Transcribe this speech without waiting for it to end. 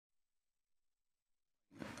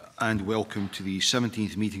and welcome to the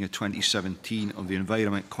 17th meeting of 2017 of the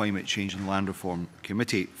Environment, Climate Change and Land Reform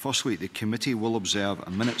Committee. Firstly, the committee will observe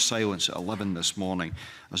a minute's silence at 11 this morning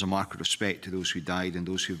as a mark of respect to those who died and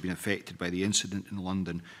those who have been affected by the incident in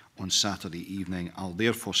London on Saturday evening. I'll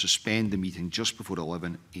therefore suspend the meeting just before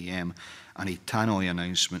 11 AM and a tannoy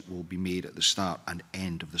announcement will be made at the start and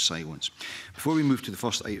end of the silence. Before we move to the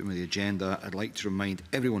first item of the agenda, I'd like to remind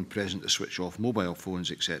everyone present to switch off mobile phones,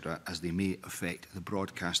 etc., as they may affect the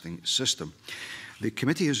broadcasting system. The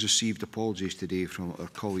committee has received apologies today from our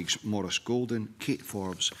colleagues Maurice Golden, Kate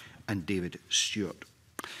Forbes and David Stewart.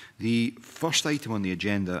 The first item on the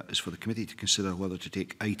agenda is for the committee to consider whether to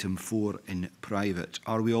take item 4 in private.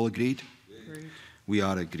 Are we all agreed? Agreed. We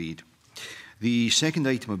are agreed. The second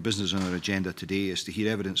item of business on our agenda today is to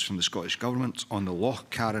hear evidence from the Scottish Government on the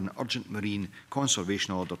Loch Carron Urgent Marine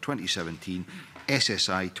Conservation Order 2017,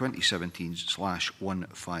 SSI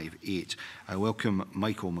 2017/158. I welcome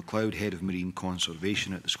Michael Mcleod, Head of Marine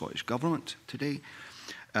Conservation at the Scottish Government today.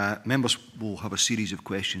 Members will have a series of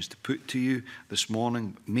questions to put to you this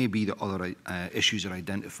morning. Maybe that other issues are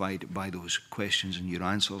identified by those questions and your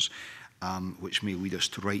answers, which may lead us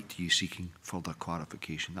to write to you seeking further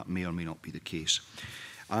clarification. That may or may not be the case.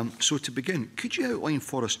 So to begin, could you outline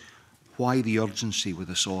for us why the urgency with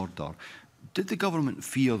this order? Did the government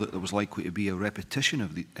fear that there was likely to be a repetition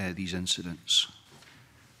of these incidents?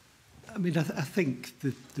 I mean, I think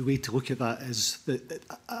the way to look at that is that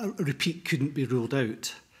a repeat couldn't be ruled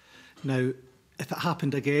out. Now, if it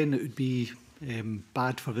happened again, it would be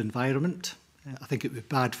bad for the environment. I think it would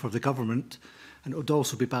be bad for the government, and it would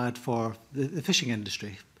also be bad for the fishing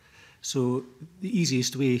industry. So the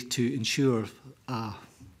easiest way to ensure that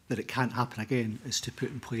it can't happen again is to put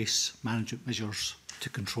in place management measures to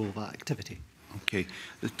control that activity. Okay.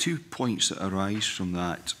 The 2 points that arise from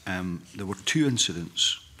that, there were 2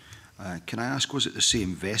 incidents. Can I ask, was it the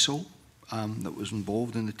same vessel that was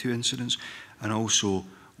involved in the 2 incidents? And also,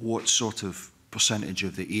 what sort of percentage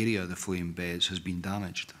of the area of the flame beds has been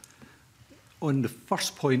damaged? On the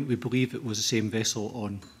first point, we believe it was the same vessel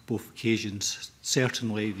on both occasions.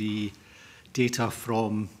 Certainly the data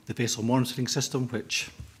from the vessel monitoring system, which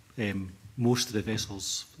most of the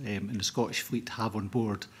vessels in the Scottish fleet have on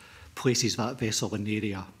board, places that vessel in the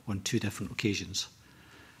area on 2 different occasions.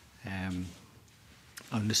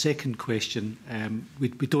 On the second question, we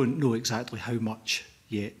don't know exactly how much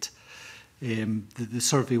yet. The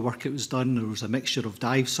survey work that was done, there was a mixture of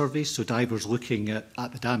dive surveys, so divers looking at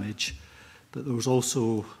the damage, but there was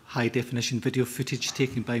also high-definition video footage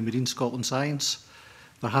taken by Marine Scotland Science.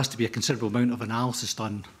 There has to be a considerable amount of analysis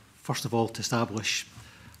done, first of all, to establish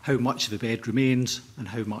how much of the bed remains and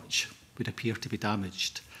how much would appear to be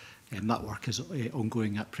damaged. That work is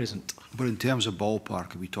ongoing at present. But in terms of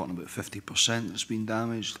ballpark, are we talking about 50% that's been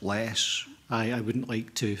damaged, less? I wouldn't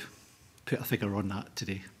like to put a figure on that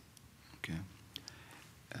today. Okay.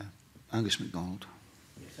 Angus MacDonald.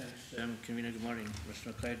 Thanks, Convener. Good morning,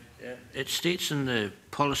 Mr Mcleod. It states in the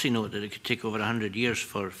policy note that it could take over 100 years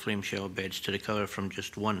for flame shell beds to recover from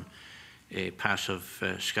just one pass of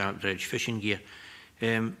scallop dredge fishing gear.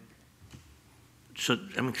 So,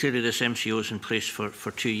 I mean, clearly this MCO is in place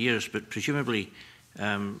for 2 years, but presumably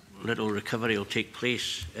little recovery will take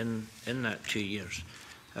place in that 2 years.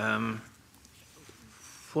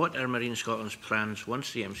 What are Marine Scotland's plans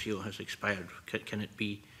once the MCO has expired? Can it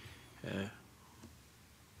be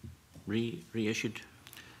reissued?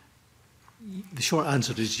 The short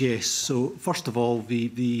answer is yes. So, first of all,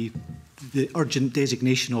 the urgent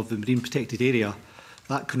designation of the marine protected area,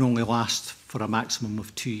 that can only last for a maximum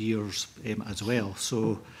of 2 years as well.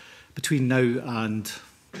 So between now and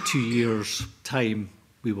 2 years' time,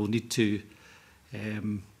 we will need to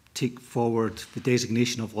take forward the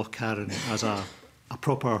designation of Loch Carron as a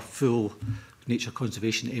proper full nature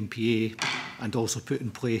conservation MPA and also put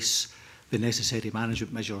in place the necessary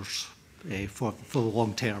management measures for the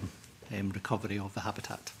long-term recovery of the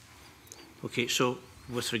habitat. Okay, so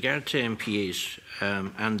with regard to MPAs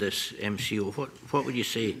and this MCO, what would you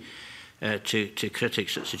say to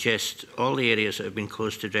critics that suggest all the areas that have been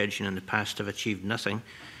closed to dredging in the past have achieved nothing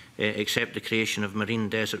except the creation of marine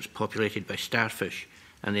deserts populated by starfish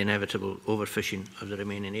and the inevitable overfishing of the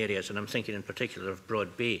remaining areas? And I'm thinking in particular of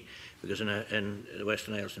Broad Bay, because in the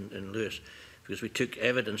Western Isles in Lewis, because we took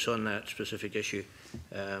evidence on that specific issue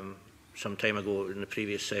some time ago in the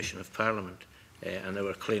previous session of Parliament, and there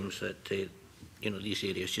were claims that these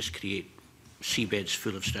areas just create seabeds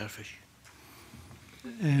full of starfish.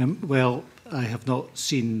 Well, I have not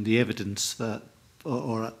seen the evidence that,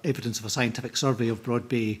 or evidence of a scientific survey of Broad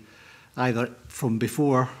Bay, either from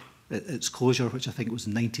before its closure, which I think was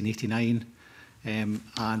in 1989, and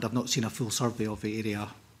I've not seen a full survey of the area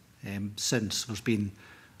since. There's been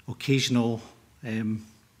occasional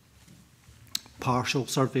partial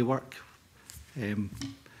survey work,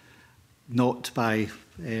 not by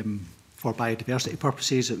for biodiversity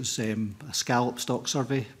purposes. It was a scallop stock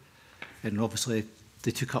survey, and obviously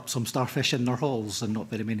they took up some starfish in their hauls and not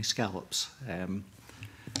very many scallops.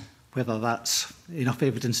 Whether that's enough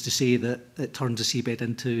evidence to say that it turns the seabed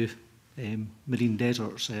into marine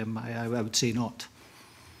deserts, I would say not.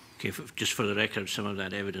 Okay, just for the record, some of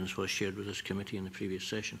that evidence was shared with this committee in the previous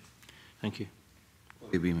session. Thank you.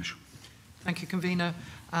 Thank you, Convener,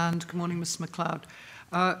 and good morning, Mr. McLeod.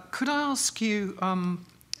 Could I ask you,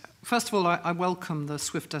 first of all, I welcome the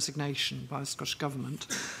swift designation by the Scottish Government.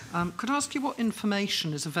 Could I ask you what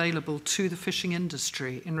information is available to the fishing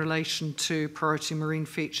industry in relation to priority marine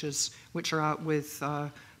features which are out with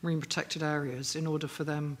marine protected areas in order for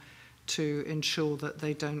them to ensure that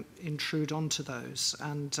they don't intrude onto those,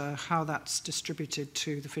 and how that's distributed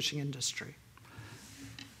to the fishing industry?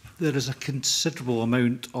 There is a considerable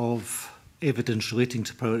amount of evidence relating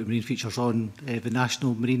to priority marine features on the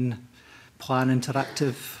National Marine Plan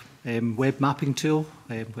Interactive web mapping tool,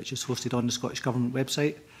 which is hosted on the Scottish Government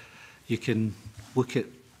website. You can look at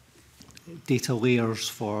data layers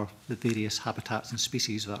for the various habitats and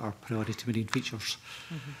species that are priority marine features.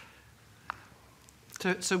 Mm-hmm.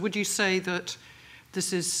 So would you say that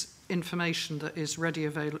this is information that is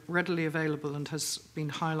readily available and has been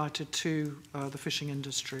highlighted to the fishing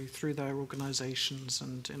industry through their organisations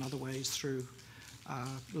and in other ways through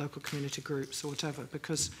local community groups or whatever?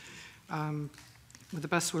 Because with the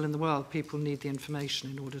best will in the world, people need the information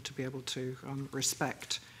in order to be able to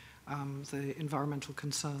respect the environmental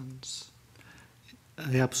concerns.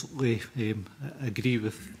 I absolutely agree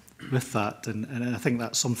with that, and I think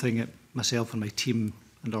that's something that myself and my team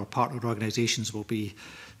and our partner organisations will be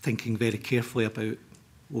thinking very carefully about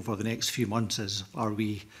over the next few months. Is, are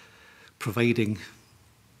we providing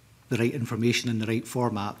the right information in the right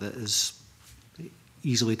format that is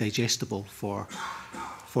easily digestible for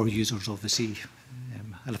users of the sea?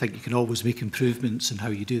 And I think you can always make improvements in how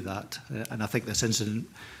you do that, and I think this incident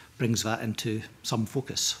brings that into some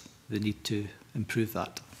focus, the need to improve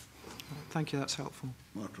that. Thank you, that's helpful.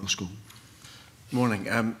 Mark Roscoe.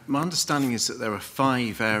 Morning. My understanding is that there are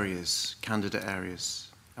 5 areas, candidate areas,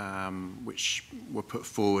 which were put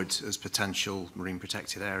forward as potential marine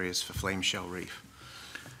protected areas for flame shell reef.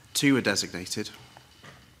 2 are designated,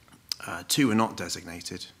 2 are not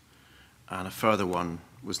designated, and a further one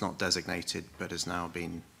was not designated but has now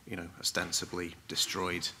been, ostensibly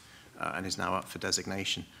destroyed and is now up for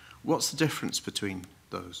designation. What's the difference between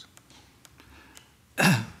those?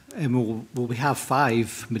 Well, we have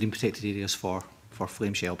 5 marine protected areas for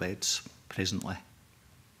flame shell beds presently.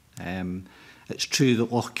 It's true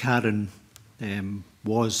that Loch Carron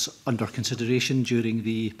was under consideration during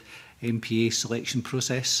the MPA selection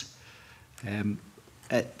process. I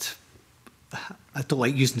don't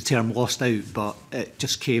like using the term lost out, but it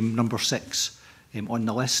just came number 6 on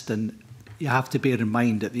the list, and you have to bear in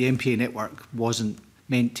mind that the MPA network wasn't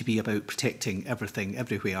meant to be about protecting everything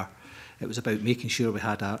everywhere. It was about making sure we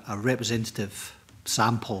had a representative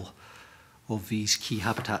sample of these key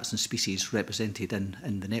habitats and species represented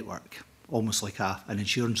in the network, almost like an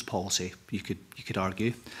insurance policy, you could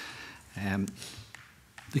argue.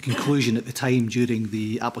 The conclusion at the time during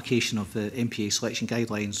the application of the MPA selection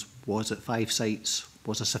guidelines was that 5 sites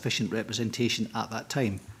was a sufficient representation at that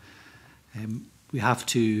time. We have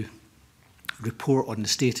to report on the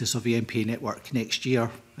status of the MPA network next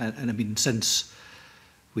year, and I mean, since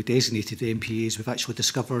we designated the MPAs, we've actually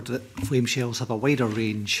discovered that flame shells have a wider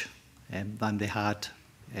range than they had,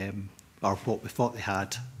 or what we thought they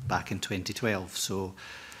had back in 2012. So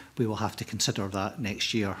we will have to consider that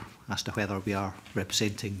next year as to whether we are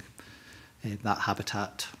representing that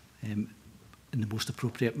habitat in the most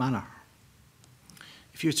appropriate manner.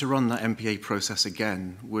 If you were to run that MPA process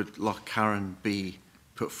again, would Loch Carron be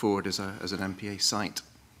put forward as an MPA site,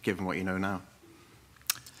 given what you know now?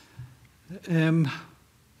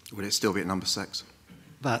 Would it still be at number 6?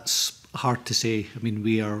 That's hard to say. I mean,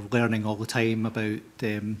 we are learning all the time about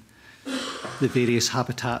the various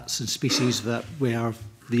habitats and species that were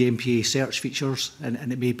the MPA search features, and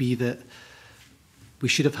it may be that we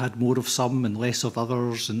should have had more of some and less of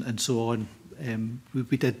others, and so on.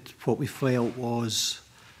 We did what we felt was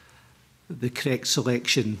the correct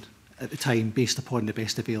selection at the time based upon the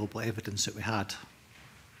best available evidence that we had.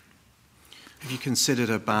 Have you considered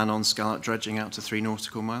a ban on scallop dredging out to 3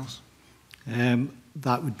 nautical miles?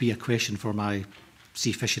 That would be a question for my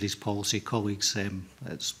sea fisheries policy colleagues.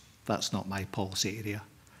 That's not my policy area.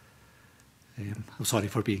 I'm sorry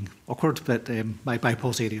for being awkward, but my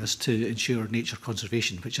bypass areas to ensure nature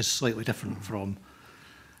conservation, which is slightly different from...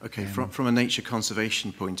 Okay, from a nature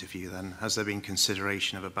conservation point of view then, has there been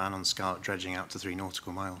consideration of a ban on scarlet dredging out to 3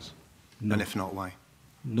 nautical miles? No. And if not, why?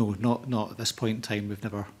 No, not at this point in time. We've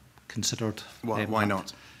never considered... Why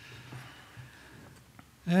not?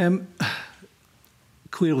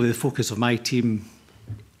 Clearly, the focus of my team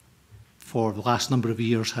for the last number of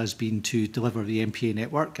years has been to deliver the MPA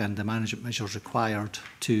network and the management measures required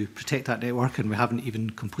to protect that network, and we haven't even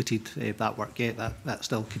completed that work yet. That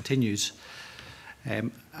still continues.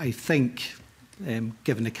 I think,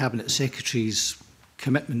 given the Cabinet Secretary's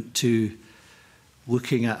commitment to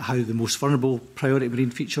looking at how the most vulnerable priority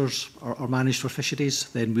marine features are managed for fisheries,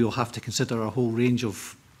 then we'll have to consider a whole range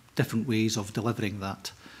of different ways of delivering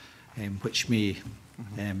that, which may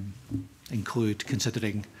include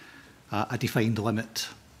considering a defined limit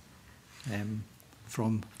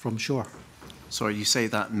from shore. Sorry, you say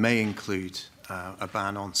that may include a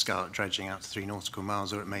ban on scarlet dredging out to 3 nautical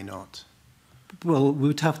miles, or it may not? Well, we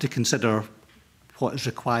would have to consider what is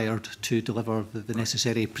required to deliver the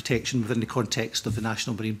necessary protection within the context of the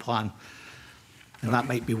National Marine Plan. And that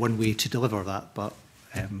might be one way to deliver that, but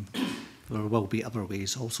there will be other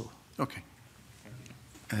ways also. Okay.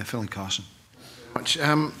 Phil and Carson.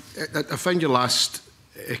 I find your last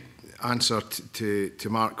answer to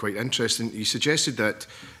Mark quite interesting. You suggested that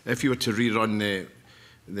if you were to rerun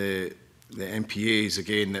the MPAs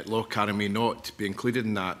again, that Loch Carron may not be included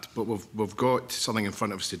in that, but we've got something in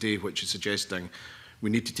front of us today which is suggesting we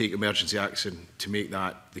need to take emergency action to make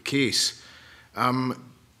that the case.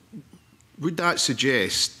 Would that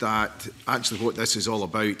suggest that actually what this is all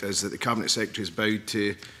about is that the Cabinet Secretary is bowed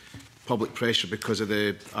to public pressure because of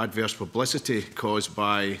the adverse publicity caused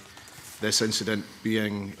by this incident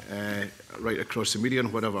being right across the media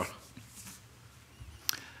and whatever?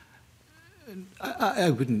 I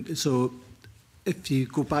wouldn't. So if you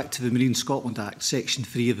go back to the Marine Scotland Act, Section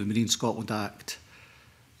 3 of the Marine Scotland Act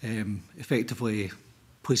effectively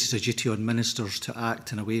places a duty on ministers to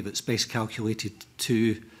act in a way that's best calculated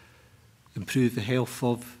to improve the health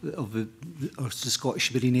of the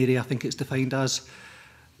Scottish marine area, I think it's defined as.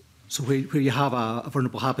 So where you have a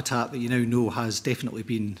vulnerable habitat that you now know has definitely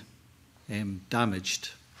been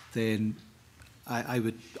damaged, then I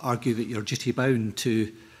would argue that you're duty bound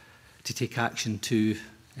to take action to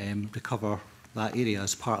recover that area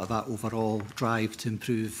as part of that overall drive to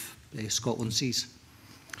improve Scotland's seas.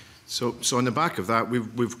 So on the back of that,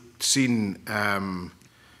 we've seen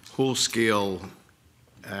whole-scale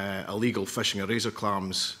illegal fishing of razor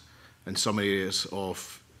clams in some areas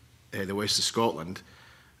of the west of Scotland.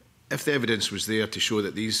 If the evidence was there to show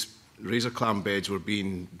that these razor clam beds were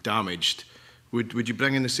being damaged, would you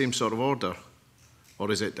bring in the same sort of order? Or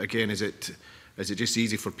is it, again, is it just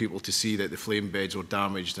easy for people to see that the flame beds were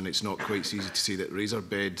damaged and it's not quite so easy to see that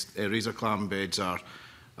razor clam beds are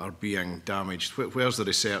being damaged? Where's the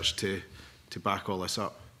research to back all this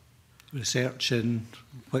up? Research in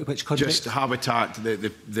which context? Just habitat.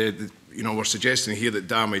 You know, we're suggesting here that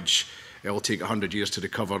damage will take 100 years to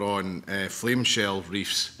recover on flame shell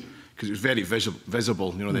reefs, because it was very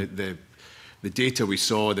visible. You know, the data we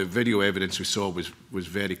saw, the video evidence we saw was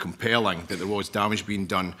very compelling that there was damage being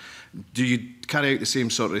done. Do you carry out the same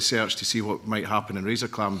sort of research to see what might happen in razor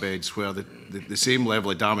clam beds where the same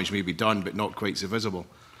level of damage may be done but not quite so visible?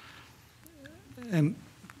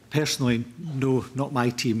 Personally, no, not my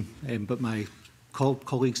team, but my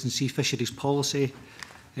colleagues in Sea Fisheries Policy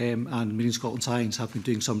and Marine Scotland Science have been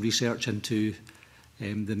doing some research into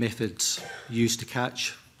the methods used to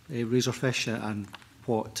catch razorfish and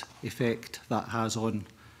what effect that has on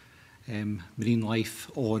marine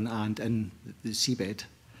life on and in the seabed.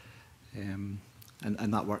 And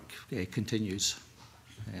that work continues,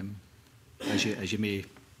 as you may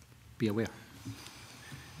be aware.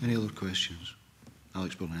 Any other questions?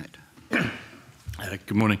 Alex Burnett.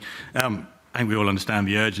 Good morning. I think we all understand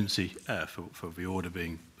the urgency for the order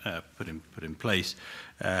being put in place,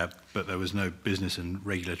 but there was no business and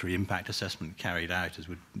regulatory impact assessment carried out as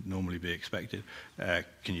would normally be expected.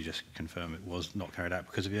 Can you just confirm it was not carried out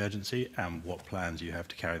because of the urgency, and what plans you have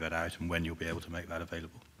to carry that out and when you'll be able to make that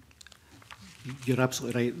available? You're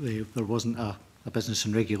absolutely right. There wasn't a business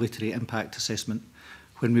and regulatory impact assessment.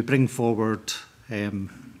 When we bring forward an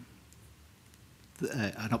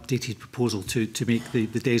updated proposal to make the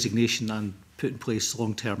designation and put in place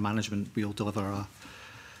long-term management, we'll deliver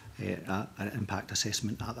an impact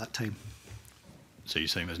assessment at that time. So you're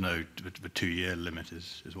saying there's no, the 2-year limit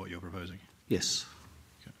is what you're proposing? Yes.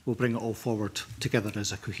 Okay. We'll bring it all forward together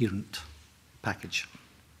as a coherent package.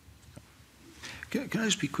 Can I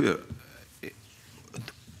just be clear?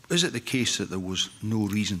 Is it the case that there was no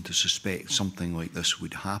reason to suspect something like this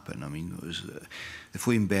would happen? I mean, the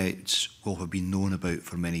flame beds will have been known about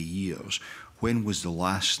for many years. When was the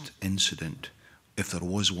last incident, if there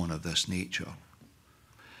was one of this nature?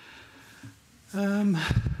 Well,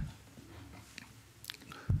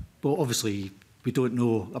 obviously, we don't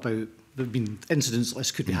know about. There have been incidents like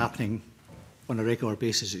this could be happening on a regular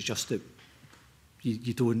basis. It's just that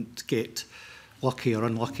you don't get lucky or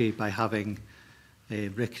unlucky by having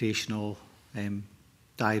recreational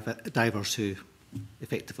divers who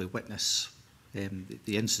effectively witness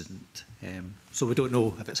the incident. So we don't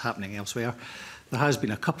know if it's happening elsewhere. There has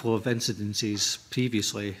been a couple of incidences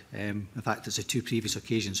previously. In fact, it's the 2 previous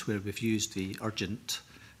occasions where we've used the urgent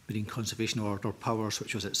Marine Conservation Order powers,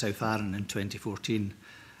 which was at South Arran in 2014,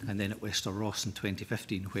 and then at Wester Ross in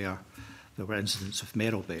 2015, where there were incidents of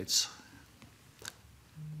merrill beds.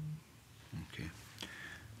 Okay.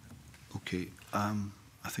 Okay.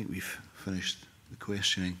 I think we've finished the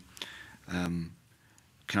questioning. Can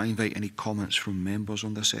I invite any comments from members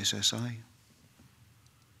on this SSI?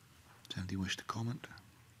 Does anybody wish to comment?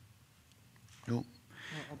 No?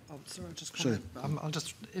 Sorry, I'll just comment. I'll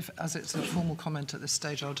just, as it's a formal comment at this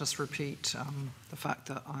stage, I'll just repeat the fact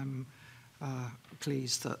that I'm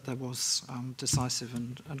pleased that there was decisive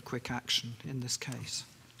and quick action in this case.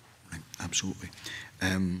 Right, absolutely.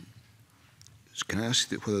 Can I ask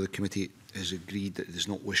that whether the committee has agreed that it does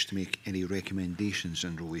not wish to make any recommendations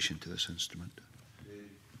in relation to this instrument?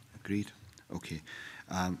 Agreed? Okay.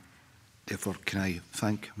 Therefore, can I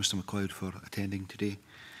thank Mr Mcleod for attending today?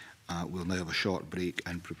 We'll now have a short break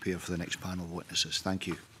and prepare for the next panel of witnesses. Thank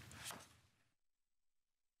you.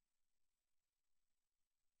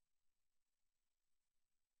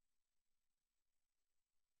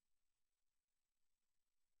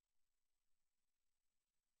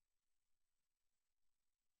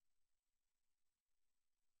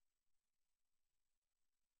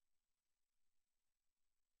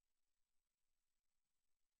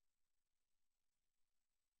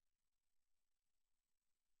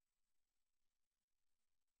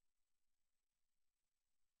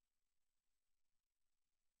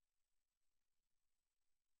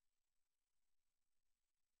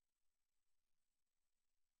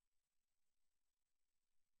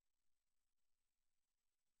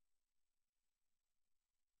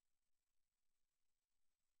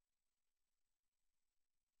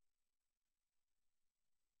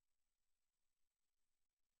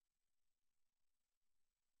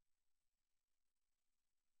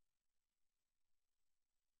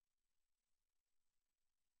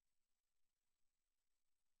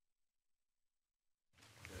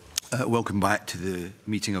 Welcome back to the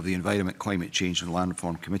meeting of the Environment, Climate Change and Land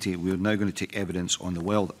Reform Committee. We are now going to take evidence on the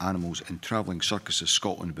Wild Animals in Travelling Circuses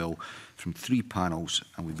Scotland Bill from 3 panels,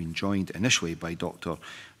 and we've been joined initially by Dr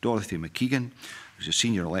Dorothy McKeegan, who's a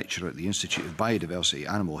senior lecturer at the Institute of Biodiversity,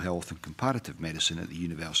 Animal Health and Comparative Medicine at the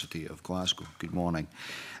University of Glasgow. Good morning.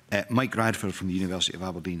 Mike Radford from the University of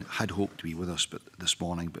Aberdeen had hoped to be with us this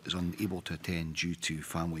morning, but is unable to attend due to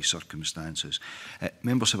family circumstances.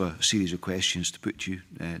 Members have a series of questions to put to you,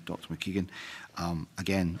 Dr McKeegan.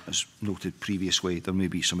 Again, as noted previously, there may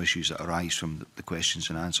be some issues that arise from the questions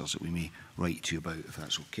and answers that we may write to you about, if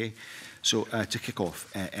that's okay. So to kick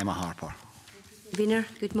off, Emma Harper. Convener,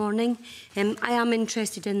 good morning. I am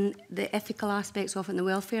interested in the ethical aspects of and the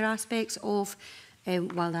welfare aspects of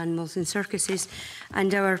wild animals in circuses,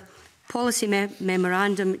 and our policy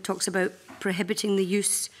memorandum talks about prohibiting the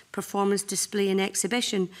use, performance, display and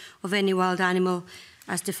exhibition of any wild animal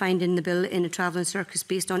as defined in the bill in a travelling circus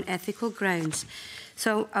based on ethical grounds.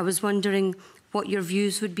 So I was wondering what your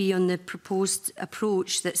views would be on the proposed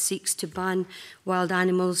approach that seeks to ban wild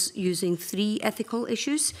animals using 3 ethical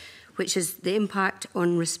issues, which is the impact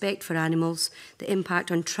on respect for animals, the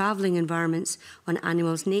impact on travelling environments, on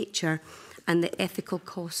animals' nature, and the ethical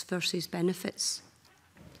costs versus benefits.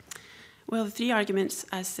 Well, the 3 arguments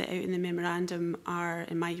as set out in the memorandum are,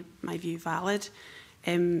 in my view, valid.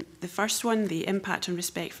 The first one, the impact on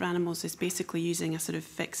respect for animals, is basically using a sort of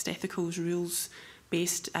fixed ethical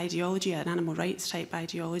rules-based ideology, an animal rights type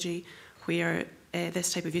ideology, where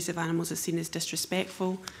this type of use of animals is seen as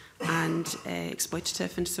disrespectful and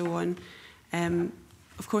exploitative and so on.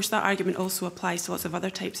 Of course, that argument also applies to lots of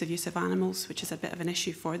other types of use of animals, which is a bit of an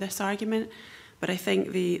issue for this argument. But I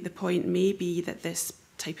think the point may be that this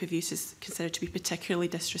type of use is considered to be particularly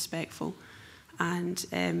disrespectful and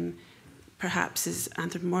perhaps is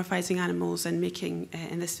anthropomorphizing animals and making,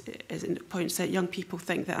 and this points out, young people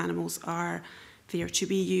think that animals are there to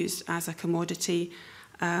be used as a commodity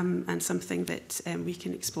and something that we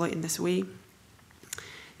can exploit in this way.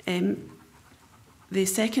 The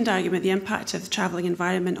second argument, the impact of the travelling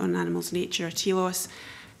environment on animals' nature or telos,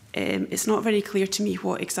 it's not very clear to me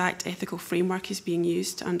what exact ethical framework is being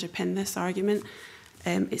used to underpin this argument.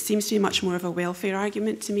 It seems to be much more of a welfare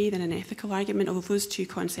argument to me than an ethical argument, although those two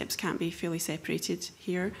concepts can't be fully separated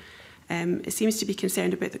here. It seems to be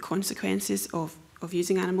concerned about the consequences of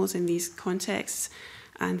using animals in these contexts,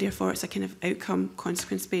 and therefore it's a kind of outcome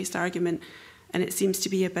consequence-based argument, and it seems to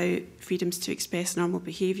be about freedoms to express normal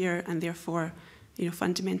behaviour and therefore, you know,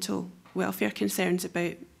 fundamental welfare concerns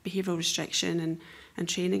about behavioural restriction and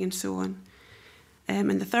training and so on.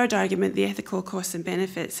 And the third argument, the ethical costs and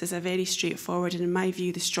benefits, is a very straightforward and, in my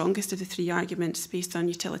view, the strongest of the three arguments based on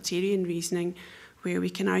utilitarian reasoning, where we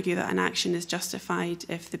can argue that an action is justified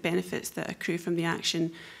if the benefits that accrue from the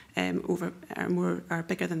action are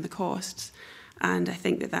bigger than the costs. And I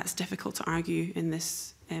think that that's difficult to argue in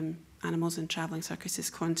this animals and travelling circuses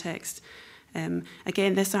context.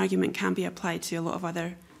 Again, this argument can be applied to a lot of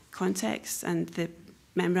other contexts, and the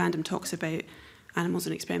memorandum talks about animals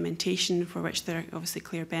and experimentation, for which there are obviously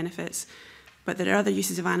clear benefits. But there are other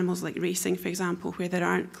uses of animals, like racing, for example, where there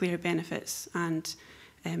aren't clear benefits, and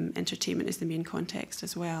entertainment is the main context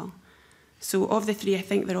as well. So of the three, I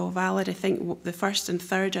think they're all valid. I think the first and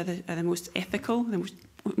third are the most ethical, the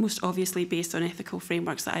most obviously based on ethical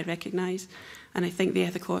frameworks that I recognise. And I think the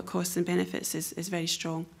ethical costs and benefits is very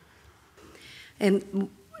strong.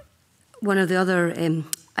 One of the other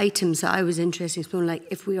items that I was interested in, like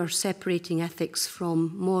if we are separating ethics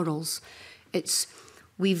from morals,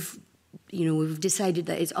 we've decided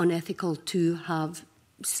that it's unethical to have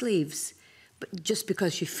slaves, but just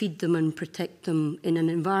because you feed them and protect them in an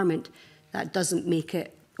environment, that doesn't make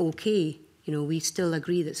it okay. You know, we still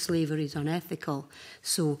agree that slavery is unethical.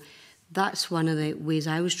 So that's one of the ways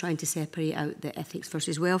I was trying to separate out the ethics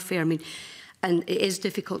versus welfare. I mean, and it is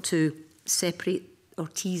difficult to separate or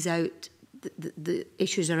tease out the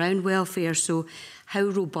issues around welfare. So how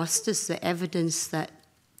robust is the evidence that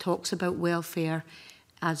talks about welfare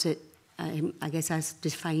as it, I guess, as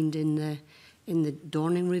defined in the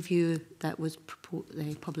Dorning review that was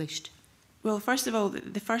published? Well, first of all,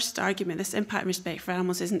 the first argument, this impact and respect for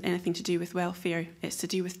animals, isn't anything to do with welfare. It's to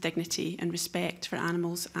do with dignity and respect for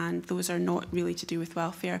animals, and those are not really to do with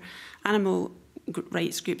welfare. Animal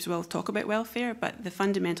rights groups will talk about welfare, but the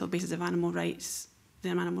fundamental basis of animal rights, the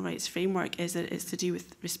animal rights framework, is that it's to do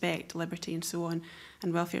with respect, liberty and so on,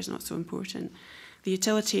 and welfare is not so important. The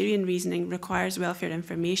utilitarian reasoning requires welfare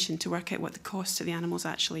information to work out what the costs to the animals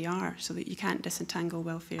actually are, so that you can't disentangle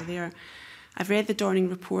welfare there. I've read the Dorning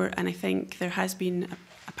report, and I think there has been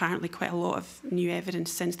apparently quite a lot of new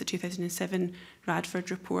evidence since the 2007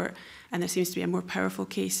 Radford report, and there seems to be a more powerful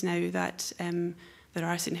case now that there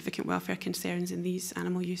are significant welfare concerns in these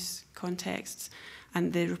animal use contexts.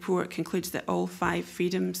 And the report concludes that all five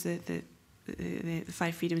freedoms, the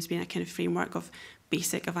five freedoms being a kind of framework of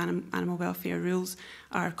basic of animal welfare rules,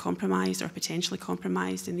 are compromised or potentially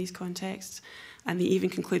compromised in these contexts. And they even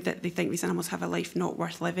conclude that they think these animals have a life not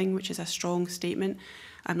worth living, which is a strong statement.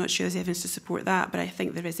 I'm not sure there's evidence to support that, but I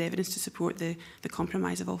think there is evidence to support the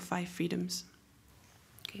compromise of all five freedoms.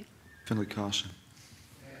 Okay. Finlay Carson.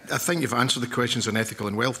 I think you've answered the questions on ethical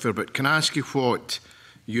and welfare, but can I ask you what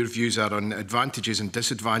your views are on advantages and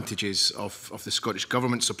disadvantages of the Scottish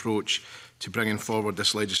Government's approach to bringing forward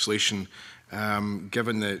this legislation,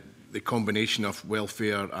 given the combination of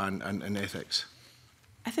welfare and ethics?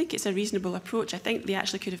 I think it's a reasonable approach. I think they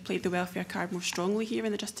actually could have played the welfare card more strongly here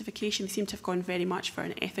in the justification. They seem to have gone very much for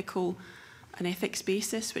an ethics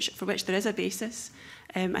basis, for which there is a basis.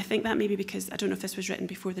 I think that may be because, I don't know if this was written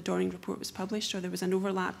before the Dorning report was published, or there was an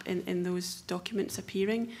overlap in those documents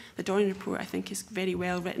appearing. The Dorning report, I think, is very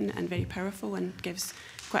well written and very powerful and gives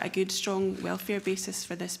quite a good, strong welfare basis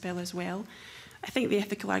for this bill as well. I think the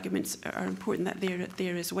ethical arguments are important that they're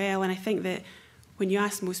there as well, and I think that when you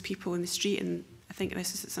ask most people in the street, and I think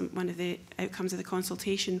this is one of the outcomes of the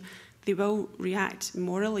consultation, they will react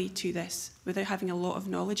morally to this without having a lot of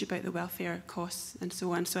knowledge about the welfare costs and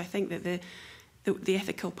so on. So I think that the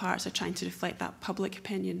ethical parts are trying to reflect that public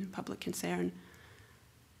opinion, public concern.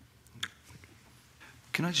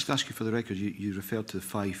 Can I just ask you for the record, you referred to the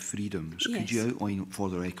five freedoms. Yes. Could you outline for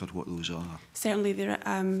the record what those are? Certainly, there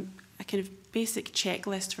are a kind of basic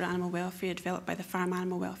checklist for animal welfare developed by the Farm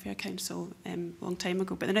Animal Welfare Council a long time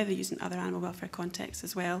ago, but now they're used in other animal welfare contexts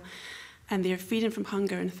as well. And they're freedom from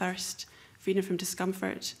hunger and thirst, freedom from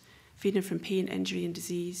discomfort, freedom from pain, injury and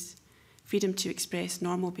disease, freedom to express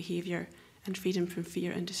normal behaviour, and freedom from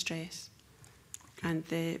fear and distress. Okay. And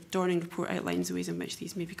the Dorning report outlines the ways in which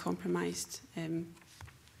these may be compromised in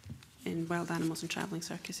wild animals and travelling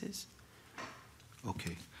circuses.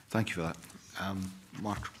 Okay, thank you for that.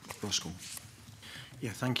 Mark Ruskell. Yeah,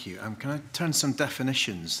 thank you. Can I turn to some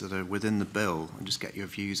definitions that are within the bill and just get your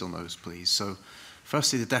views on those, please? So,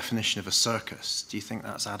 firstly, the definition of a circus. Do you think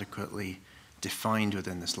that's adequately defined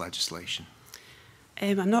within this legislation?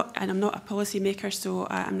 I'm not a policy maker, so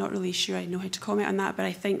I'm not really sure I know how to comment on that. But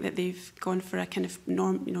I think that they've gone for a kind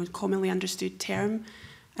of commonly understood term,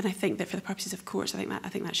 and I think that for the purposes of courts, I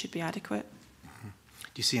think that should be adequate. Mm-hmm.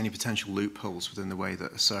 Do you see any potential loopholes within the way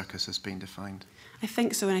that a circus has been defined? I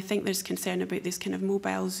think so, and I think there's concern about this kind of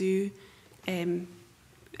mobile zoo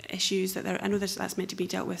issues that I know that's meant to be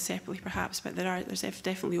dealt with separately, perhaps, but there's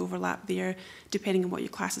definitely overlap there, depending on what you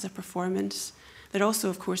class as a performance. There also,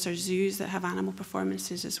 of course, are zoos that have animal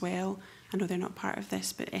performances as well. I know they're not part of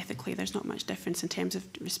this, but ethically there's not much difference in terms of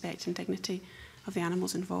respect and dignity of the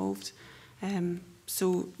animals involved.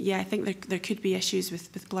 So, yeah, I think there could be issues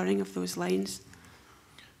with blurring of those lines.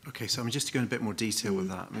 Okay, so I'm just to go in a bit more detail with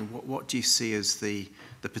that. I mean, what do you see as the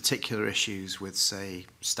particular issues with, say,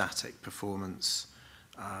 static performance,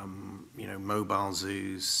 mobile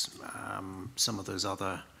zoos, some of those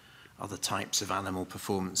other types of animal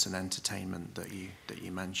performance and entertainment that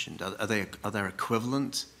you mentioned? Are there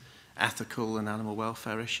equivalent ethical and animal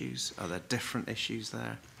welfare issues? Are there different issues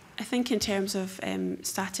there? I think in terms of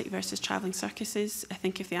static versus travelling circuses, I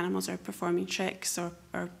think if the animals are performing tricks or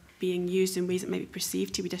being used in ways that might be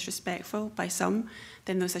perceived to be disrespectful by some,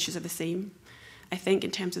 then those issues are the same. I think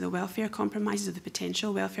in terms of the welfare compromises or the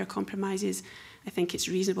potential welfare compromises, I think it's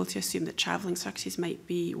reasonable to assume that travelling circuses might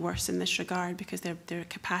be worse in this regard because their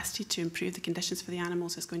capacity to improve the conditions for the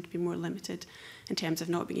animals is going to be more limited in terms of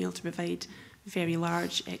not being able to provide very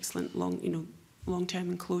large, excellent,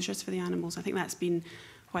 long-term enclosures for the animals. I think that's been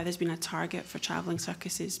why there's been a target for travelling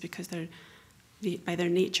circuses, because they, by their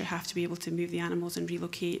nature, have to be able to move the animals and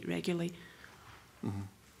relocate regularly.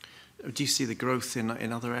 Mm-hmm. Do you see the growth in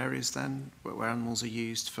other areas then, where animals are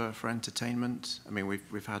used for entertainment? I mean,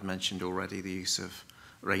 we've had mentioned already the use of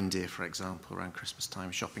reindeer, for example, around Christmas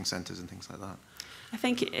time, shopping centres and things like that. I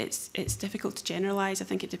think it's difficult to generalise. I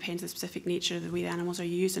think it depends on the specific nature of the way the animals are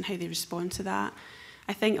used and how they respond to that.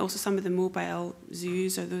 I think also some of the mobile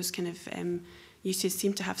zoos or those kind of uses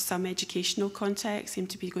seem to have some educational context, seem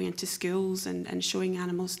to be going into schools and showing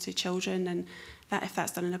animals to children, and that if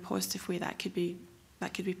that's done in a positive way, that could be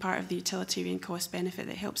part of the utilitarian cost benefit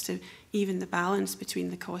that helps to even the balance between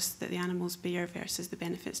the costs that the animals bear versus the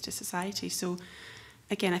benefits to society. So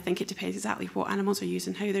again, I think it depends exactly what animals are used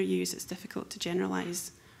and how they're used. It's difficult to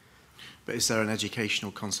generalise. But is there an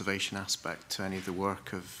educational conservation aspect to any of the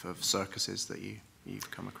work of circuses that you've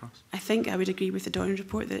come across? I think I would agree with the Dorothy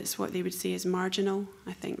report that it's what they would say is marginal.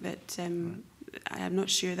 I think that I'm not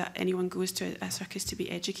sure that anyone goes to a circus to be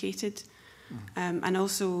educated. And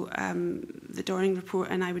also the Dorothy report,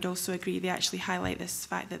 and I would also agree, they actually highlight this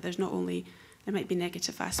fact that there might be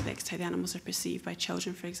negative aspects to how the animals are perceived by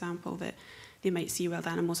children, for example, that they might see wild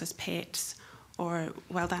animals as pets or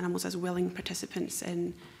wild animals as willing participants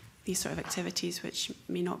in these sort of activities, which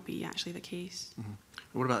may not be actually the case. Mm-hmm.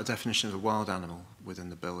 What about a definition of a wild animal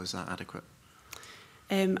within the bill? Is that adequate?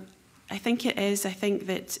 I think it is. I think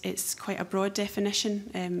that it's quite a broad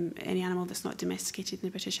definition. Any animal that's not domesticated in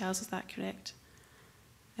the British Isles, is that correct?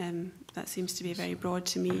 That seems to be very broad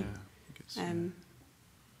to me. Yeah,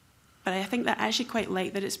 but I think that I actually quite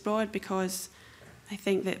like that it's broad, because I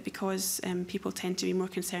think that because people tend to be more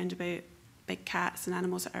concerned about big cats and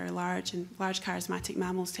animals that are large, and large charismatic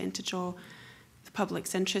mammals tend to draw the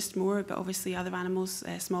public's interest more, but obviously other animals,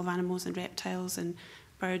 small animals and reptiles and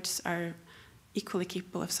birds are equally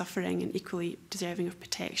capable of suffering and equally deserving of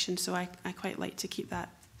protection. So I quite like to keep that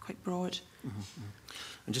quite broad. Mm-hmm.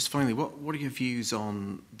 And just finally, what are your views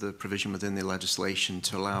on the provision within the legislation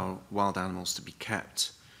to allow wild animals to be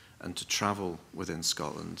kept and to travel within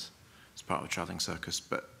Scotland as part of a travelling circus,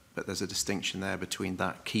 but there's a distinction there between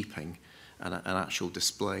that keeping and an actual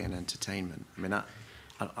display and entertainment? I mean,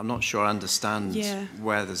 I'm not sure I understand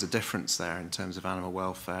where there's a difference there in terms of animal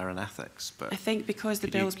welfare and ethics. But I think because the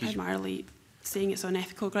bill is primarily saying it's on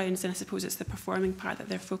ethical grounds, then I suppose it's the performing part that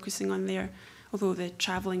they're focusing on there, although the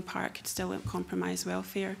travelling part could still compromise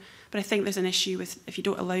welfare. But I think there's an issue with, if you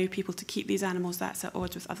don't allow people to keep these animals, that's at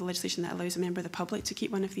odds with other legislation that allows a member of the public to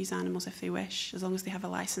keep one of these animals if they wish, as long as they have a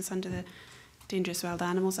licence under the Dangerous Wild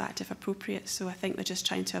Animals Act, if appropriate. So I think they're just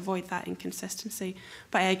trying to avoid that inconsistency.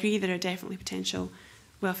 But I agree there are definitely potential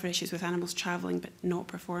welfare issues with animals travelling but not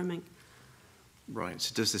performing. Right,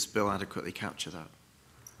 so does this bill adequately capture that?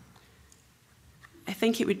 I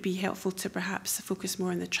think it would be helpful to perhaps focus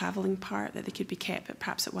more on the travelling part, that they could be kept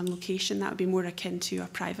perhaps at one location. That would be more akin to a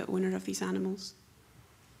private owner of these animals.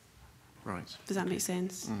 Right. Does that make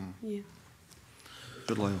sense? Mm. Yeah.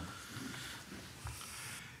 Good, Lyle.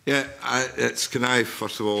 Yeah, can I,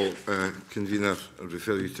 first of all, convener,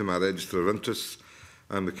 refer you to my register of interests.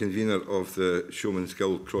 I'm the convener of the Showman's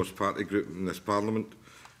Guild cross-party group in this Parliament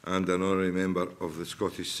and an honorary member of the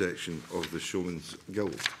Scottish section of the Showman's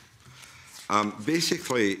Guild.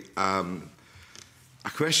 Basically, a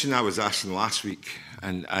question I was asking last week,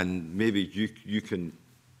 and maybe you can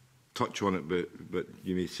touch on it, but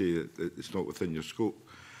you may say that it's not within your scope.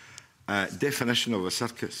 Definition of a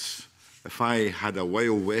circus. If I had a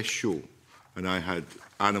Wild West show and I had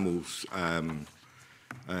animals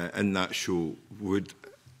in that show,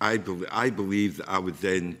 I believe that I would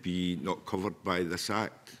then be not covered by this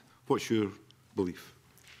Act. What's your belief?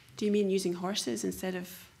 Do you mean using horses instead of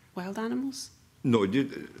wild animals? No,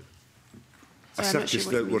 Sorry, a circus,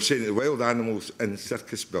 sure we're saying the wild animals in the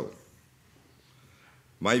circus bill.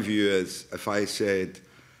 My view is, if I said,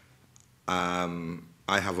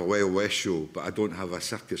 I have a Wild West show, but I don't have a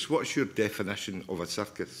circus, what's your definition of a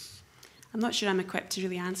circus? I'm not sure I'm equipped to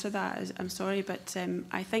really answer that, I'm sorry, but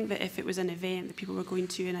I think that if it was an event that people were going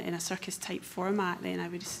to in a circus-type format, then I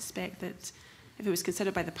would suspect that if it was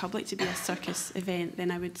considered by the public to be a circus event,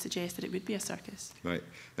 then I would suggest that it would be a circus. Right.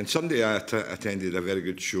 And Sunday I attended a very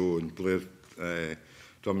good show in Blair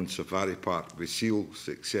Drummond Safari Park with seals,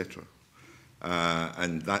 etc.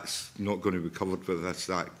 And that's not going to be covered with this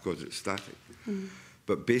Act because it's static. Mm.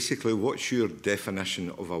 But basically, what's your definition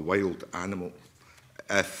of a wild animal?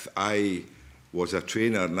 If I was a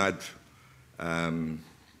trainer and I'd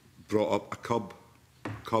brought up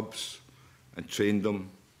cubs and trained them,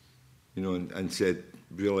 you know, and said,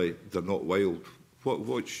 really, they're not wild,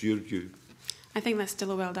 what's your view? I think that's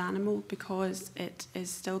still a wild animal because it has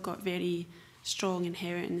still got very strong,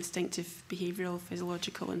 inherent and instinctive behavioural,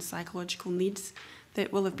 physiological and psychological needs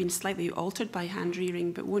that will have been slightly altered by hand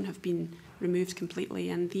rearing but won't have been removed completely.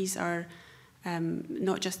 And these are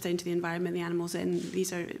not just down to the environment the animal's in,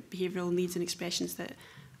 these are behavioural needs and expressions that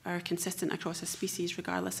are consistent across a species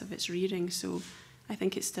regardless of its rearing. So I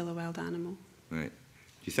think it's still a wild animal. Right.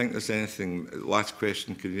 Do you think there's anything, last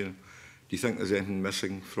question, Convener, do you think there's anything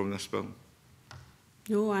missing from this bill?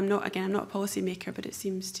 No, I'm not. Again, I'm not a policy maker, but it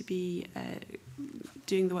seems to be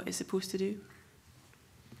doing what it's supposed to do.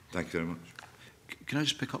 Thank you very much. Can I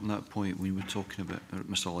just pick up on that point when you were talking about,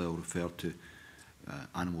 Mr. Lyle referred to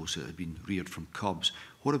animals that had been reared from cubs.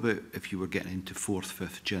 What about if you were getting into fourth,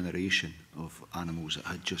 fifth generation of animals that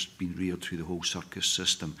had just been reared through the whole circus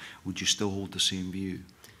system? Would you still hold the same view?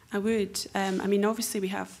 I would. I mean, obviously we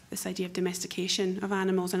have this idea of domestication of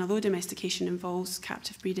animals, and although domestication involves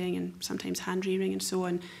captive breeding and sometimes hand rearing and so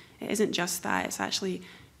on, it isn't just that. It's actually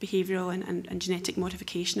behavioural and genetic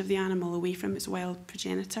modification of the animal away from its wild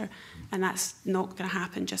progenitor, and that's not going to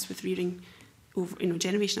happen just with rearing over, you know,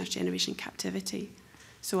 generation after generation captivity.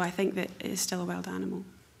 So I think that it is still a wild animal.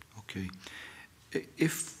 Okay.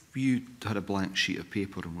 If you had a blank sheet of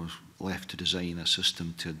paper and was left to design a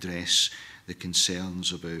system to address the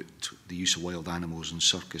concerns about the use of wild animals in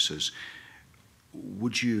circuses,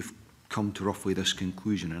 would you have come to roughly this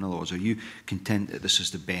conclusion? In other words, are you content that this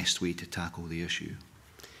is the best way to tackle the issue?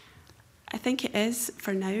 I think it is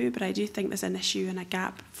for now, but I do think there's an issue and a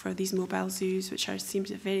gap for these mobile zoos, which seem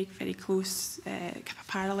to very, very close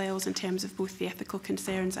parallels in terms of both the ethical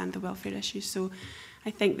concerns and the welfare issues. So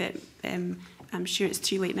I think that I'm sure it's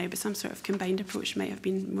too late now, but some sort of combined approach might have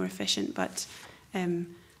been more efficient. But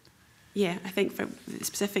yeah, I think for the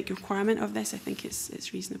specific requirement of this, I think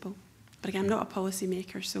it's reasonable. But again, I'm not a policy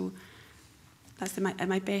maker, so that's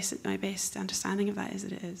my best understanding of that is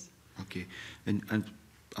that it is. Okay, and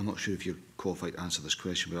I'm not sure if you're qualified to answer this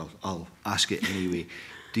question, but I'll ask it anyway.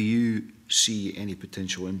 Do you see any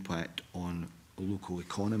potential impact on local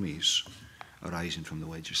economies arising from the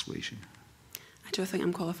legislation? I don't think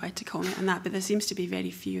I'm qualified to comment on that, but there seems to be very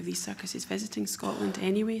few of these circuses visiting Scotland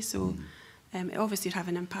anyway, so it obviously would have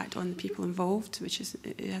an impact on the people involved, which is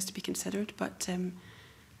it has to be considered. But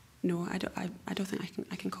no, I don't think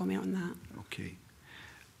I can comment on that. Okay.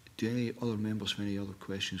 Do any other members have any other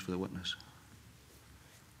questions for the witness?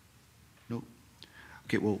 No.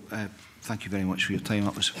 Okay. Well, thank you very much for your time.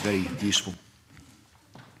 That was very useful.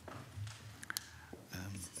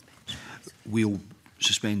 We'll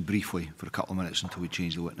suspend briefly for a couple of minutes until we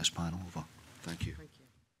change the witness panel over. Thank you.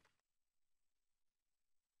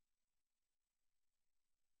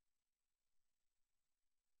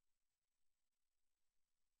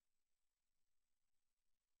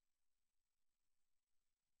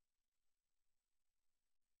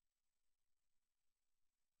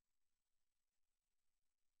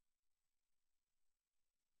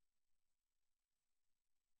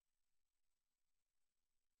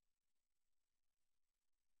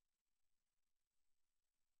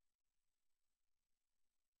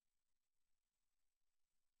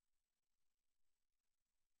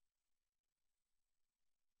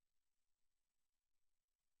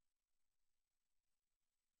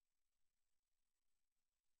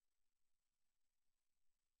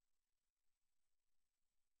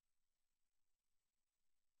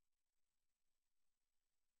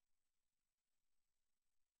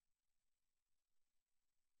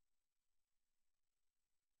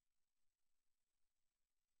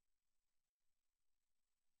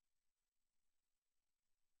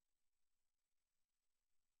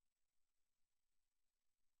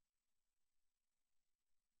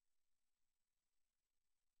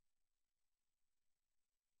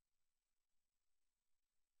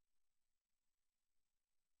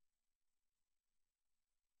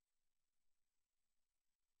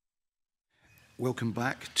 Welcome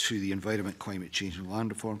back to the Environment, Climate Change and Land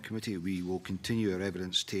Reform Committee. We will continue our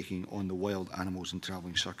evidence taking on the Wild Animals and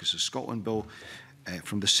Travelling Circuses Scotland Bill.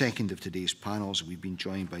 From the second of today's panels, we've been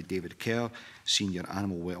joined by David Kerr, Senior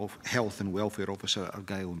Animal Health and Welfare Officer at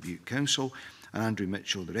Argyll and Bute Council, and Andrew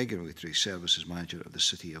Mitchell, the Regulatory Services Manager of the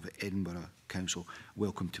City of Edinburgh Council.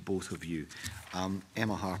 Welcome to both of you.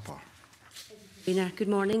 Emma Harper. Good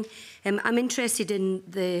morning. I'm interested in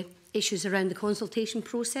the issues around the consultation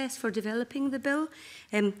process for developing the bill.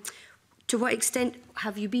 To what extent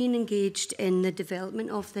have you been engaged in the development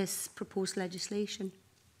of this proposed legislation?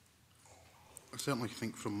 I certainly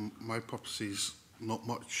think from my purposes, not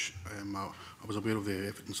much. I was aware of the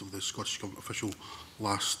evidence of the Scottish Government official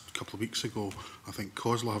last couple of weeks ago. I think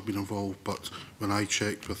COSLA have been involved, but when I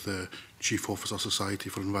checked with the Chief Officer Society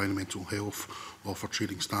for Environmental Health or for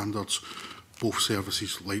Trading Standards, both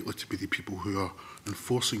services likely to be the people who are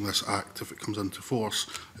enforcing this Act if it comes into force,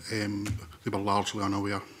 they were largely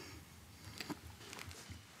unaware.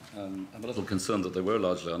 I'm a little concerned that they were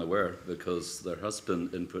largely unaware, because there has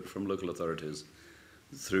been input from local authorities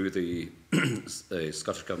through the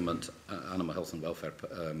Scottish Government Animal Health and Welfare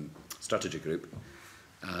Strategy Group,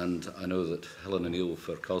 and I know that Helen O'Neill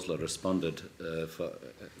for COSLA responded,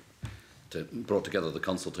 brought together the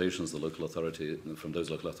consultations from those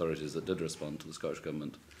local authorities that did respond to the Scottish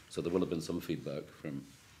Government. So there will have been some feedback from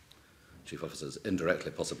chief officers,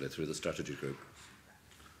 indirectly possibly through the strategy group.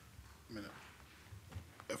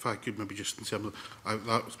 If I could maybe just in terms of,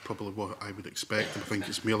 that's probably what I would expect. I think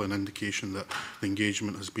it's merely an indication that the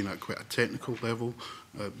engagement has been at quite a technical level.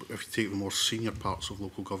 If you take the more senior parts of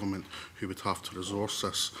local government who would have to resource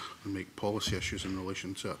this and make policy issues in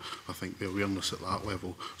relation to it, I think the awareness at that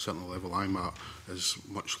level, certainly the level I'm at, is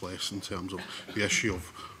much less in terms of the issue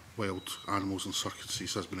of wild animals and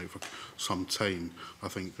circuses has been out for some time. I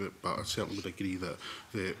think that, but I certainly would agree that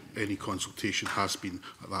any consultation has been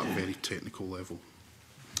at that very technical level.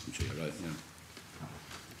 Right,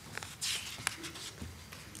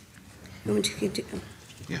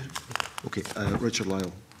 yeah. Okay, Richard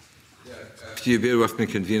Lyle. If you bear with me,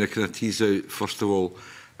 convener, can I tease out, first of all,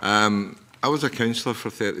 I was a councillor for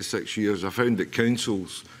 36 years. I found that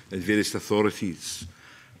councils and various authorities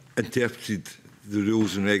interpreted the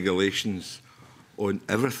rules and regulations on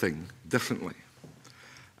everything differently.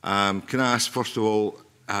 Can I ask, first of all,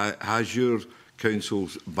 has your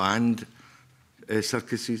councils banned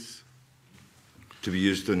circuses to be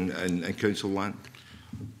used in council land?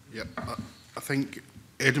 Yeah, I think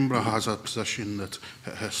Edinburgh has a position that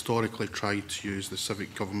it historically tried to use the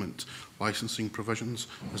civic government licensing provisions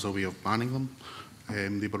as a way of banning them.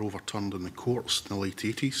 They were overturned in the courts in the late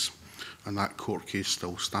 80s, and that court case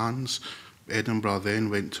still stands. Edinburgh then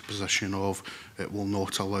went to a position of it will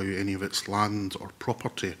not allow any of its land or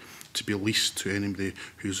property to be leased to anybody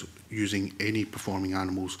who's using any performing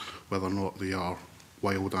animals, whether or not they are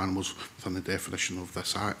wild animals within the definition of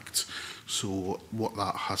this Act. So what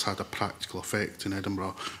that has had a practical effect in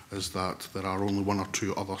Edinburgh is that there are only one or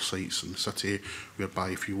two other sites in the city whereby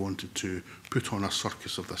if you wanted to put on a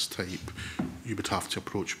circus of this type, you would have to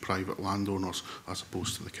approach private landowners as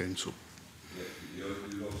opposed to the council.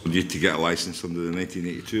 You need to get a licence under the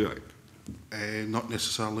 1982 Act? Not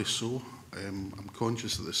necessarily so. I'm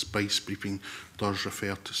conscious that the spice briefing does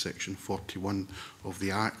refer to section 41 of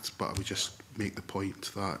the Act, but I would just make the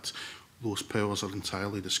point that those powers are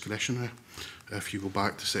entirely discretionary. If you go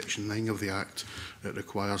back to section 9 of the Act, it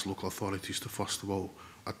requires local authorities to first of all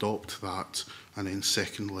adopt that, and then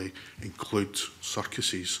secondly include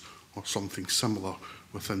circuses or something similar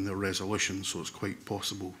within their resolution. So it's quite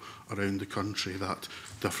possible around the country that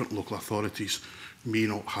different local authorities may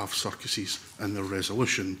not have circuses in their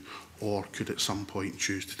resolution, or could at some point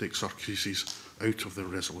choose to take circuses out of their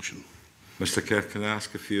resolution. Mr Kerr, can I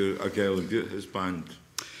ask if Argyll and Bute has banned?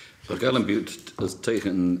 So Argyll and Bute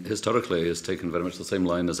historically has taken very much the same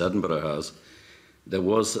line as Edinburgh has. There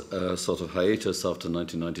was a sort of hiatus after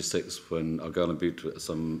 1996 when Argyll and Bute,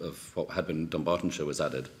 some of what had been Dumbartonshire was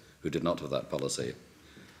added, who did not have that policy.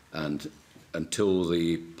 And until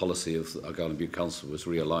the policy of the Argyll and Bute Council was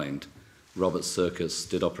realigned, Robert's Circus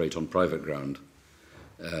did operate on private ground,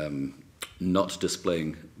 not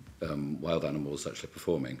displaying wild animals actually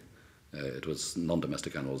performing. It was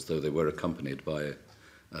non-domestic animals, though they were accompanied by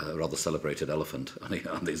a rather celebrated elephant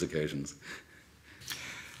on these occasions.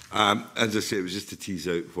 As I say, it was just to tease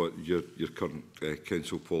out what your current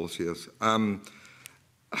council policy is.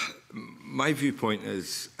 My viewpoint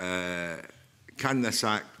is, can this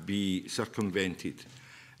Act be circumvented?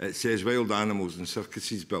 It says Wild Animals and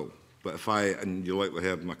Circuses Bill, but if and you likely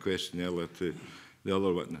heard my question earlier to the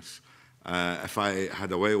other witness, if I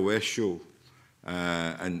had a Wild West show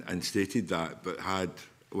and stated that, but had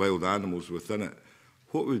wild animals within it,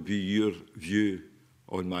 what would be your view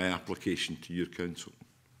on my application to your council?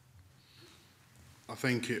 I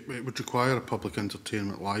think it would require a public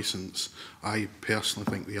entertainment licence. I personally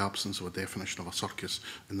think the absence of a definition of a circus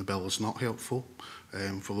in the bill is not helpful.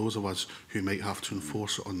 For those of us who might have to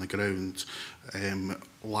enforce it on the ground,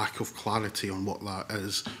 lack of clarity on what that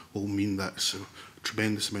is will mean that a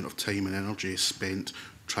tremendous amount of time and energy is spent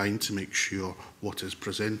trying to make sure what is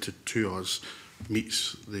presented to us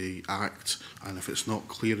meets the Act, and if it's not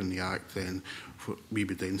clear in the Act, then we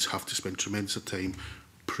would then have to spend tremendous time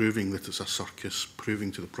proving that it's a circus, proving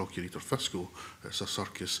to the Procurator Fiscal it's a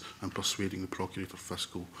circus, and persuading the Procurator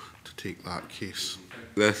Fiscal to take that case.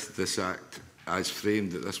 This Act, as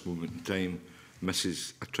framed at this moment in time,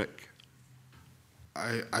 misses a trick.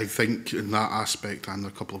 I think in that aspect and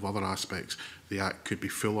a couple of other aspects, the Act could be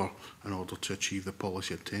fuller in order to achieve the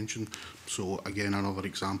policy intention. So again, another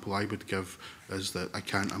example I would give is that I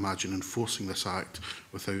can't imagine enforcing this Act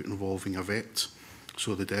without involving a vet.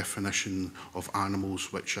 So the definition of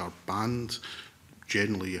animals which are banned,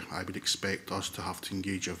 generally I would expect us to have to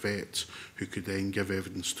engage a vet who could then give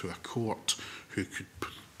evidence to a court, who could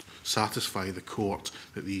satisfy the court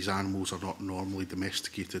that these animals are not normally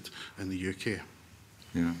domesticated in the UK.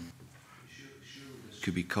 Yeah.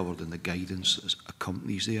 Could be covered in the guidance that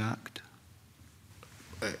accompanies the Act?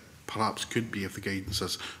 It perhaps could be if the guidance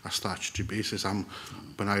is a statutory basis.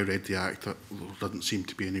 When I read the Act, there doesn't seem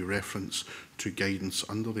to be any reference to guidance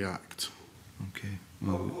under the Act. Okay.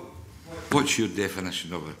 Well, what's your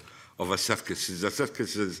definition of a circus? Is a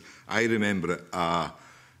circus, as I remember it,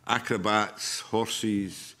 acrobats,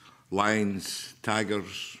 horses, lions,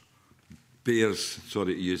 tigers, bears,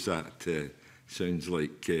 sorry to use that, sounds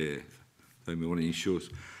like one of these shows,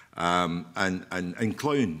 and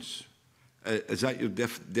clowns. Is that your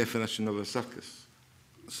definition of a circus?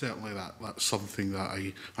 Certainly that's something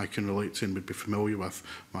that I can relate to and would be familiar with.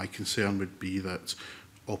 My concern would be that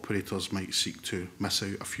operators might seek to miss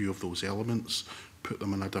out a few of those elements, put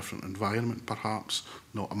them in a different environment perhaps,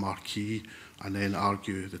 not a marquee, and then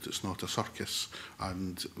argue that it's not a circus.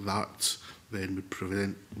 And that then would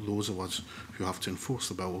prevent those of us who have to enforce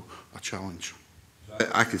the bill a challenge.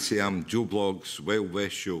 I could say I'm Joe Blogg's Wild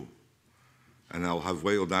West show, and I'll have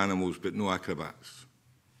wild animals but no acrobats.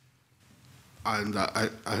 And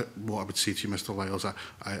what I would say to you, Mr. Lyles,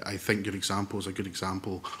 I think your example is a good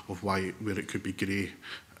example of where it could be grey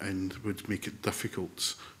and would make it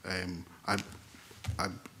difficult. In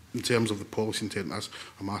terms of the policy intent, as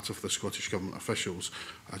a matter for the Scottish Government officials,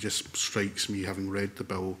 it just strikes me, having read the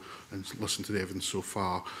bill and listened to the evidence so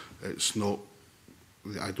far, it's not.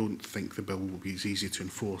 I don't think the bill will be as easy to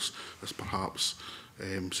enforce as perhaps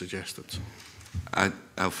suggested.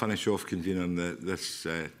 I'll finish off, convener, on this.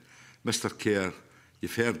 Mr. Kerr,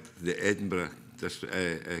 you've heard the Edinburgh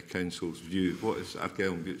Council's view. What is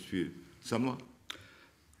Argyll and Bute's view? Similar?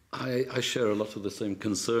 I share a lot of the same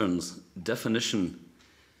concerns. Definition,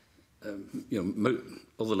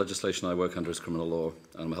 all the legislation I work under is criminal law,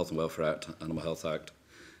 Animal Health and Welfare Act, Animal Health Act.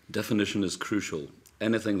 Definition is crucial.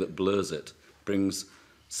 Anything that blurs it brings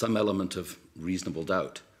some element of reasonable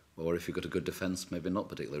doubt, or if you've got a good defence, maybe not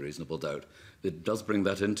particularly reasonable doubt. It does bring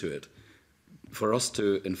that into it. For us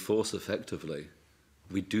to enforce effectively,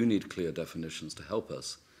 we do need clear definitions to help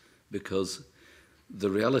us, because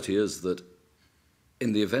the reality is that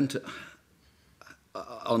in the event,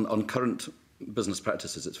 on current business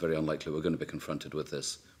practices, it's very unlikely we're going to be confronted with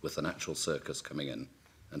this, with an actual circus coming in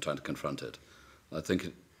and trying to confront it. I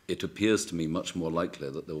think it appears to me much more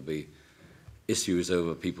likely that there will be issues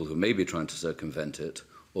over people who may be trying to circumvent it,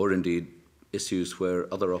 or indeed issues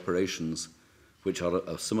where other operations which are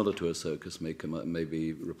similar to a circus may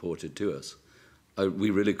be reported to us. We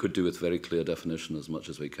really could do with very clear definition as much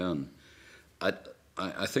as we can.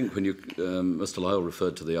 I think when Mr. Lyle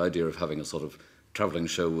referred to the idea of having a sort of travelling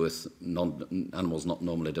show with animals not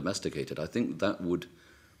normally domesticated, I think that would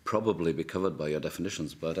probably be covered by your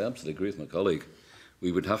definitions, but I absolutely agree with my colleague.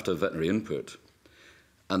 We would have to have veterinary input,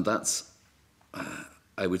 and that's,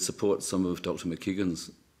 I would support some of Dr. McKeegan's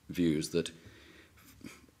views that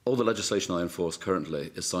all the legislation I enforce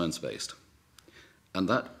currently is science-based, and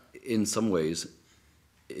that in some ways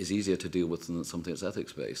is easier to deal with than something that's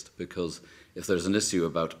ethics-based, because if there's an issue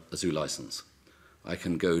about a zoo licence, I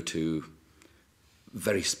can go to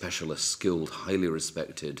very specialist, skilled, highly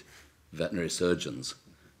respected veterinary surgeons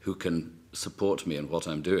who can support me in what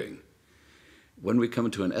I'm doing. When we come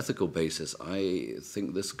to an ethical basis, I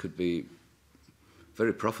think this could be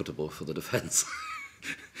very profitable for the defence.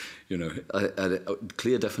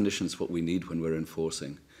 Clear definition is what we need when we're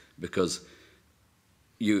enforcing, because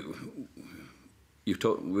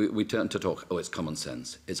we tend to talk, oh, it's common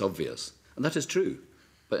sense, it's obvious. And that is true.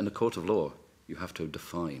 But in a court of law, you have to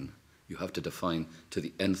define. You have to define to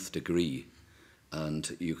the nth degree.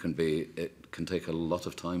 And it can take a lot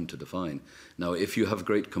of time to define. Now, if you have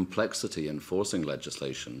great complexity in enforcing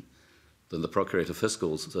legislation, then the Procurator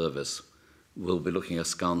Fiscal Service will be looking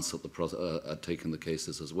askance at taking the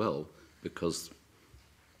cases as well, because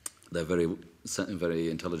they're very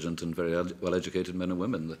intelligent and very well-educated men and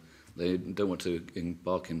women. They don't want to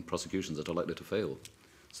embark in prosecutions that are likely to fail.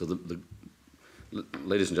 So,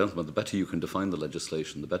 ladies and gentlemen, the better you can define the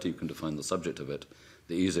legislation, the better you can define the subject of it,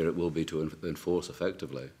 the easier it will be to enforce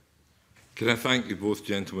effectively. Can I thank you both,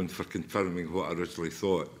 gentlemen, for confirming what I originally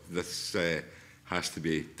thought? This has to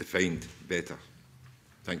be defined better.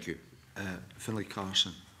 Thank you. Finlay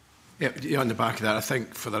Carson. Yeah, on the back of that, I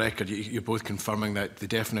think, for the record, you're both confirming that the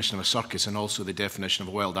definition of a circus and also the definition of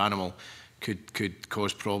a wild animal could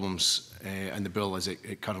cause problems in the bill as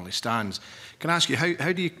it currently stands. Can I ask you,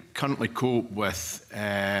 how do you currently cope with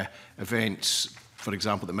events, for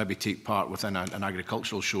example, that maybe take part within an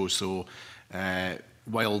agricultural show, so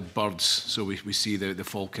wild birds, so we see the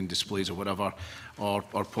falcon displays or whatever, or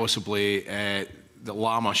possibly the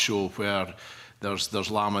llama show where there's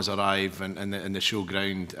llamas arrive in the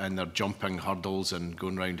showground and they're jumping hurdles and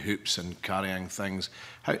going round hoops and carrying things.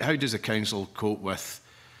 How does the council cope with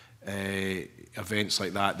events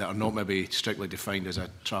like that are not maybe strictly defined as a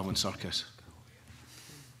travelling circus?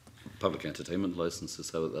 Public entertainment licence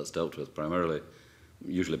is how that's dealt with primarily,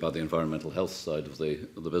 usually by the environmental health side of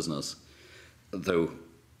the business. Though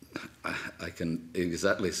I can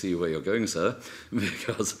exactly see where you're going, sir,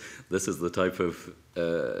 because this is the type of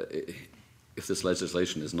if this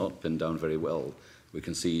legislation is not pinned down very well, we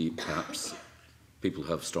can see perhaps people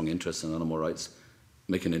who have strong interests in animal rights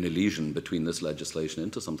making an elision between this legislation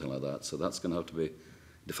into something like that. So that's going to have to be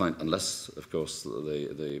defined, unless, of course,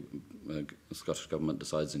 the Scottish Government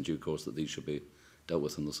decides in due course that these should be dealt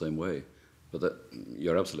with in the same way. But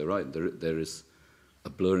you're absolutely right. There is a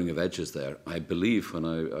blurring of edges there. I believe when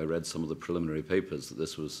I read some of the preliminary papers that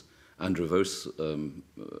this was Andrew Vos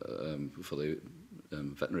for the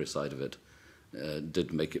veterinary side of it,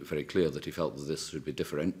 did make it very clear that he felt that this should be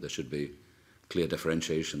different. There should be clear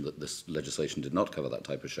differentiation, that this legislation did not cover that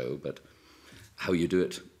type of show, but how you do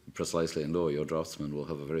it precisely in law, your draftsman will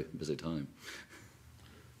have a very busy time.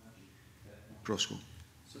 Roscoe.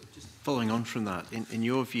 So just following on from that, in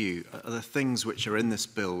your view, are there things which are in this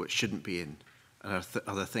bill which shouldn't be in? And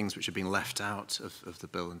are there things which have been left out of the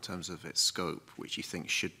bill in terms of its scope, which you think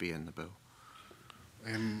should be in the bill?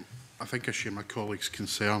 I think I share my colleagues'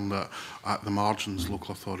 concern that at the margins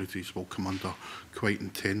local authorities will come under quite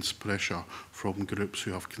intense pressure from groups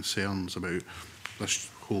who have concerns about this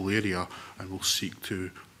whole area and will seek to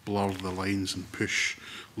blur the lines and push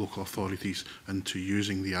local authorities into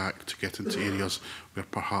using the Act to get into areas where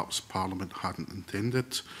perhaps Parliament hadn't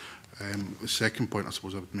intended. The second point I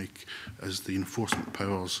suppose I would make is the enforcement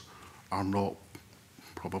powers are not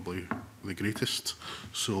probably the greatest.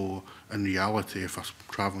 So in reality, if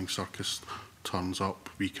a travelling circus turns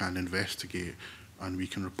up, we can investigate and we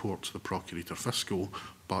can report to the Procurator Fiscal,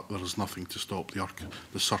 but there is nothing to stop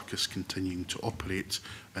the circus continuing to operate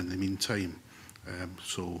in the meantime.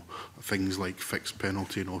 So things like fixed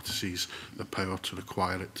penalty notices, the power to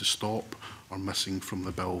require it to stop, are missing from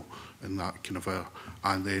the bill in that kind of a...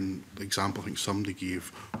 And then the example I think somebody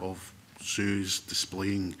gave of zoos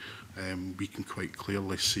displaying, we can quite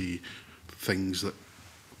clearly see things that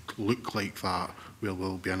look like that where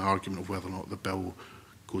there'll be an argument of whether or not the bill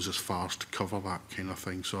goes as far as to cover that kind of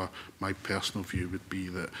thing. So my personal view would be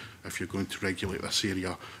that if you're going to regulate this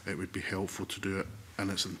area, it would be helpful to do it in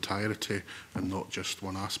its entirety and not just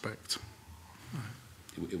one aspect.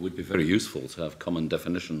 It would be very useful to have common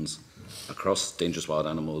definitions across dangerous wild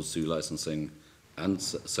animals, zoo licensing and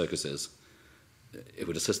circuses. It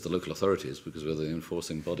would assist the local authorities because we're the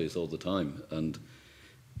enforcing bodies all the time. And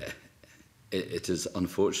it is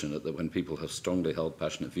unfortunate that when people have strongly held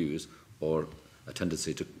passionate views or a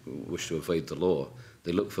tendency to wish to evade the law,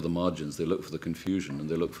 they look for the margins, they look for the confusion, and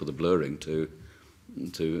they look for the blurring to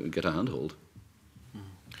get a handhold.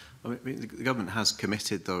 I mean, the government has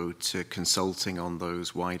committed, though, to consulting on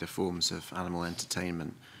those wider forms of animal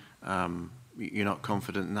entertainment. You're not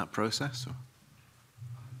confident in that process? Or?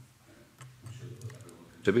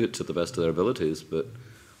 Contribute to the best of their abilities, but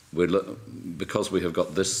because we have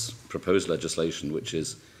got this proposed legislation, which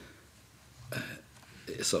is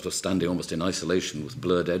sort of standing almost in isolation with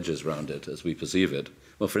blurred edges around it as we perceive it.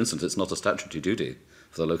 Well, for instance, it's not a statutory duty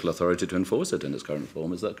for the local authority to enforce it in its current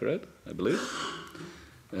form. Is that correct? I believe.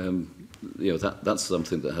 That's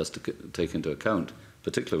something that has to take into account,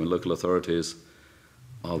 particularly when local authorities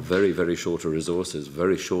are very, very short of resources,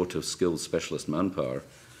 very short of skilled specialist manpower,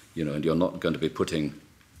 you know, and you're not going to be putting,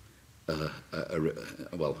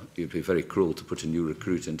 well, you'd be very cruel to put a new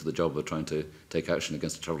recruit into the job of trying to take action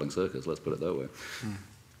against a travelling circus, let's put it that way.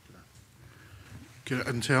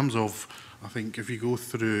 In terms of, I think if you go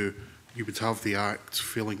through, you would have the Act,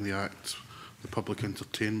 failing the Act, the public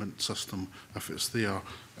entertainment system, if it's there.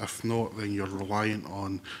 If not, then you're reliant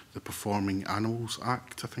on the Performing Animals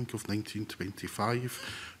Act, I think, of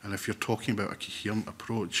 1925. And if you're talking about a coherent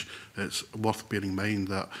approach, it's worth bearing in mind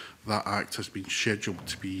that that Act has been scheduled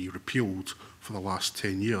to be repealed for the last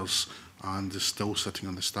 10 years and is still sitting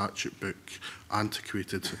on the statute book,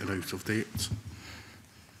 antiquated and out of date.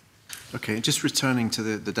 Okay, just returning to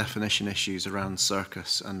the definition issues around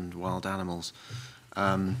circus and wild animals.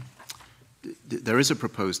 There is a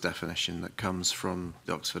proposed definition that comes from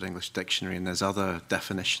the Oxford English Dictionary, and there's other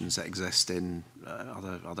definitions that exist in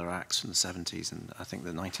other acts from the 70s, and I think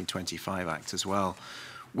the 1925 Act as well.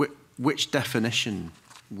 Which definition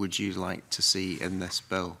would you like to see in this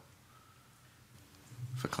bill,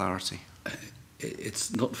 for clarity?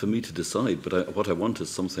 It's not for me to decide, but what I want is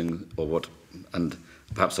something, or what, and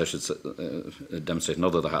perhaps I should demonstrate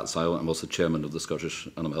another of the hats. I'm also chairman of the Scottish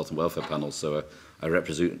Animal Health and Welfare Panel, so I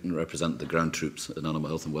represent the ground troops in animal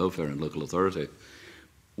health and welfare and local authority.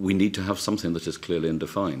 We need to have something that is clearly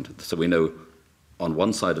undefined. So we know on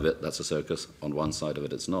one side of it, that's a circus, on one side of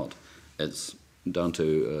it, it's not. It's down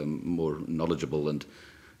to more knowledgeable and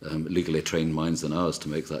legally trained minds than ours to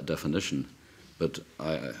make that definition. But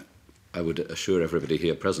I would assure everybody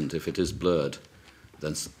here present, if it is blurred,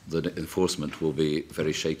 then the enforcement will be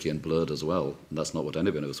very shaky and blurred as well. And that's not what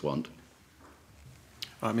anybody of us want.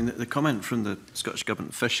 I mean, the comment from the Scottish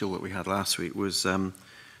Government official that we had last week was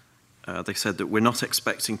they said that we're not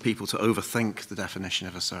expecting people to overthink the definition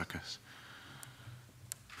of a circus.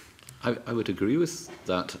 I would agree with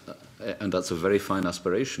that, and that's a very fine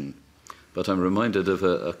aspiration. But I'm reminded of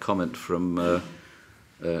a comment from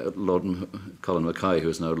Lord Colin Mackay, who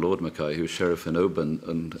is now Lord Mackay, who was Sheriff in Oban,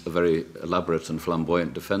 and a very elaborate and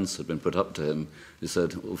flamboyant defence had been put up to him. He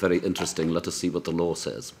said, well, very interesting, let us see what the law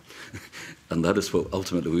says. And that is what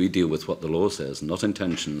ultimately we deal with, what the law says, not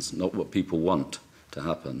intentions, not what people want to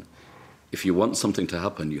happen. If you want something to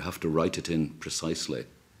happen, you have to write it in precisely.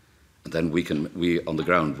 And then we on the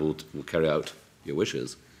ground will carry out your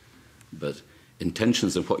wishes. But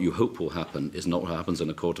intentions of what you hope will happen is not what happens in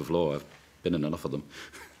a court of law. I've been in enough of them.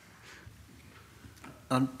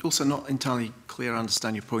 I'm also not entirely clear I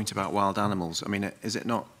understand your point about wild animals. I mean, is it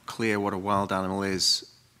not clear what a wild animal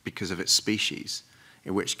is because of its species?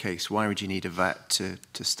 In which case, why would you need a vet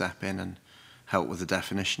to step in and help with the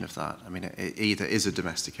definition of that? I mean, it either is a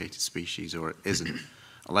domesticated species or it isn't.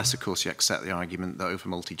 Unless, of course, you accept the argument that over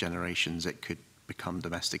multi-generations it could become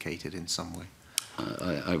domesticated in some way.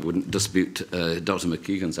 I wouldn't dispute Dr.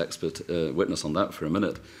 McKeegan's expert witness on that for a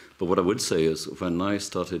minute. But what I would say is when I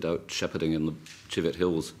started out shepherding in the Cheviot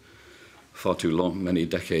Hills far too long, many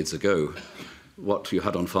decades ago, what you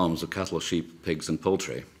had on farms were cattle, sheep, pigs and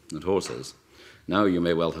poultry and horses. Now you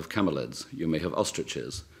may well have camelids, you may have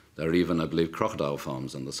ostriches. There are even, I believe, crocodile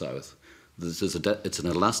farms in the south. It's an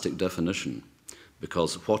elastic definition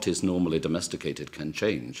because what is normally domesticated can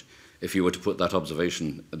change. If you were to put that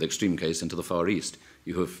observation, the extreme case, into the Far East,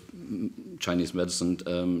 you have Chinese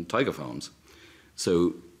medicine tiger farms.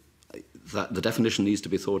 So the definition needs to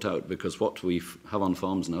be thought out because what we have on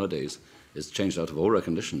farms nowadays is changed out of all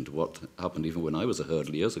recognition to what happened even when I was a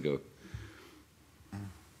hurdle years ago.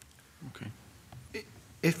 Okay.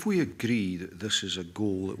 If we agree that this is a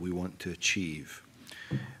goal that we want to achieve,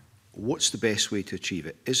 what's the best way to achieve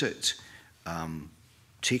it? Is it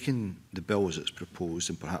taking the bill as it's proposed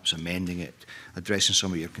and perhaps amending it, addressing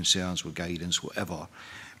some of your concerns with guidance, whatever,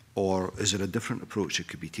 or is there a different approach that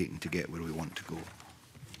could be taken to get where we want to go?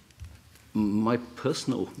 My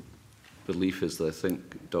personal belief is that I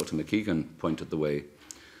think Dr. McKeegan pointed the way.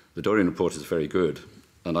 The Dorian report is very good,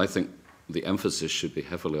 and I think the emphasis should be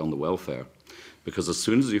heavily on the welfare, because as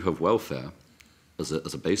soon as you have welfare as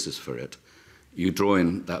a basis for it, you draw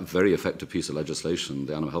in that very effective piece of legislation,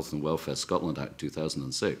 the Animal Health and Welfare Scotland Act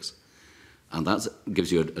 2006, and that gives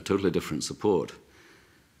you a totally different support.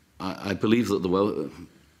 I believe that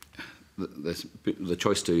the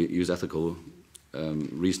choice to use ethical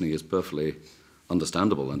reasoning is perfectly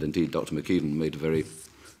understandable, and indeed Dr. McKeegan made a very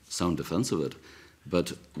sound defence of it.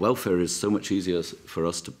 But welfare is so much easier for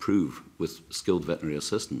us to prove with skilled veterinary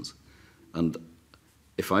assistance. And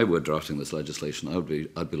if I were drafting this legislation, I'd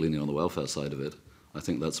be leaning on the welfare side of it. I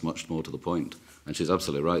think that's much more to the point. And she's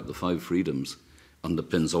absolutely right. The 5 freedoms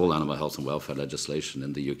underpins all animal health and welfare legislation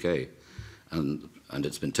in the UK. And and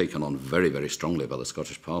it's been taken on very, very strongly by the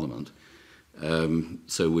Scottish Parliament.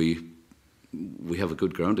 So we have a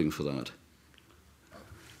good grounding for that.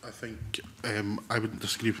 I think I wouldn't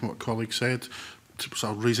disagree with what colleague said.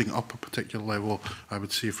 So raising up a particular level, I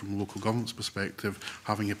would say from local government's perspective,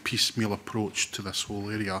 having a piecemeal approach to this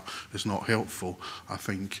whole area is not helpful. I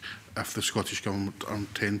think if the Scottish Government are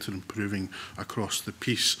intent on improving across the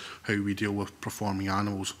piece how we deal with performing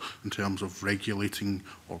animals in terms of regulating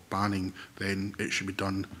or banning, then it should be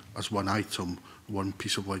done as one item, one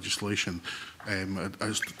piece of legislation.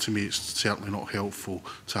 To me, it's certainly not helpful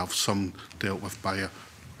to have some dealt with by a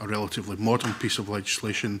relatively modern piece of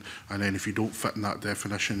legislation, and then if you don't fit in that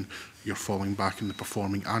definition, you're falling back in the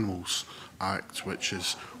Performing Animals Act, which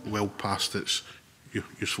is well past its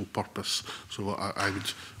useful purpose. So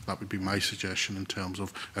that would be my suggestion in terms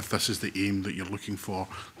of, if this is the aim that you're looking for,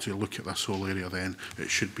 to look at this whole area, then it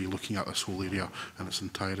should be looking at this whole area in its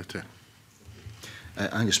entirety.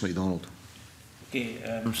 Angus MacDonald. Okay,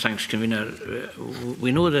 thanks, Convener.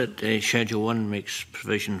 We know that Schedule 1 makes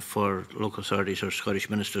provision for local authorities or Scottish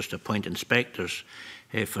ministers to appoint inspectors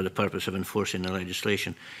for the purpose of enforcing the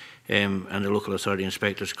legislation. And the local authority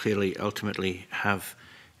inspectors clearly ultimately have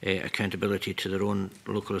accountability to their own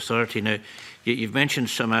local authority. Now, you've mentioned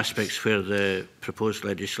some aspects where the proposed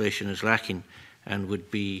legislation is lacking and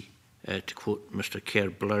would be, to quote Mr Kerr,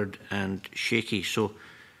 blurred and shaky. So,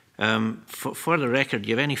 for the record, do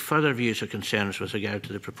you have any further views or concerns with regard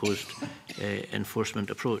to the proposed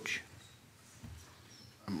enforcement approach?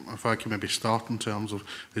 If I can maybe start in terms of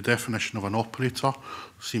the definition of an operator,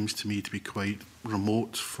 seems to me to be quite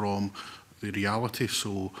remote from the reality.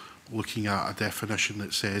 So looking at a definition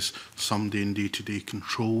that says somebody in day-to-day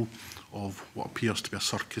control of what appears to be a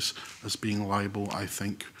circus as being liable, I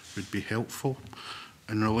think would be helpful.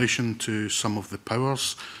 In relation to some of the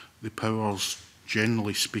powers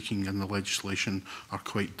generally speaking in the legislation are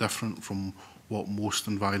quite different from what most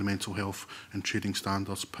environmental health and trading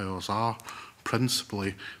standards powers are.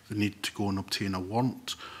 Principally, the need to go and obtain a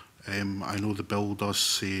warrant. I know the bill does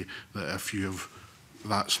say that if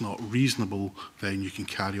that's not reasonable, then you can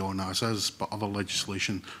carry on as is, but other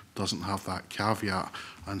legislation doesn't have that caveat.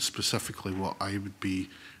 And specifically what I would be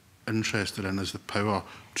interested in is the power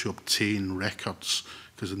to obtain records,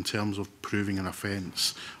 because in terms of proving an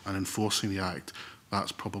offence and enforcing the Act,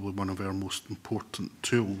 that's probably one of our most important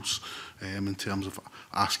tools in terms of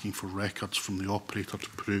asking for records from the operator to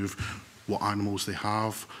prove what animals they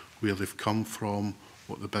have, where they've come from,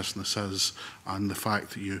 what the business is, and the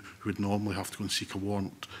fact that you would normally have to go and seek a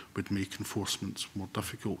warrant would make enforcement more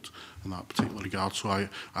difficult in that particular regard. So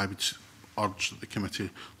I would urge that the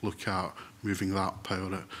committee look at moving that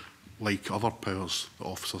power, like other powers that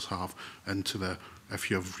officers have, into the, if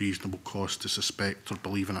you have reasonable cause to suspect or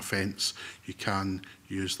believe an offence, you can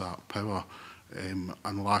use that power. And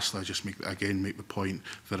lastly, I just make the point,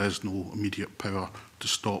 there is no immediate power to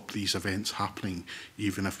stop these events happening,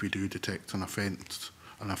 even if we do detect an offence.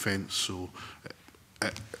 So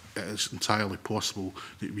it is entirely possible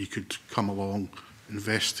that we could come along,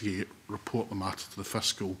 investigate, report the matter to the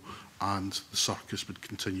fiscal, and the circus would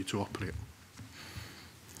continue to operate.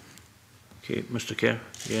 Okay, Mr Kerr,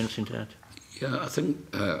 do you have anything to add? Yeah, I think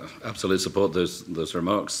absolutely support those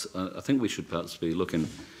remarks. I think we should perhaps be looking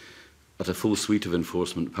at a full suite of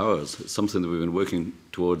enforcement powers. It's something that we've been working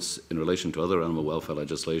towards in relation to other animal welfare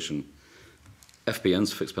legislation.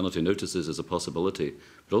 FPN's fixed penalty notices is a possibility,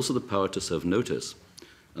 but also the power to serve notice.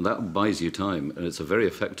 And that buys you time, and it's a very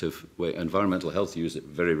effective way. Environmental health use it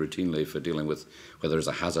very routinely for dealing with whether there's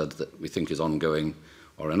a hazard that we think is ongoing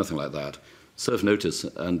or anything like that. Serve notice,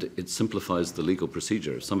 and it simplifies the legal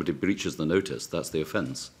procedure. If somebody breaches the notice, that's the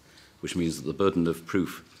offence, which means that the burden of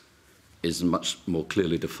proof is much more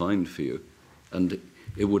clearly defined for you. And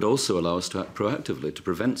it would also allow us to act proactively to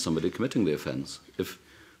prevent somebody committing the offence.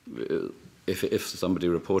 If somebody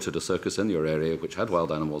reported a circus in your area which had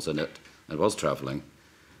wild animals in it and was travelling,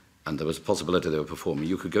 and there was a possibility they were performing,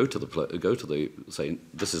 you could go to the say,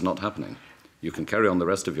 this is not happening. You can carry on the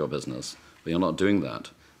rest of your business, but you're not doing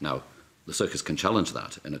that. Now, the circus can challenge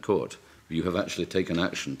that in a court. You have actually taken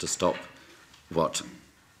action to stop what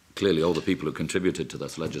clearly all the people who contributed to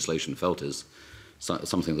this legislation felt is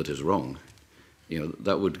something that is wrong. You know,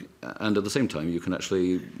 that would, and at the same time, you can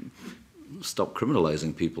actually stop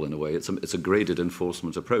criminalising people in a way. It's a graded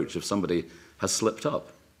enforcement approach. If somebody has slipped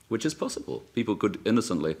up, which is possible, people could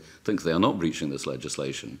innocently think they are not breaching this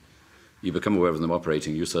legislation. You become aware of them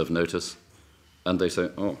operating, you serve notice, and they say,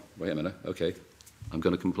 oh, wait a minute, okay, I'm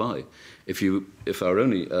going to comply. If our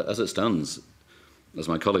only, as it stands, as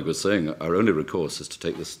my colleague was saying, our only recourse is to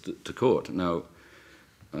take this to court. Now,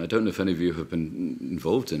 I don't know if any of you have been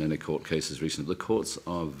involved in any court cases recently. The courts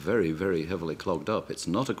are very, very heavily clogged up. It's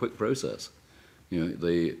not a quick process. You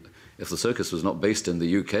know, if the circus was not based in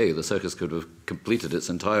the UK, the circus could have completed its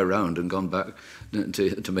entire round and gone back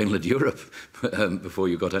to mainland Europe before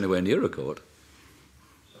you got anywhere near a court.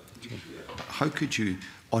 How could you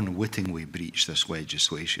unwittingly breach this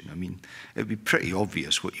legislation? I mean, it would be pretty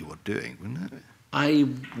obvious what you were doing, wouldn't it?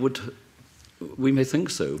 We may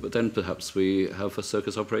think so, but then perhaps we have a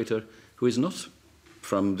circus operator who is not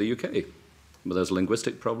from the UK. But there's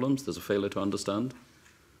linguistic problems, there's a failure to understand.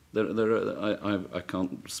 I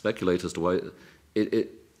can't speculate as to why.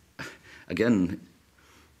 Again,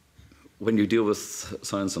 when you deal with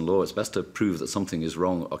science and law, it's best to prove that something is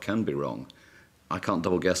wrong or can be wrong. I can't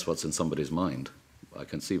double guess what's in somebody's mind. I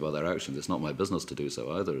can see by their actions. It's not my business to do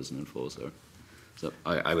so either as an enforcer. So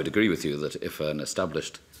I would agree with you that if an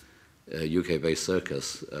established UK-based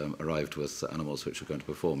circus arrived with animals which are going to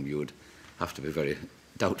perform, you would have to be very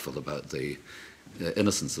doubtful about the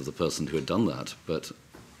innocence of the person who had done that. But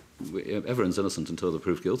everyone's innocent until they're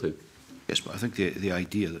proved guilty. Yes, but I think the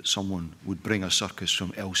idea that someone would bring a circus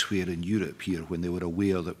from elsewhere in Europe here when they were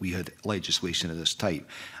aware that we had legislation of this type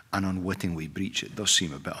and unwittingly breach it does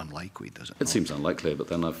seem a bit unlikely, does it? It seems unlikely, but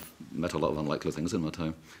then I've met a lot of unlikely things in my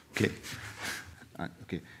time. Okay.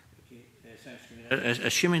 Okay.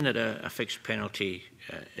 Assuming that a fixed penalty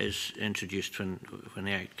is introduced when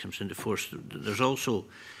the Act comes into force, there's also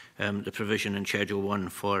the provision in Schedule 1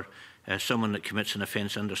 for someone that commits an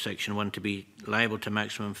offence under Section 1 to be liable to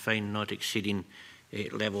maximum fine not exceeding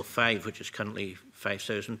level 5, which is currently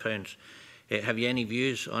 £5,000. Have you any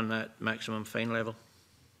views on that maximum fine level?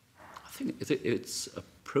 I think it's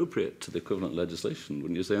appropriate to the equivalent legislation,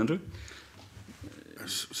 wouldn't you say, Andrew?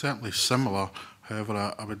 It's certainly similar.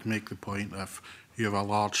 However, I would make the point that if you have a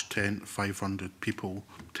large tent, 500 people,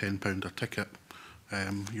 £10 a ticket,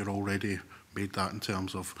 you're already made that in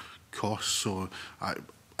terms of costs. So I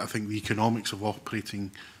think the economics of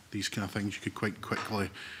operating these kind of things, you could quite quickly,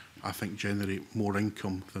 I think, generate more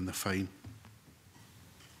income than the fine.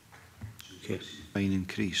 Okay. Fine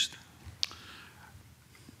increased.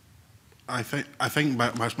 I think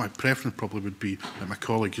my preference probably would be that my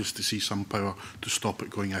colleague is to see some power to stop it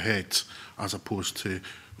going ahead, as opposed to,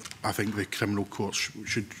 I think the criminal courts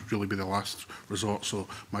should really be the last resort, so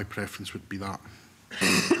my preference would be that.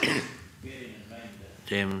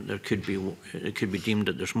 It could be deemed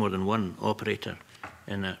that there's more than one operator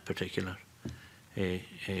in that particular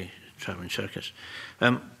travelling circus.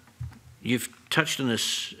 You've touched on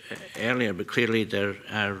this earlier, but clearly there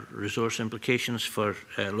are resource implications for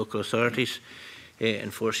local authorities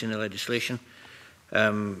enforcing the legislation.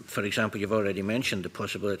 For example, you've already mentioned the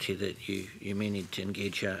possibility that you may need to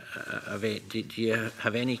engage a vet. Do you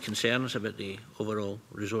have any concerns about the overall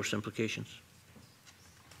resource implications?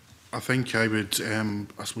 I think I would,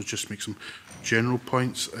 I suppose, just make some general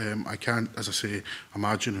points. I can't, as I say,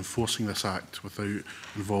 imagine enforcing this Act without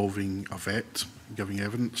involving a vet, giving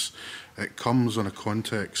evidence. It comes in a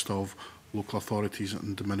context of local authorities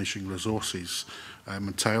and diminishing resources. I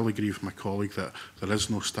entirely agree with my colleague that there is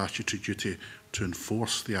no statutory duty to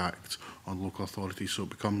enforce the Act on local authorities, so it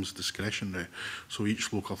becomes discretionary. So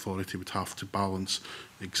each local authority would have to balance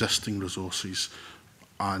existing resources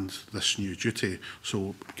and this new duty.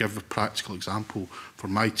 So, give a practical example, for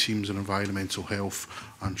my teams in environmental health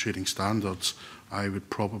and trading standards, I would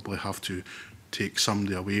probably have to take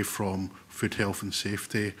somebody away from food health and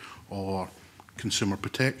safety or consumer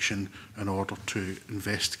protection in order to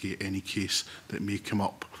investigate any case that may come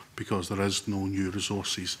up, because there is no new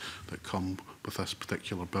resources that come with this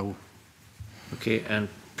particular bill. Okay, and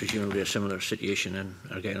presumably a similar situation in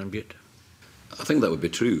Argyll and Bute? I think that would be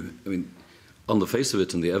true. I mean, on the face of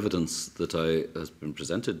it and the evidence that has been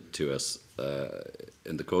presented to us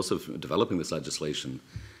in the course of developing this legislation,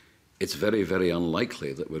 it's very, very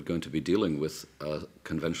unlikely that we're going to be dealing with a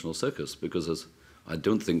conventional circus, because I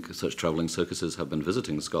don't think such travelling circuses have been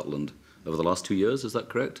visiting Scotland over the last 2 years. Is that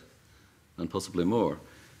correct? And possibly more.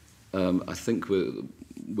 I think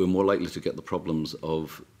we're more likely to get the problems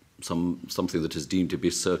of something that is deemed to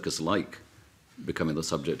be circus-like becoming the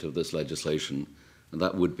subject of this legislation. And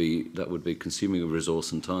that would be consuming a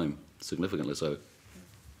resource and time, significantly so.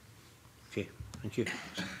 Okay, thank you.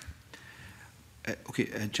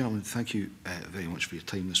 Gentlemen, thank you very much for your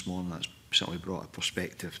time this morning. That's certainly brought a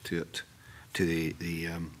perspective to it, to the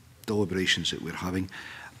deliberations that we're having.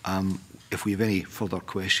 If we have any further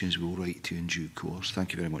questions, we'll write to you in due course.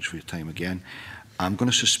 Thank you very much for your time again. I'm going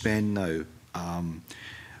to suspend now,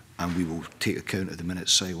 and we will take account of the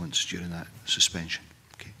minute's silence during that suspension.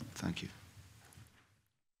 Okay, thank you.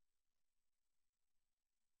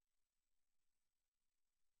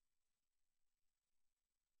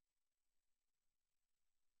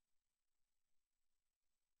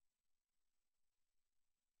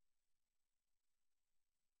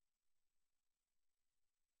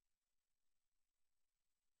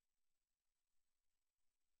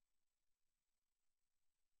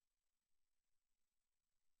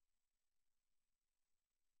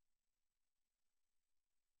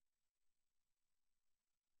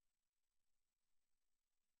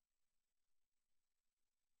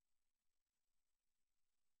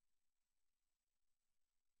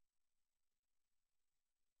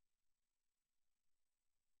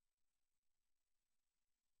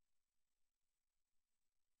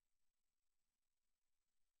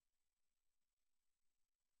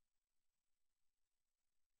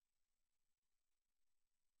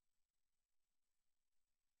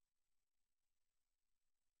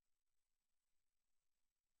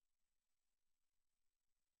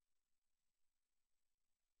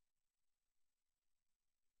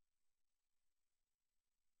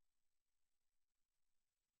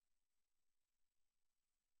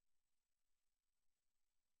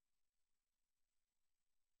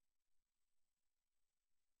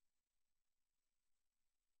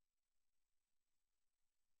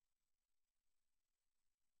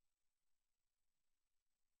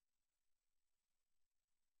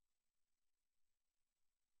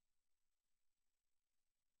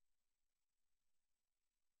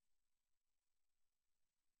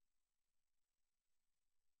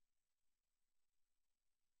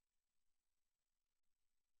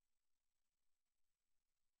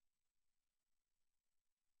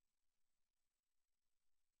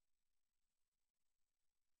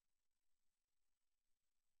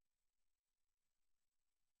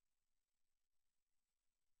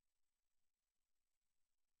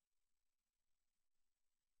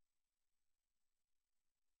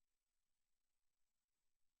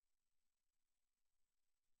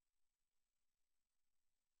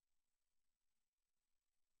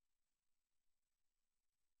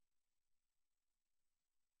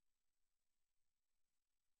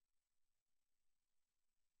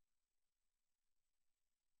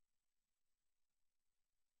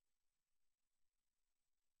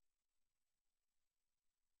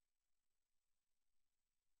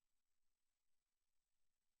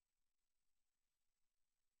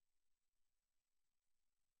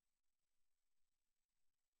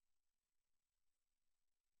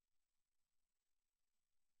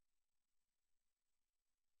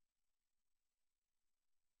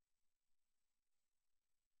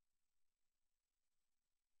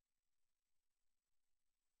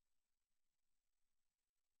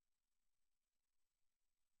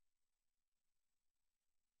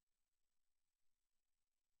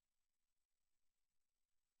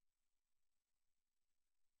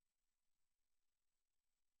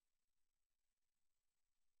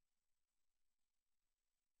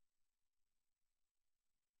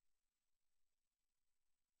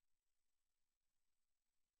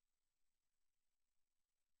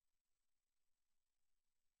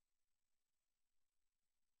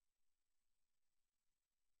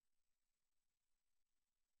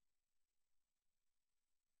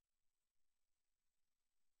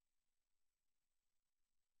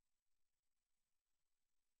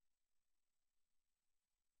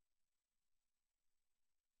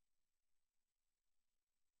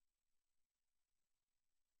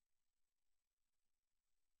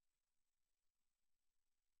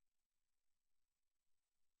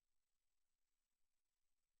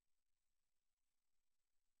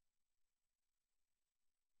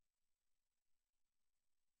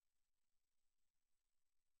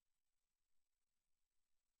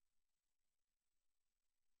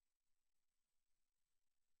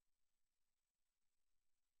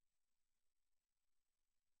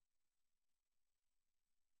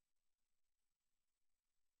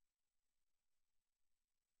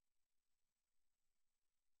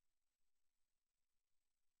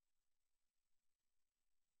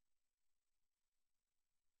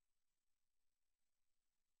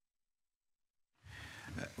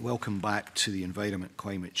 Welcome back to the Environment,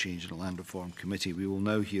 Climate Change and Land Reform Committee. We will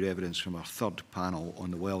now hear evidence from our third panel on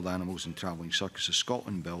the Wild Animals and Travelling Circuses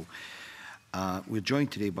Scotland Bill. We're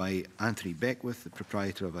joined today by Anthony Beckwith, the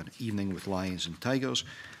proprietor of An Evening with Lions and Tigers,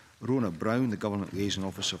 Rona Brown, the Government Liaison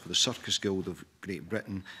Officer for the Circus Guild of Great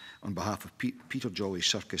Britain, on behalf of Peter Jolly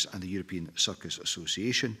Circus and the European Circus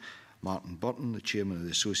Association, Martin Burton, the Chairman of the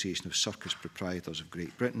Association of Circus Proprietors of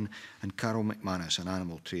Great Britain, and Carol McManus, an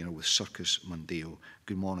animal trainer with Circus Mondeo.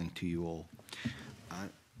 Good morning to you all.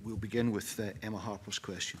 We'll begin with Emma Harper's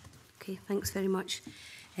question. Okay, thanks very much.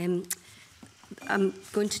 I'm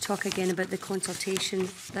going to talk again about the consultation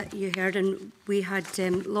that you heard, and we had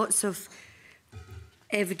lots of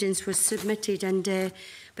evidence was submitted, and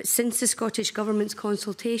but since the Scottish Government's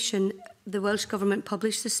consultation, the Welsh Government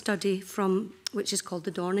published a study which is called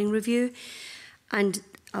the Dorning Review, and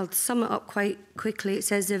I'll sum it up quite quickly. It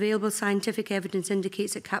says the available scientific evidence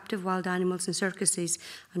indicates that captive wild animals in circuses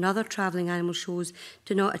and other travelling animal shows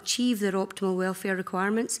do not achieve their optimal welfare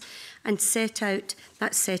requirements, and set out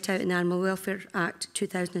in the Animal Welfare Act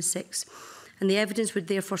 2006. And the evidence would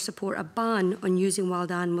therefore support a ban on using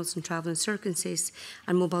wild animals in travelling circuses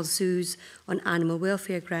and mobile zoos on animal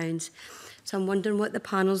welfare grounds. So I'm wondering what the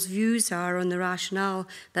panel's views are on the rationale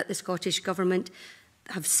that the Scottish Government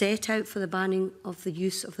have set out for the banning of the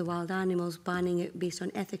use of the wild animals, banning it based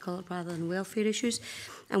on ethical rather than welfare issues.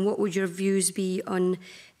 And what would your views be on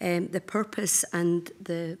the purpose and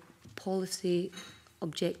the policy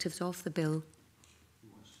objectives of the bill?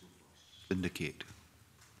 Indicate.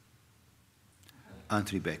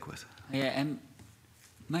 Anthony Beckwith. Yeah,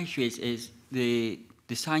 my issue is the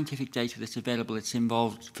scientific data that's available that's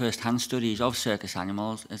involved first-hand studies of circus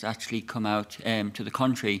animals has actually come out to the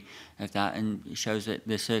contrary of that, and it shows that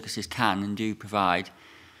the circuses can and do provide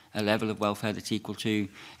a level of welfare that's equal to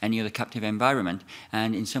any other captive environment,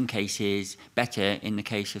 and in some cases better in the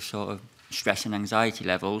case of sort of stress and anxiety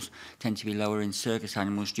levels tend to be lower in circus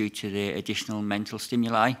animals due to the additional mental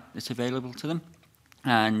stimuli that's available to them.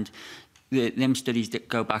 And them studies that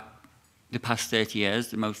go back the past 30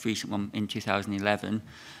 years, the most recent one in 2011,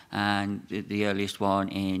 and the earliest one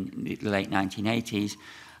in the late 1980s,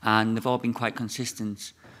 and they've all been quite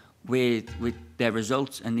consistent with their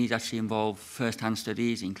results, and these actually involve first-hand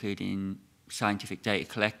studies, including scientific data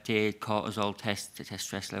collected, cortisol tests to test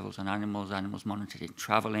stress levels on animals monitored in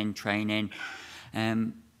travelling, training,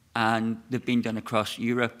 and they've been done across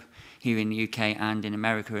Europe, here in the UK and in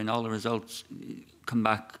America, and all the results come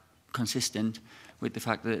back consistent with the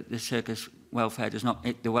fact that the circus welfare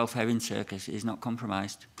the welfare in circus is not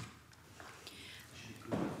compromised.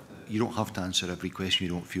 You don't have to answer every question.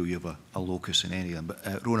 You don't feel you have a locus in any of them.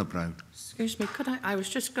 But Rona Brown. Excuse me, I was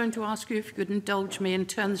just going to ask you if you could indulge me and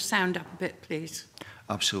turn the sound up a bit, please.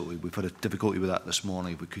 Absolutely. We've had a difficulty with that this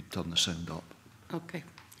morning. If we could turn the sound up. Okay.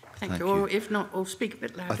 Thank you. Or if not, I'll speak a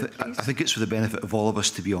bit louder, please. I think it's for the benefit of all of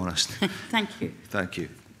us, to be honest. Thank you. Thank you.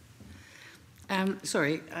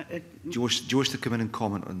 Sorry. Do you wish to come in and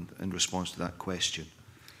comment in response to that question?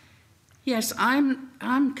 Yes,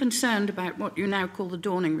 I'm concerned about what you now call the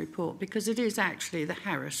Dorning report, because it is actually the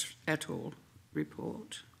Harris et al.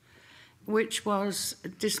 Report, which was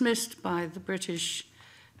dismissed by the British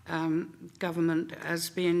government as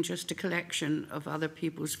being just a collection of other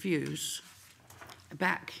people's views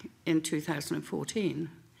back in 2014.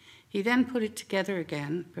 He then put it together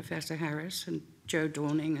again, Professor Harris and Joe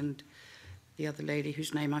Dorning and the other lady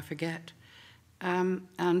whose name I forget,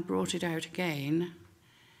 and brought it out again,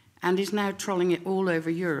 and is now trolling it all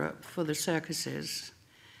over Europe for the circuses.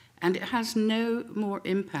 And it has no more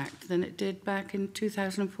impact than it did back in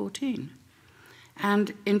 2014.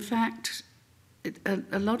 And in fact,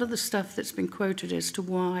 a lot of the stuff that's been quoted as to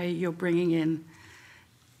why you're bringing in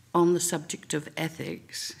on the subject of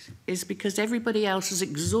ethics is because everybody else has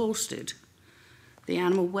exhausted the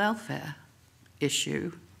animal welfare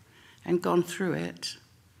issue and gone through it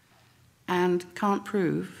and can't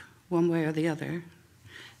prove one way or the other.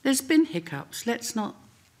 There's been hiccups. Let's not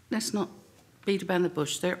beat about the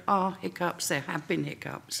bush. There are hiccups. There have been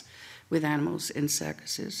hiccups with animals in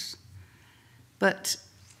circuses. But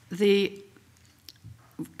the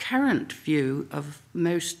current view of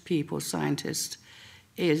most people, scientists,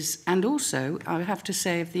 is, and also I have to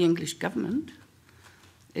say of the English government,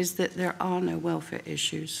 is that there are no welfare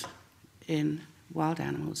issues in wild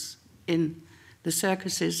animals in the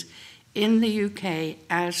circuses in the UK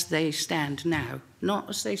as they stand now, not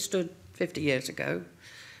as they stood 50 years ago,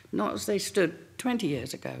 not as they stood 20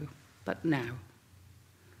 years ago, but now.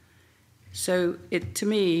 So to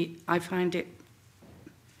me, I find it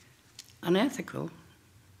unethical,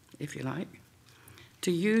 if you like,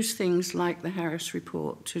 to use things like the Harris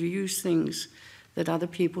report, to use things that other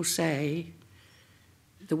people say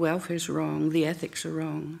the welfare's wrong, the ethics are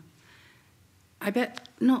wrong. I bet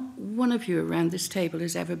not one of you around this table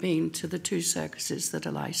has ever been to the 2 circuses that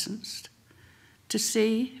are licensed to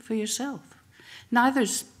see for yourself.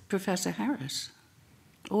 Neither's Professor Harris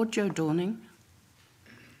or Joe Dorning.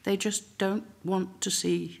 They just don't want to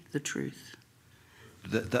see the truth.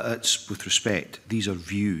 That's with respect. These are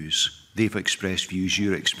views. They've expressed views.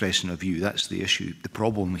 You're expressing a view. That's the issue. The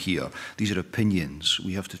problem here, these are opinions.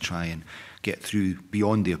 We have to try and get through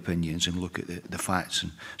beyond the opinions and look at the facts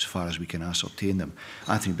and so far as we can ascertain them.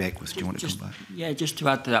 Anthony Beckwith, do you want to come back? Yeah, just to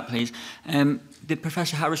add to that, please. The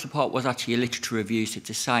Professor Harris report was actually a literature review, so it's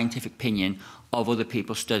a scientific opinion of other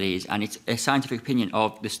people's studies, and it's a scientific opinion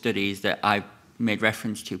of the studies that I made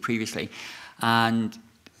reference to previously. And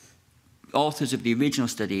authors of the original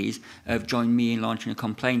studies have joined me in launching a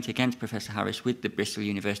complaint against Professor Harris with the Bristol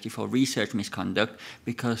University for research misconduct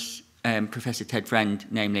because Professor Ted Friend,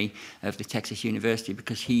 namely of the Texas University,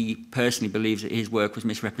 because he personally believes that his work was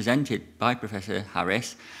misrepresented by Professor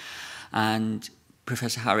Harris. And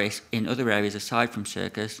Professor Harris, in other areas aside from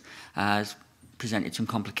circus, has presented some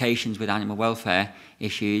complications with animal welfare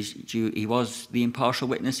issues. He was the impartial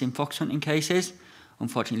witness in fox hunting cases.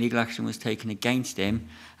 Unfortunately, legal action was taken against him,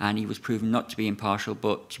 and he was proven not to be impartial,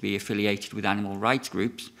 but to be affiliated with animal rights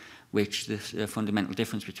groups, which is the fundamental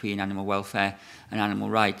difference between animal welfare and animal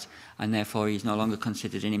rights, and therefore he's no longer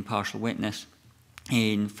considered an impartial witness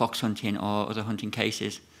in fox hunting or other hunting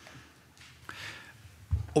cases.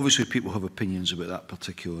 Obviously, people have opinions about that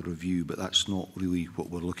particular review, but that's not really what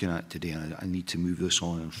we're looking at today. And I need to move this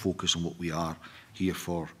on and focus on what we are here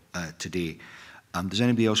for today. Does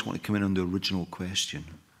anybody else want to come in on the original question?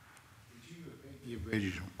 The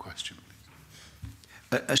original question,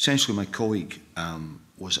 please. Essentially, my colleague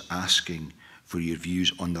was asking for your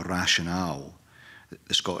views on the rationale that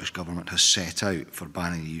the Scottish Government has set out for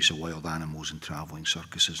banning the use of wild animals in travelling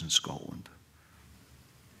circuses in Scotland.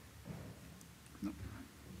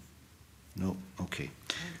 No? Okay.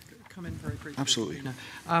 Come in very briefly. Absolutely.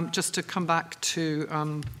 Just to come back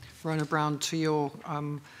to Rona Brown, to your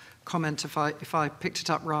comment, if I picked it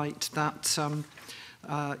up right, that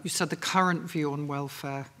you said the current view on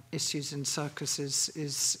welfare issues in circuses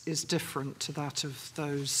is different to that of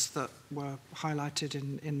those that were highlighted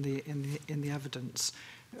in the evidence.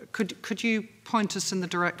 Could you point us in the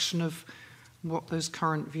direction of what those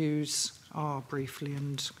current views are briefly,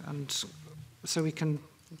 and so we can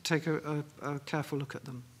take a careful look at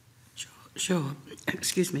them? Sure.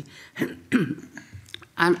 Excuse me.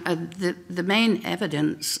 The main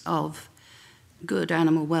evidence of good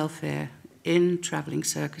animal welfare in travelling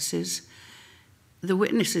circuses, the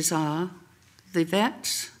witnesses are the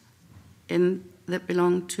vets that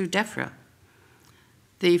belong to DEFRA.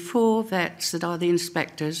 The 4 vets that are the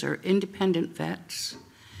inspectors are independent vets.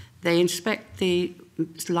 They inspect the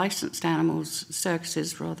licensed animals,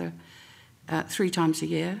 circuses rather, 3 times a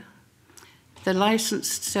year. The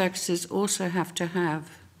licensed circuses also have to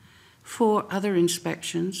have 4 other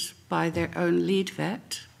inspections by their own lead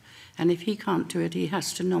vet, and if he can't do it, he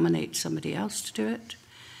has to nominate somebody else to do it.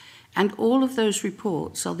 And all of those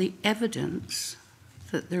reports are the evidence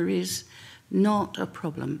that there is not a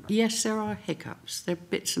problem. Yes, there are hiccups, there are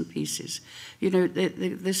bits and pieces. You know,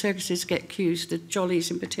 the circuses get accused, the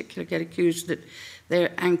Jollies in particular get accused that their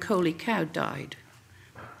Ancoli cow died.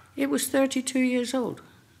 It was 32 years old.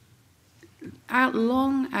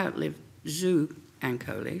 Long outlived zoo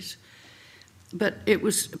Ancolis, but it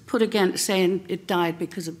was put against saying it died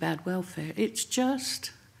because of bad welfare. It's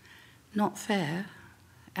just not fair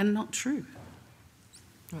and not true.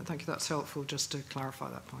 Right, thank you. That's helpful just to clarify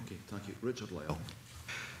that point. Okay, thank you. Richard Lyle.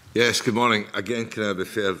 Yes, good morning. Again, can I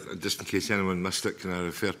refer, just in case anyone missed it, can I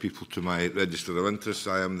refer people to my register of interests?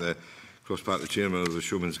 I am the cross-party chairman of the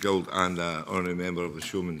Showman's Guild and an honorary member of the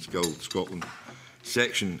Showman's Guild Scotland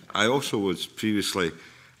section. I also was previously,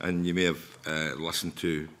 and you may have listened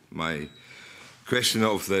to my question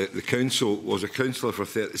of the council, was a councillor for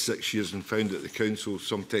 36 years and found that the council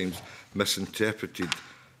sometimes misinterpreted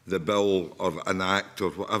the bill or an act or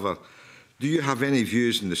whatever. Do you have any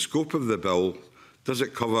views on the scope of the bill? Does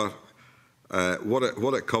it cover what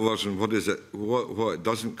it covers and what it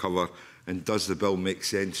doesn't cover? And does the bill make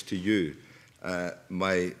sense to you?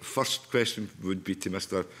 My first question would be to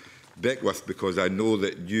Mr. Beckwith, because I know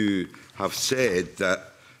that you have said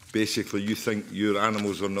that basically you think your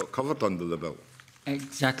animals are not covered under the bill.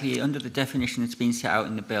 Exactly. Under the definition that's been set out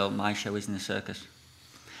in the bill, my show isn't a circus.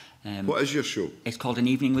 What is your show? It's called An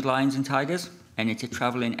Evening with Lions and Tigers, and it's a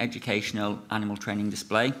travelling educational animal training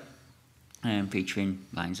display featuring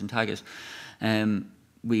lions and tigers.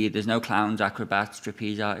 there's no clowns, acrobats,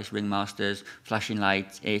 trapeze artists, ringmasters, flashing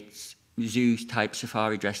lights. It's zoo-type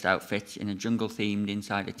safari dressed outfits in a jungle themed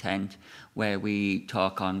inside a tent where we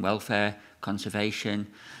talk on welfare, conservation,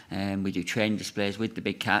 and we do training displays with the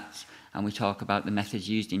big cats, and we talk about the methods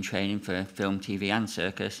used in training for film, TV and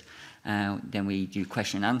circus. Then we do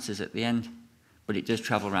question and answers at the end. But it does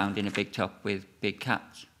travel around in a big top with big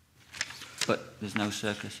cats. But there's no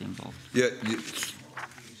circus involved. Yeah,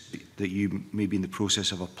 that you may be in the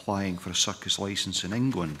process of applying for a circus licence in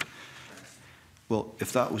England. Well,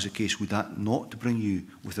 if that was the case, would that not bring you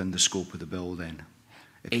within the scope of the bill then?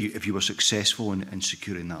 If you were successful in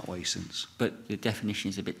securing that licence? But the definition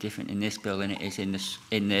is a bit different in this bill than it is in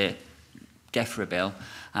the DEFRA bill.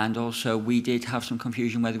 And also we did have some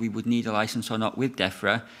confusion whether we would need a licence or not with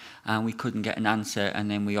DEFRA, and we couldn't get an answer,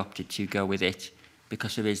 and then we opted to go with it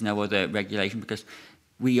because there is no other regulation, because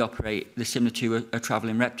we operate similar to a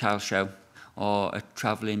travelling reptile show or a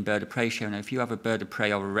travelling bird of prey show. Now, if you have a bird of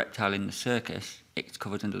prey or a reptile in the circus, it's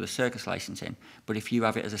covered under the circus licensing. But if you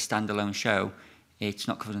have it as a standalone show, it's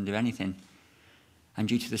not covered under anything. And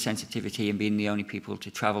due to the sensitivity and being the only people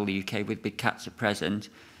to travel the UK with big cats at present,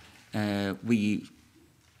 we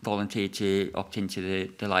volunteered to opt into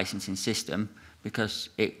the licensing system because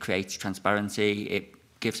it creates transparency, it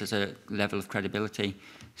gives us a level of credibility.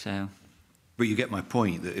 So, but you get my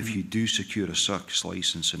point, that if you do secure a circus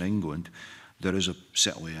licence in England, there is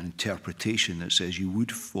certainly an interpretation that says you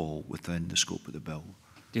would fall within the scope of the bill.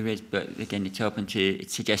 There is, but again,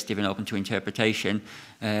 it's suggestive and open to interpretation.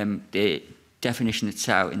 The definition that's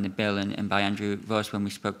set out in the bill and by Andrew Voss when we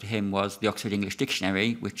spoke to him was the Oxford English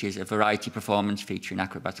Dictionary, which is a variety performance featuring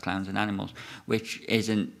acrobats, clowns and animals, which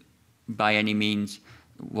isn't by any means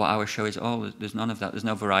what our show is at all. There's none of that. There's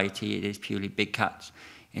no variety. It is purely big cats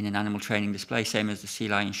in an animal training display, same as the sea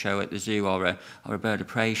lion show at the zoo or a bird of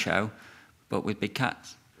prey show, but with big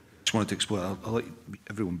cats. I just wanted to explain. I'll let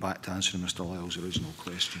everyone back to answering Mr. Lyle's original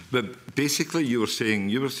question. But basically, you were saying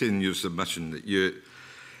in your submission that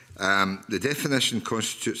the definition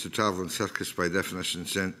constitutes the travelling circus by definition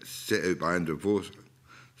set out by Andrew Voss,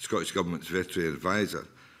 Scottish Government's veterinary advisor.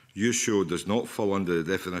 Your show does not fall under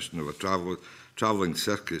the definition of a travelling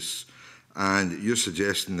circus, and you're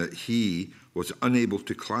suggesting that he was unable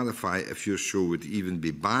to clarify if your show would even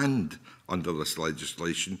be banned under this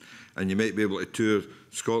legislation, and you might be able to tour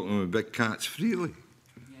Scotland with big cats freely.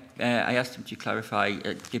 I asked him to clarify,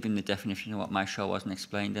 given the definition of what my show wasn't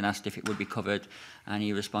explained, and asked if it would be covered, and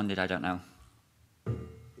he responded, I don't know.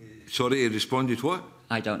 Sorry, he responded what?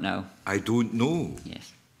 I don't know. I don't know?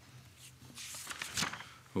 Yes.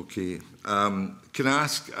 Okay. Can I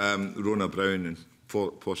ask Rona Brown and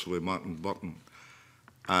possibly Martin Burton,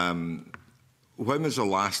 when was the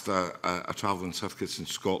last a travelling circus in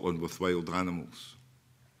Scotland with wild animals?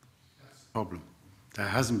 That's the problem. There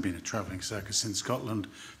hasn't been a travelling circus in Scotland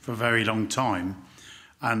for a very long time,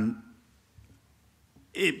 and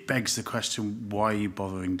it begs the question, why are you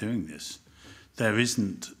bothering doing this? There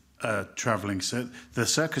isn't a travelling circus. The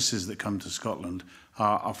circuses that come to Scotland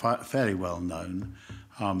are fairly well known.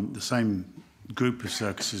 The same group of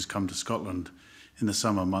circuses come to Scotland in the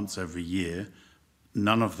summer months every year.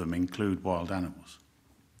 None of them include wild animals.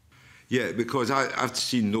 Yeah, because I've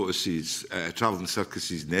seen notices, travelling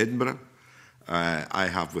circuses in Edinburgh. I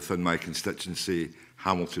have within my constituency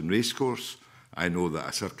Hamilton Racecourse. I know that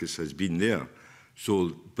a circus has been there.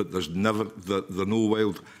 So, but there's never, there are no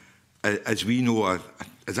wild, as we know,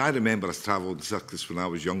 as I remember a travelling circus when I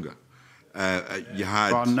was younger, you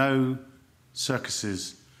had... There are no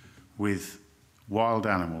circuses with wild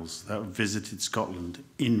animals that have visited Scotland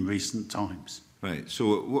in recent times. Right,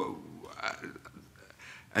 so,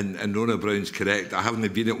 and Rona Brown's correct, I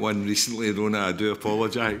haven't been at one recently, Rona, I do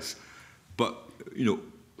apologise. But, you know,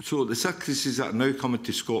 so the circuses that are now coming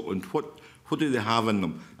to Scotland, what do they have in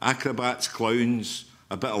them? Acrobats, clowns,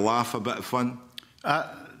 a bit of laugh, a bit of fun?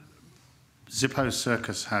 Zippo's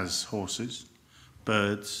Circus has horses,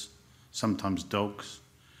 birds, sometimes dogs.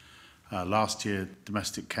 Last year,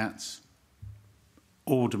 domestic cats,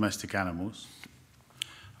 all domestic animals.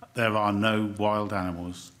 There are no wild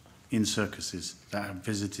animals in circuses that have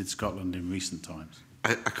visited Scotland in recent times.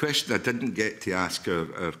 A question I didn't get to ask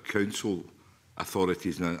our council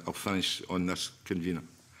authorities, and I'll finish on this, convener.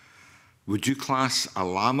 Would you class a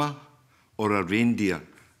llama or a reindeer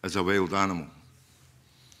as a wild animal?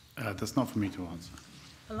 That's not for me to answer.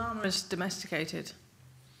 A llama is domesticated.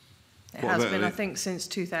 It What has about been, I it? think, since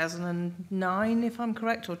 2009, if I'm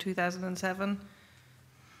correct, or 2007.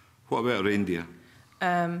 What about a reindeer?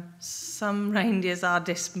 Some reindeers are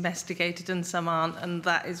domesticated and some aren't, and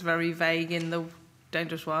that is very vague in the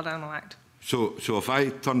Dangerous Wild Animal Act. So if I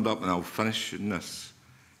turned up, and I'll finish in this,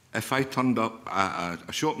 if I turned up at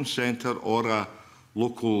a shopping centre or a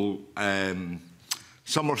local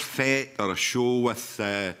summer fete or a show with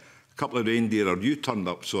a couple of reindeer, or you turned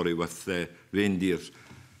up, sorry, with reindeers,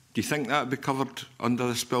 do you think that would be covered under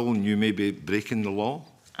this bill and you may be breaking the law?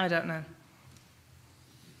 I don't know.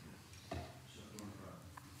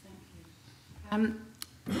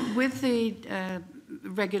 With the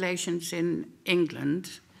regulations in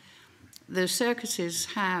England, the circuses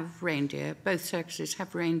have reindeer, both circuses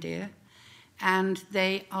have reindeer, and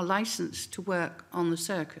they are licensed to work on the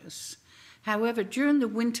circus. However, during the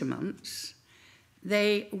winter months,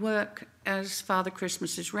 they work as Father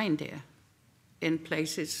Christmas's reindeer in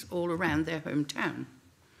places all around their hometown,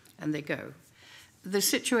 and they go. The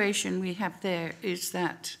situation we have there is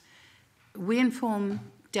that we inform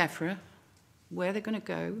DEFRA where they're going to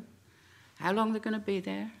go, how long they're going to be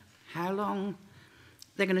there, how long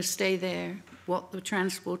they're going to stay there, what the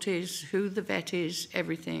transport is, who the vet is,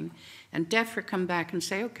 everything. And DEFRA come back and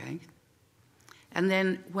say, okay. And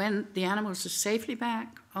then when the animals are safely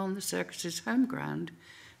back on the circus's home ground,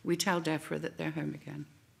 we tell DEFRA that they're home again.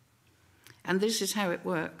 And this is how it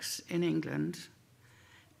works in England,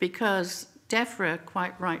 because DEFRA,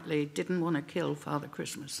 quite rightly, didn't want to kill Father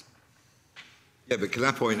Christmas. Yeah, but can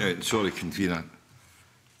I point out, sorry, Convener,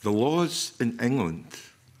 the laws in England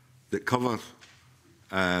that cover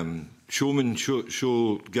showmen,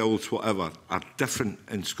 show guilds, whatever, are different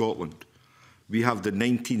in Scotland. We have the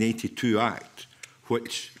 1982 Act,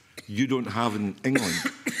 which you don't have in England,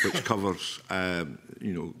 which covers, am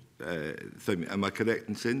I correct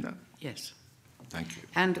in saying that? Yes. Thank you.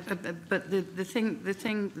 And but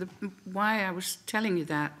why I was telling you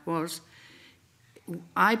that was,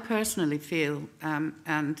 I personally feel,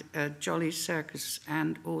 and Jolly Circus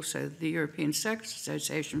and also the European Circus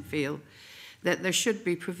Association feel, that there should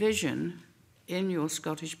be provision in your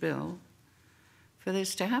Scottish bill for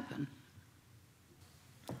this to happen.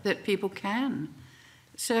 That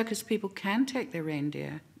circus people can take their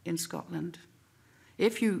reindeer in Scotland.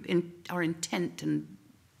 If you are intent and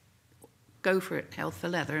go for it, hell for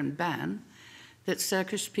leather, and ban, that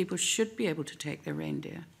circus people should be able to take their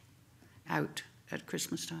reindeer out at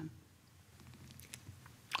Christmas time.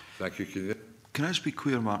 Thank you. Can I just be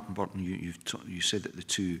clear, Martin Burton? You said that the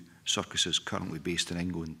two circuses currently based in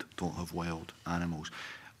England don't have wild animals.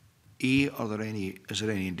 Is there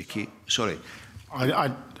any indication? Sorry.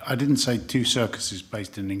 I didn't say two circuses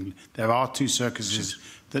based in England. There are two circuses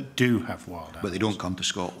that do have wild animals. But they don't come to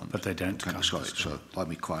Scotland. But they don't come to Scotland. So let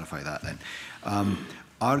me clarify that then.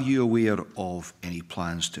 Are you aware of any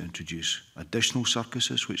plans to introduce additional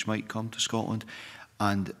circuses which might come to Scotland?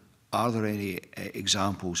 And are there any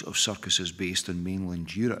examples of circuses based in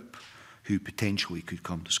mainland Europe who potentially could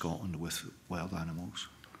come to Scotland with wild animals?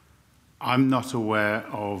 I'm not aware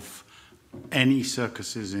of any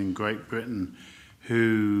circuses in Great Britain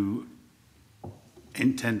who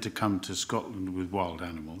intend to come to Scotland with wild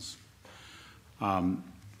animals.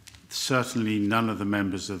 Certainly none of the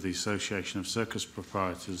members of the Association of Circus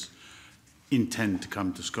Proprietors intend to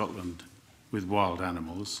come to Scotland with wild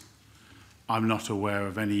animals. I'm not aware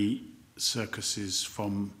of any circuses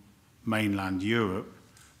from mainland Europe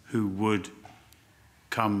who would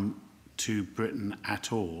come to Britain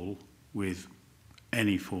at all with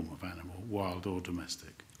any form of animal, wild or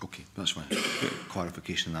domestic. Okay, that's fine.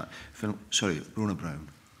 Clarification on that. Sorry, Rona Brown.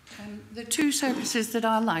 The two circuses that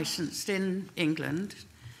are licensed in England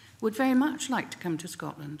would very much like to come to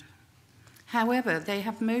Scotland. However, they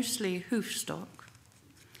have mostly hoof stock,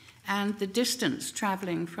 and the distance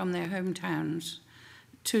travelling from their hometowns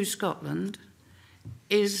to Scotland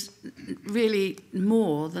is really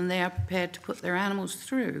more than they are prepared to put their animals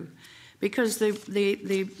through, because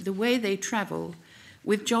the way they travel,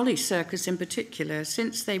 with Jolly Circus in particular,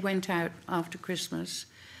 since they went out after Christmas,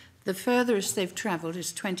 the furthest they've travelled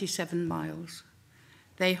is 27 miles.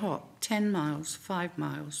 They hop 10 miles, 5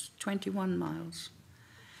 miles, 21 miles.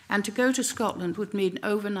 And to go to Scotland would mean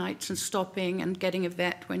overnights and stopping and getting a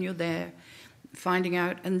vet when you're there, finding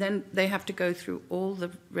out, and then they have to go through all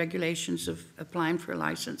the regulations of applying for a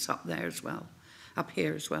licence up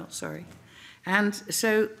here as well, sorry. And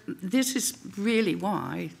so this is really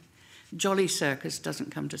why Jolly Circus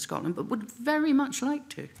doesn't come to Scotland, but would very much like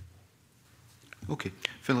to. Okay,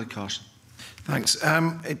 Finlay Carson. Thanks. I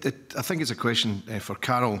think it's a question for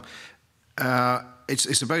Carol.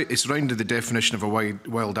 It's around the definition of a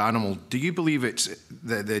wild animal. Do you believe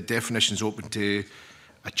the definition is open to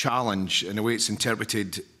a challenge in the way it's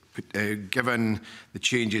interpreted, given the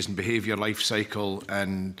changes in behaviour life cycle,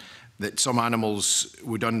 and that some animals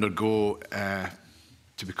would undergo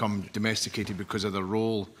to become domesticated because of their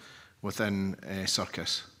role within a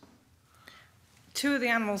circus? two of the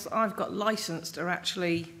animals that I've got licensed are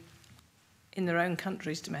actually in their own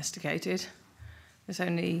countries domesticated. There's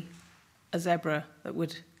only a zebra that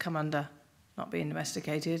would come under not being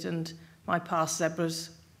domesticated, and my past zebra's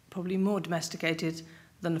probably more domesticated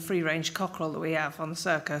than the free-range cockerel that we have on the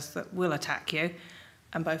circus that will attack you.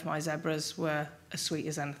 And both my zebras were as sweet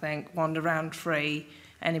as anything, wandered around free,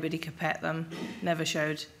 anybody could pet them, never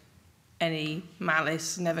showed any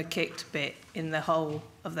malice, never kicked, bit in the whole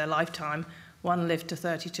of their lifetime. One lived to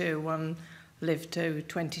 32, one lived to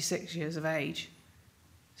 26 years of age.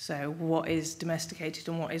 So what is domesticated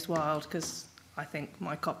and what is wild? Because I think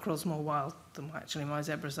my cockerel's more wild than actually my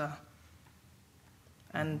zebras are.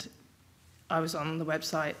 And I was on the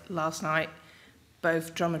website last night,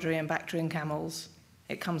 both dromedary and Bactrian camels,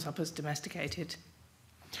 it comes up as domesticated.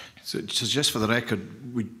 So just for the record,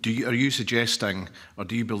 are you suggesting, or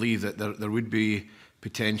do you believe that there would be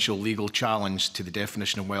potential legal challenge to the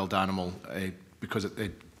definition of wild animal because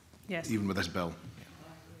yes. Even with this bill?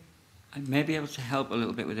 I may be able to help a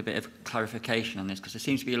little bit with a bit of clarification on this, because there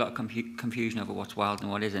seems to be a lot of confusion over what's wild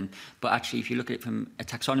and what isn't. But actually, if you look at it from a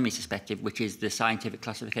taxonomy perspective, which is the scientific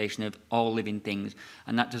classification of all living things,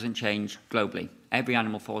 and that doesn't change globally. Every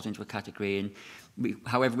animal falls into a category, and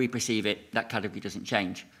however we perceive it, that category doesn't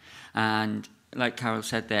change. And like Carol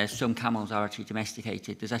said there, some camels are actually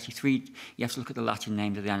domesticated. There's actually three, you have to look at the Latin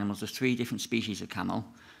names of the animals. There's 3 different species of camel.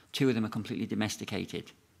 2 of them are completely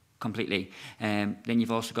domesticated. Completely. Then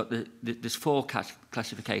you've also got there's 4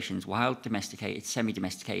 classifications: wild, domesticated,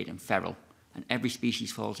 semi-domesticated, and feral. And every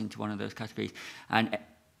species falls into one of those categories. And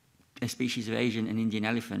a species of Asian and Indian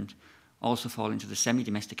elephant also fall into the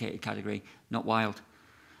semi-domesticated category, not wild.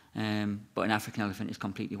 But an African elephant is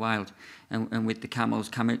completely wild. And with the camels,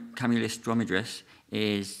 Camulus dromedarius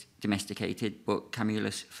is domesticated, but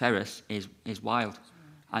Camulus ferus is wild.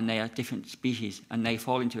 And they are different species, and they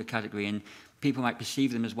fall into a category, and people might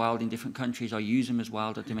perceive them as wild in different countries or use them as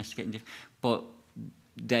wild or domesticated, but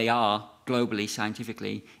they are globally,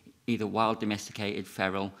 scientifically, either wild domesticated,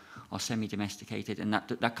 feral, or semi-domesticated, and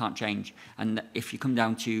that can't change. And if you come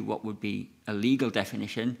down to what would be a legal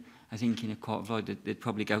definition, I think in a court of law they'd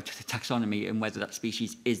probably go to the taxonomy and whether that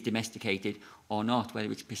species is domesticated or not,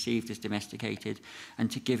 whether it's perceived as domesticated.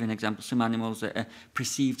 And to give an example, some animals that are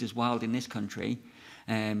perceived as wild in this country,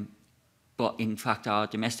 but in fact are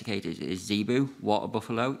domesticated, is zebu, water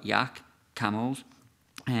buffalo, yak, camels,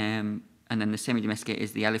 and then the semi-domesticated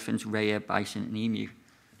is the elephant, rhea, bison, and emu.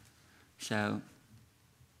 So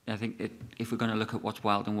I think that if we're going to look at what's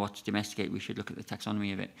wild and what's domesticated, we should look at the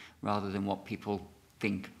taxonomy of it rather than what people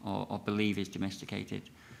think or believe is domesticated.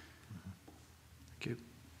 Thank you.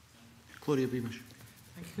 Claudia Beamish.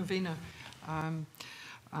 Thank you, Convener.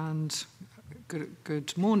 And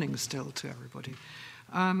good morning still to everybody.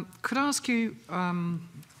 Could I ask you, I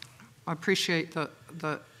appreciate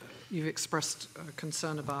that you've expressed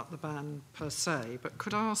concern about the ban per se, but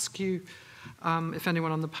could I ask you if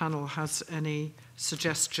anyone on the panel has any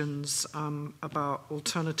suggestions about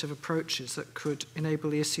alternative approaches that could enable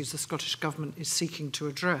the issues the Scottish Government is seeking to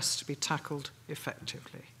address to be tackled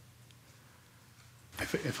effectively?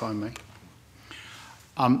 If I may.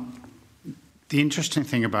 The interesting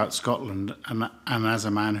thing about Scotland, and as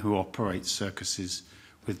a man who operates circuses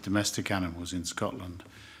with domestic animals in Scotland,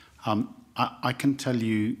 I can tell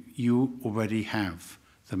you, you already have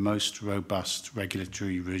the most robust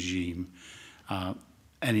regulatory regime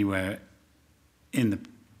anywhere in the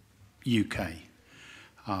UK.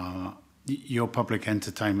 Your public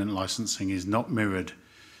entertainment licensing is not mirrored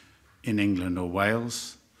in England or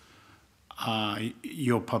Wales.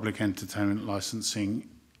 Your public entertainment licensing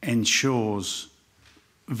ensures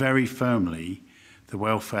very firmly the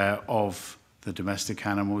welfare of the domestic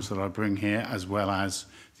animals that I bring here, as well as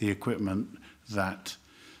the equipment that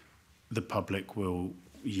the public will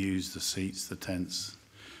use, the seats, the tents,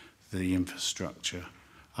 the infrastructure.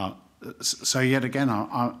 So yet again,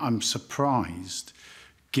 I'm surprised,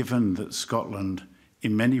 given that Scotland,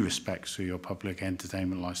 in many respects through your public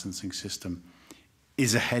entertainment licensing system,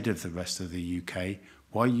 is ahead of the rest of the UK,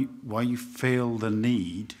 why you feel the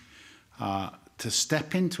need to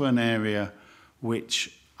step into an area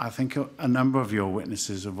which I think a number of your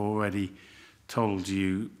witnesses have already told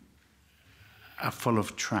you are full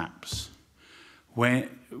of traps.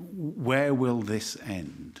 Where will this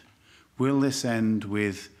end? Will this end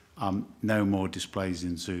with no more displays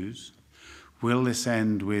in zoos? Will this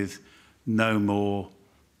end with no more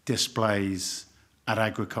displays at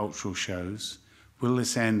agricultural shows? Will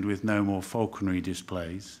this end with no more falconry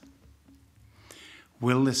displays?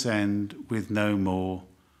 Will this end with no more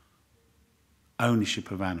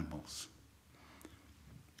ownership of animals?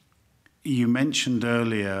 You mentioned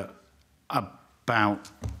earlier about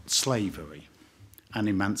slavery and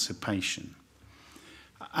emancipation.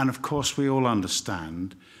 And of course, we all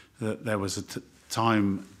understand that there was a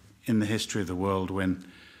time in the history of the world when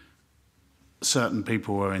certain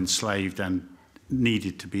people were enslaved and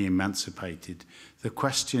needed to be emancipated. The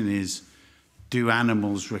question is, do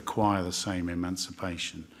animals require the same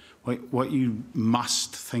emancipation? What you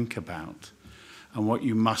must think about and what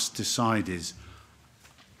you must decide is,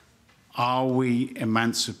 are we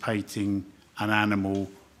emancipating an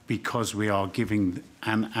animal because we are giving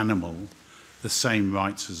an animal the same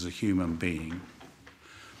rights as a human being?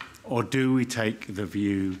 Or do we take the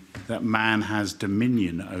view that man has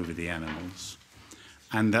dominion over the animals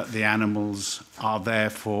and that the animals are there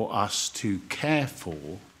for us to care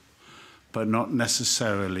for, but not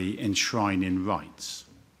necessarily enshrine in rights?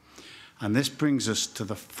 And this brings us to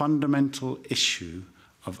the fundamental issue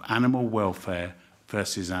of animal welfare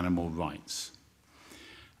versus animal rights.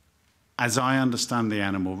 As I understand the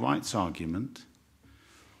animal rights argument,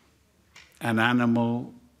 an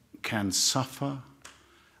animal can suffer,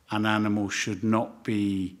 an animal should not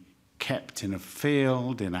be kept in a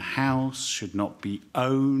field, in a house, should not be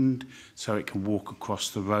owned so it can walk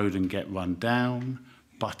across the road and get run down,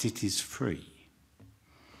 but it is free.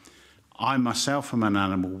 I myself am an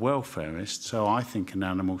animal welfarist, so I think an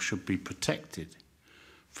animal should be protected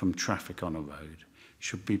from traffic on a road,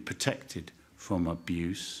 should be protected from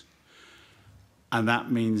abuse, and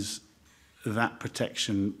that means that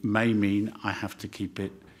protection may mean I have to keep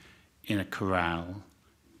it in a corral,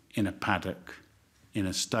 in a paddock, in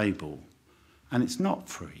a stable, and it's not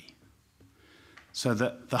free. So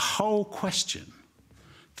that the whole question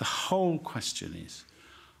is,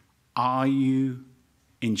 are you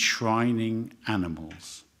enshrining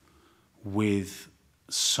animals with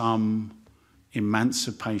some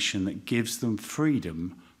emancipation that gives them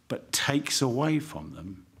freedom but takes away from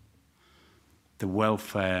them the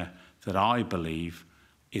welfare that I believe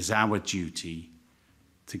is our duty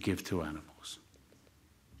to give to animals?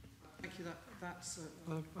 Thank you. That's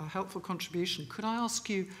a helpful contribution. Could I ask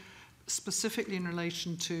you specifically in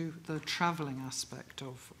relation to the travelling aspect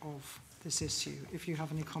of this issue, if you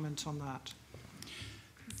have any comment on that?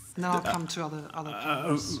 Now I'll come to other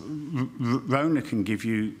points. Rona can give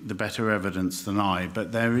you the better evidence than I,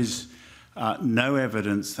 but there is no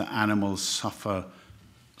evidence that animals suffer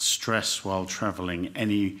stress while travelling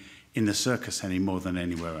in the circus any more than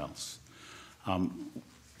anywhere else.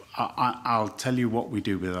 I'll tell you what we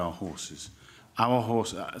do with our horses. Our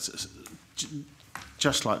horses,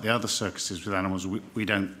 just like the other circuses with animals, we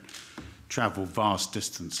don't travel vast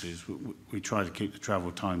distances. We try to keep the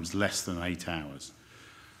travel times less than 8 hours.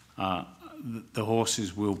 The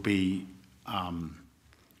horses will be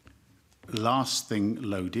last thing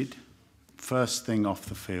loaded, first thing off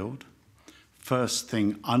the field, first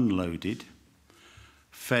thing unloaded,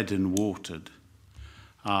 fed and watered,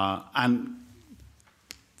 and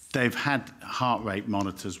they've had heart rate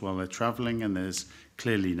monitors while they're travelling, and there's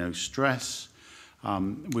clearly no stress.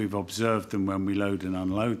 We've observed them when we load and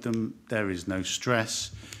unload them. There is no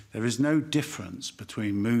stress. There is no difference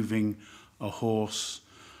between moving a horse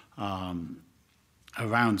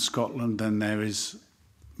around Scotland than there is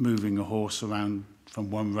moving a horse around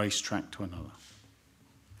from one racetrack to another.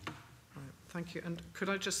 Right, thank you. And could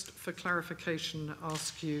I just, for clarification,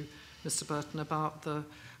 ask you, Mr. Burton, about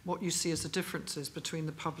what you see as the differences between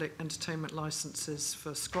the public entertainment licences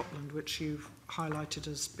for Scotland, which you've highlighted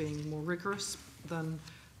as being more rigorous than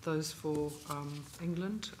those for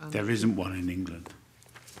England? And there isn't one in England.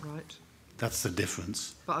 Right. That's the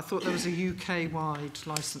difference. But I thought there was a UK-wide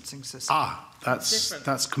licensing system.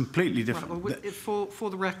 That's completely different. Right, well, for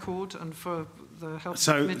the record and for the Health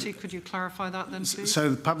Committee, could you clarify that then, please? So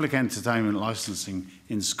the public entertainment licensing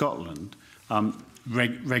in Scotland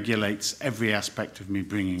regulates every aspect of me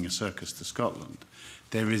bringing a circus to Scotland.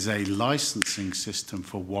 There is a licensing system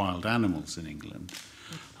for wild animals in England,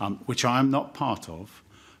 which I am not part of,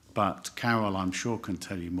 but Carol, I'm sure, can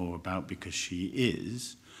tell you more about because she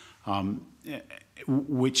is,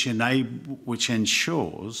 which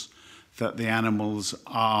ensures that the animals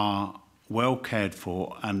are well cared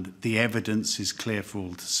for and the evidence is clear for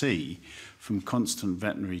all to see from constant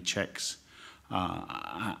veterinary checks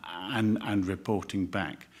and reporting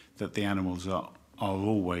back that the animals are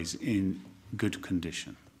always in good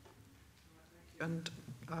condition. And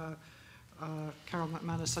Carol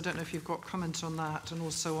McManus, I don't know if you've got comment on that, and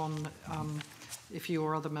also on if you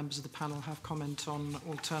or other members of the panel have comment on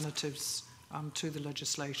alternatives to the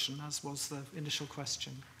legislation, as was the initial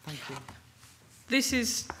question. Thank you. This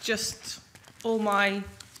is just all my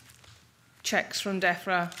checks from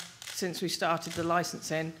DEFRA since we started the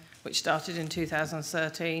licensing, which started in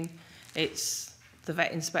 2013. It's the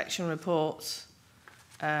vet inspection reports.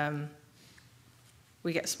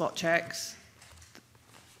 We get spot checks.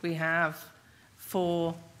 We have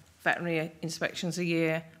 4 veterinary inspections a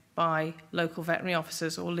year by local veterinary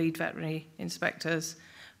officers or lead veterinary inspectors.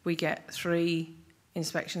 We get 3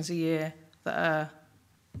 inspections a year that are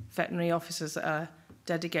veterinary officers that are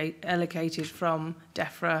allocated from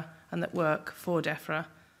DEFRA and that work for DEFRA.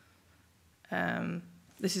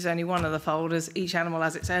 This is only one of the folders. Each animal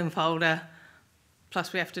has its own folder.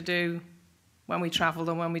 Plus we have to do, when we travel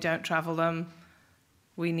them, when we don't travel them,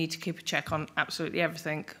 we need to keep a check on absolutely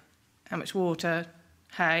everything. How much water,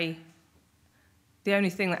 hay. The only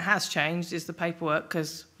thing that has changed is the paperwork,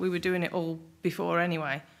 because we were doing it all before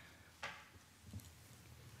anyway.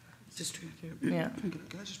 Just yeah.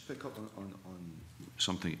 Can I just pick up on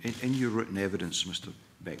something? In your written evidence, Mr.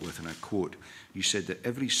 Beckwith, and I quote, you said that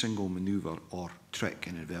every single manoeuvre or trick,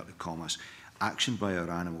 in inverted commas, action by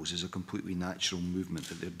our animals is a completely natural movement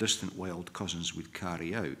that their distant wild cousins would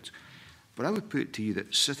carry out. But I would put it to you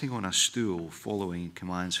that sitting on a stool following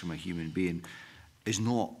commands from a human being is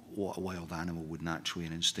not what a wild animal would naturally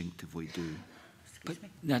and instinctively do. But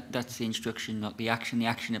that's the instruction, not the action. The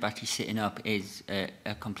action of actually sitting up is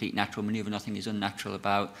a complete natural manoeuvre. Nothing is unnatural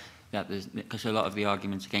about that, because a lot of the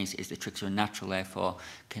arguments against it is the tricks are unnatural, therefore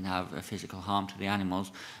can have a physical harm to the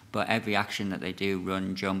animals. But every action that they do,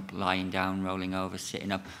 run, jump, lying down, rolling over,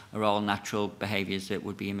 sitting up, are all natural behaviours that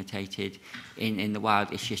would be imitated in the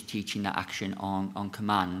wild. It's just teaching that action on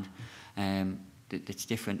command. That's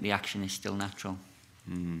different. The action is still natural.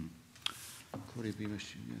 Mm.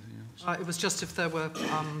 It was just if there were,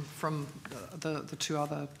 from the 2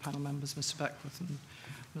 other panel members, Mr. Beckwith and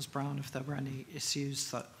Ms. Brown, if there were any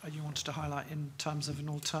issues that you wanted to highlight in terms of an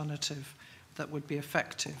alternative that would be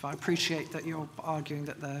effective. I appreciate that you're arguing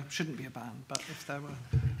that there shouldn't be a ban, but if there were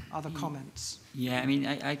other comments. Yeah, I mean,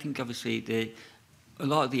 I think obviously a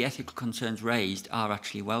lot of the ethical concerns raised are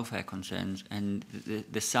actually welfare concerns, and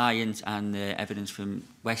the science and the evidence from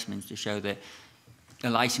Westminster show that the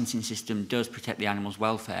licensing system does protect the animal's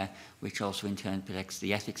welfare, which also in turn protects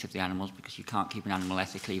the ethics of the animals, because you can't keep an animal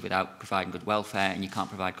ethically without providing good welfare, and you can't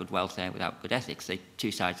provide good welfare without good ethics. They're 2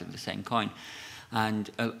 sides of the same coin. And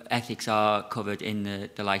ethics are covered in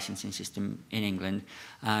the licensing system in England,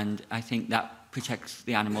 and I think that protects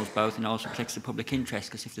the animals both and also protects the public interest,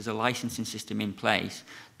 because if there's a licensing system in place,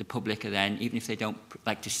 the public are then, even if they don't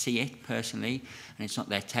like to see it personally, and it's not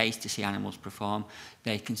their taste to see animals perform,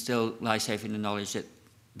 they can still lie safe in the knowledge that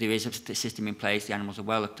there is a system in place, the animals are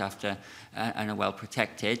well looked after and are well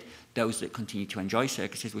protected. Those that continue to enjoy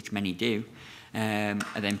circuses, which many do, are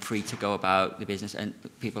then free to go about the business, and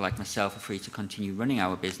people like myself are free to continue running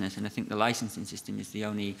our business. And I think the licensing system is the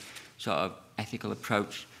only sort of ethical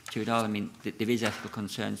approach to it all. I mean, there is ethical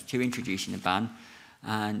concerns to introducing a ban,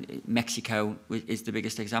 and Mexico is the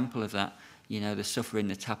biggest example of that. You know, the suffering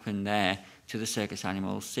that's happened there to the circus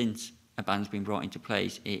animals since a ban's been brought into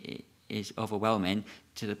place is overwhelming,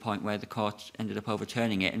 to the point where the court ended up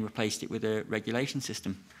overturning it and replaced it with a regulation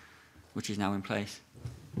system, which is now in place.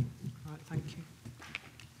 Right, thank you.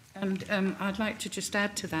 And I'd like to just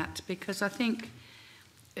add to that, because I think,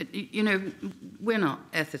 you know, we're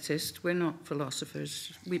not ethicists, we're not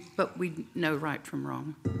philosophers, but we know right from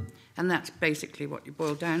wrong. And that's basically what you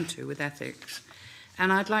boil down to with ethics.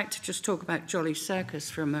 And I'd like to just talk about Jolly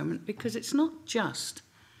Circus for a moment, because it's not just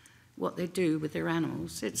what they do with their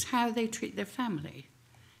animals, it's how they treat their family,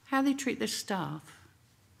 how they treat their staff,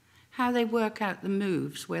 how they work out the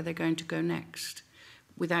moves where they're going to go next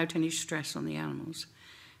without any stress on the animals,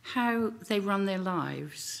 how they run their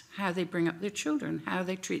lives, how they bring up their children, how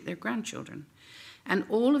they treat their grandchildren. And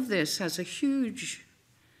all of this has a huge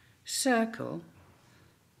circle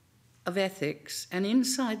of ethics, and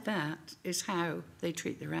inside that is how they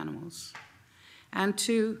treat their animals. And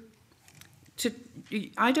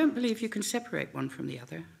I don't believe you can separate one from the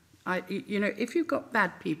other. You know, if you've got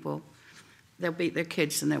bad people, they'll beat their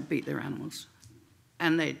kids and they'll beat their animals.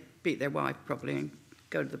 And they beat their wife probably and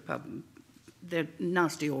go to the pub. They're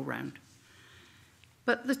nasty all round.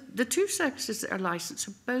 But the 2 circuses that are licensed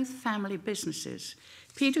are both family businesses.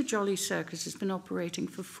 Peter Jolly Circus has been operating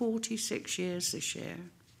for 46 years this year.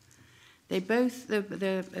 They both,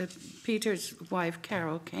 Peter's wife,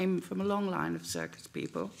 Carol, came from a long line of circus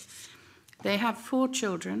people. They have 4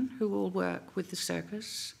 children who all work with the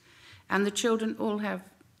circus, and the children all have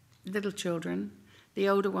little children. The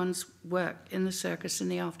older ones work in the circus in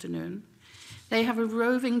the afternoon. They have a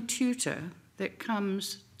roving tutor that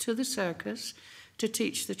comes to the circus to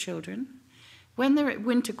teach the children. When they're at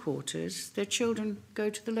winter quarters, their children go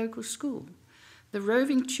to the local school. The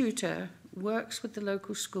roving tutor works with the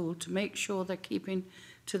local school to make sure they're keeping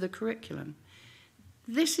to the curriculum.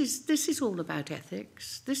 this is all about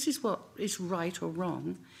ethics. This is what is right or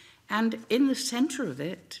wrong. And in the centre of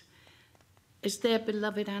it is their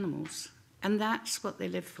beloved animals. And that's what they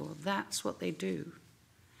live for. That's what they do.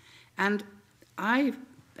 And I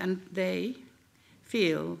and they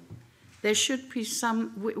feel there should be some...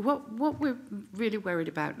 What we're really worried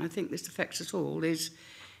about, and I think this affects us all, is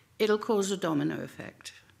it'll cause a domino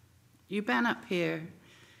effect. You ban up here,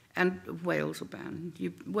 and Wales will ban.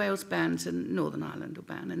 Wales bans and Northern Ireland will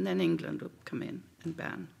ban, and then England will come in and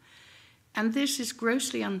ban. And this is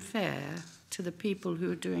grossly unfair to the people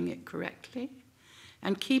who are doing it correctly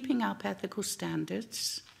and keeping up ethical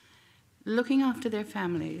standards, looking after their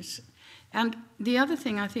families. And the other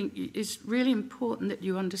thing I think is really important that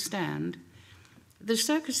you understand, the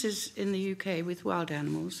circuses in the UK with wild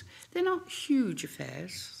animals, they're not huge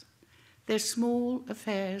affairs. They're small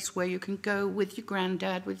affairs where you can go with your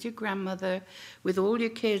granddad, with your grandmother, with all your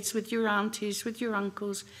kids, with your aunties, with your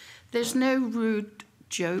uncles. There's no rude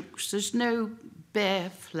jokes, there's no bare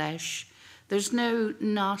flesh, there's no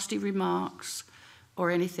nasty remarks or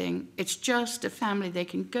anything. It's just a family. They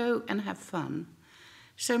can go and have fun.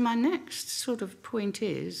 So my next sort of point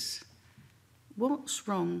is, what's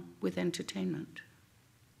wrong with entertainment?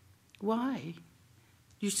 Why?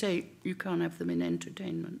 You say you can't have them in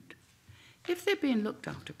entertainment. If they're being looked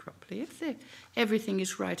after properly, if everything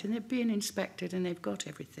is right and they're being inspected and they've got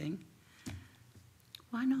everything,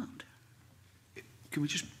 why not? Can we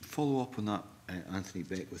just follow up on that, Anthony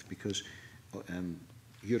Beckwith, because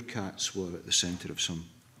your cats were at the centre of some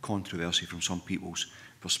controversy from some people's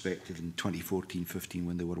perspective in 2014-15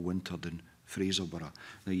 when they were wintered in Fraserburgh.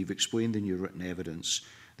 Now, you've explained in your written evidence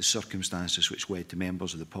the circumstances which led to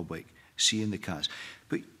members of the public seeing the cats.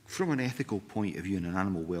 But from an ethical point of view and an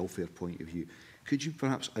animal welfare point of view, could you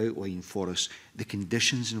perhaps outline for us the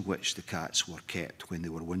conditions in which the cats were kept when they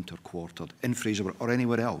were winter quartered in Fraserburgh or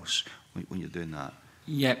anywhere else when you're doing that?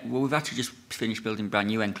 Yeah, well, we've actually just finished building brand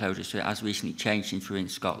new enclosures, so it has recently changed since we're in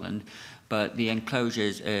Scotland. But the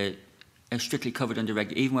enclosures are strictly covered under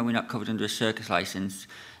even when we're not covered under a circus licence,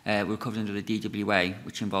 we're covered under the DWA,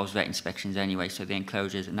 which involves vet inspections anyway. So the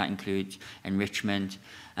enclosures, and that includes enrichment,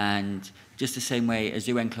 and just the same way a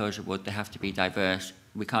zoo enclosure would, they have to be diverse.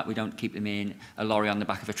 We don't keep them in a lorry on the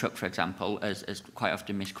back of a truck, for example, as quite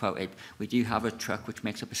often misquoted. We do have a truck which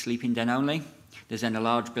makes up a sleeping den only. There's then a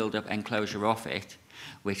large build-up enclosure off it,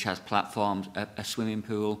 which has platforms, a swimming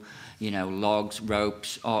pool, logs,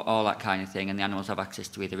 ropes, all that kind of thing, and the animals have access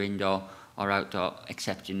to either indoor or outdoor,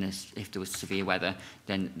 except if there was severe weather,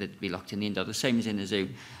 then they'd be locked in the indoor, the same as in the zoo.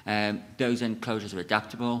 Those enclosures are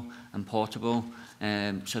adaptable and portable,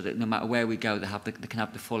 so that no matter where we go, they can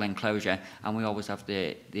have the full enclosure, and we always have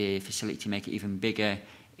the facility to make it even bigger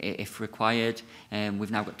if required.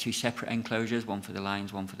 We've now got 2 separate enclosures, one for the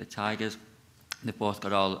lions, one for the tigers. They've both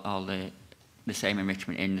got all the same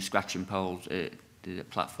enrichment in, the scratching poles, the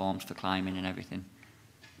platforms for climbing and everything.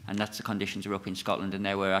 And that's the conditions are up in Scotland, and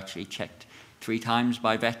they were actually checked 3 times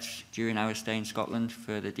by vets during our stay in Scotland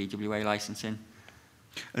for the DWA licensing.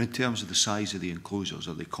 And in terms of the size of the enclosures,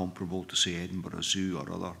 are they comparable to, say, Edinburgh Zoo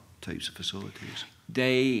or other types of facilities?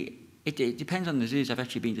 It depends on the zoos. I've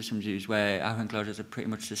actually been to some zoos where our enclosures are pretty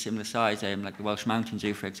much the similar size, like the Welsh Mountain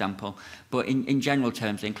Zoo, for example. But in general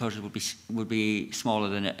terms, the enclosures would be smaller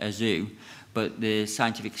than a zoo. But the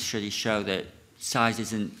scientific studies show that size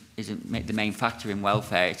isn't the main factor in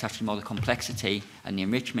welfare. It's actually more the complexity and the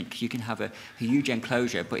enrichment, because you can have a huge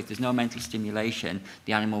enclosure, but if there's no mental stimulation,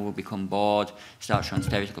 the animal will become bored, start showing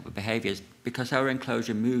stereotypical behaviours. Because our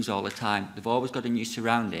enclosure moves all the time, they've always got a new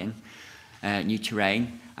surrounding, new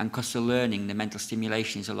terrain, and because they're learning, the mental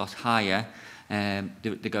stimulation is a lot higher.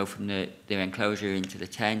 They go from their enclosure into the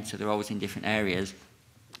tent, so they're always in different areas.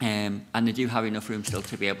 And they do have enough room still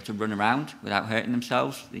to be able to run around without hurting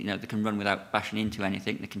themselves. They can run without bashing into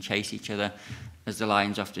anything. They can chase each other, as the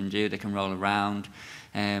lions often do. They can roll around.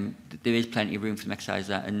 There is plenty of room for them to exercise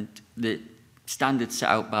that. And the standards set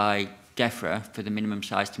out by DEFRA for the minimum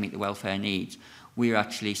size to meet the welfare needs, we're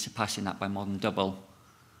actually surpassing that by more than double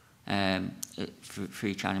for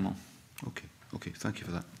each animal. Okay, thank you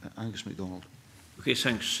for that. Angus MacDonald. Okay,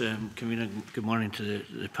 thanks, Convener. Good morning to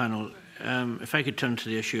the panel. If I could turn to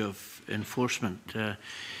the issue of enforcement,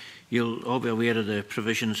 you'll all be aware of the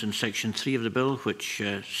provisions in Section 3 of the Bill, which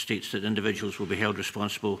states that individuals will be held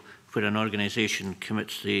responsible where an organisation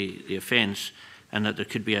commits the offence, and that there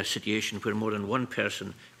could be a situation where more than one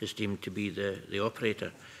person is deemed to be the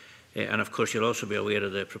operator. And of course, you'll also be aware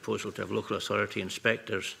of the proposal to have local authority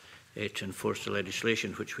inspectors to enforce the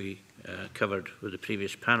legislation, which we covered with the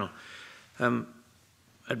previous panel.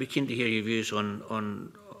 I'd be keen to hear your views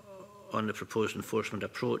on the proposed enforcement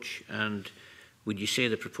approach, and would you say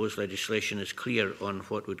the proposed legislation is clear on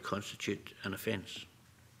what would constitute an offence?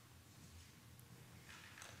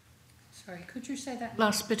 Sorry, could you say that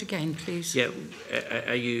last bit again, please? Yeah,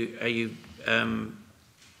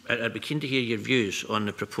 I'd be keen to hear your views on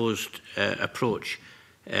the proposed approach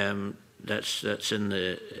that's in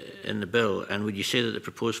the bill, and would you say that the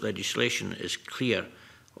proposed legislation is clear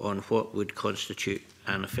on what would constitute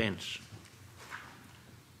an offence?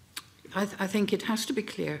 I think it has to be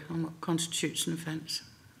clear on what constitutes an offence.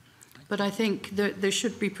 But I think that there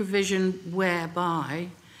should be provision whereby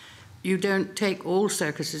you don't take all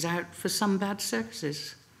circuses out for some bad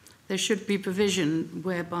circuses. There should be provision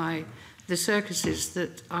whereby the circuses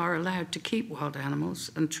that are allowed to keep wild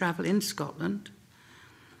animals and travel in Scotland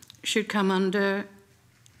should come under,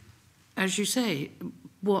 as you say,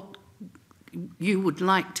 what you would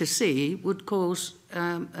like to see would cause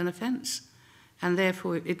an offence. And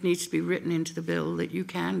therefore it needs to be written into the bill that you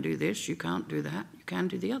can do this, you can't do that, you can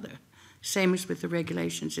do the other. Same as with the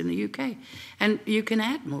regulations in the UK. And you can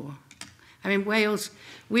add more. I mean, Wales,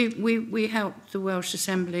 we helped the Welsh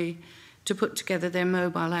Assembly to put together their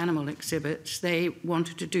mobile animal exhibits. They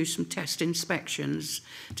wanted to do some test inspections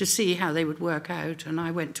to see how they would work out, and I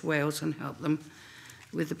went to Wales and helped them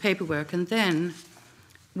with the paperwork. And then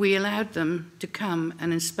we allowed them to come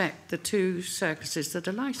and inspect the 2 circuses that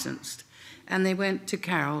are licensed. And they went to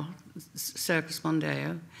Carroll, Circus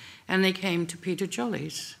Mondeo, and they came to Peter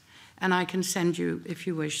Jolly's. And I can send you, if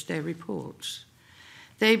you wish, their reports.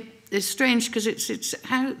 It's strange because it's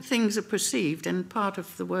how things are perceived, and part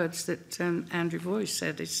of the words that Andrew Voice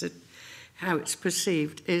said is that how it's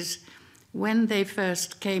perceived is when they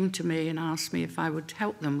first came to me and asked me if I would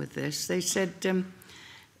help them with this, they said,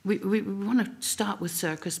 we want to start with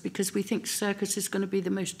circus because we think circus is going to be the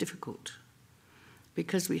most difficult.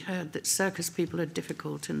 Because we heard that circus people are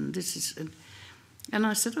difficult, and this is, and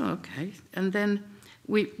I said, oh, okay. And then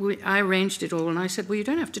I arranged it all, and I said, well, you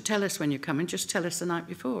don't have to tell us when you're coming, just tell us the night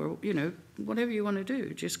before, you know, whatever you want to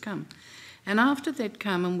do, just come. And after they'd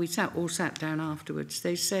come, and we all sat down afterwards,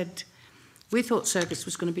 they said, we thought circus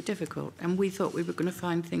was going to be difficult, and we thought we were going to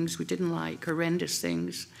find things we didn't like, horrendous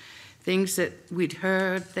things, things that we'd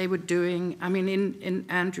heard they were doing. I mean, in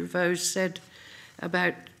Andrew Vose said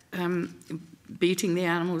about beating the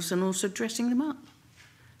animals and also dressing them up.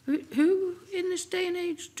 Who in this day and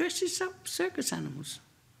age dresses up circus animals?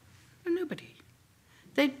 Nobody.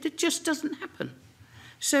 It just doesn't happen.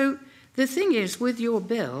 So the thing is, with your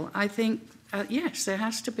bill, I think, yes, there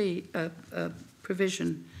has to be a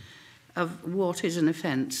provision of what is an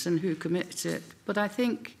offence and who commits it. But I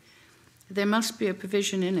think there must be a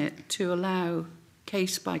provision in it to allow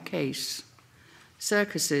case-by-case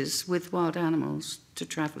circuses with wild animals to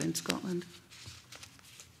travel in Scotland.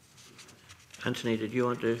 Anthony, did you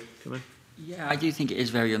want to come in? Yeah, I do think it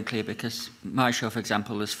is very unclear because my show, for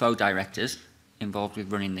example, there's 4 directors involved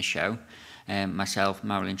with running the show. Myself,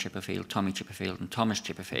 Marilyn Chipperfield, Tommy Chipperfield and Thomas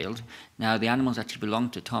Chipperfield. Now, the animals actually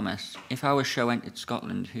belong to Thomas. If our show entered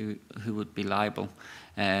Scotland, who would be liable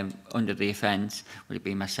under the offence? Would it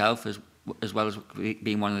be myself as well as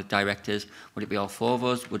being one of the directors? Would it be all 4 of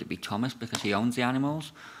us? Would it be Thomas because he owns the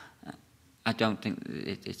animals? I don't think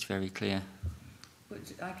it's very clear.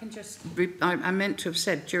 I can just, I meant to have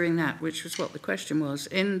said during that, which was what the question was,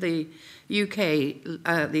 in the UK,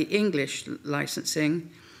 the English licensing,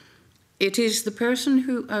 it is the person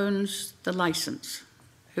who owns the licence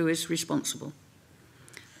who is responsible.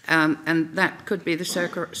 And that could be the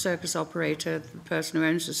circus operator, the person who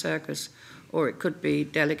owns the circus, or it could be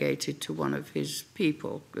delegated to one of his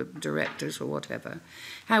people, directors or whatever.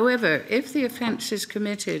 However, if the offence is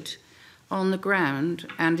committed on the ground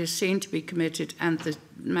and is seen to be committed and the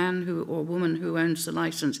man who or woman who owns the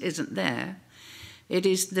licence isn't there, it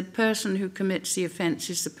is the person who commits the offence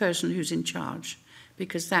is the person who's in charge,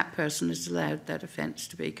 because that person has allowed that offence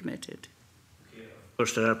to be committed. Of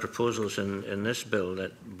course, there are proposals in this bill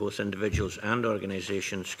that both individuals and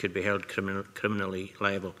organisations could be held criminally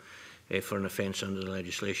liable for an offence under the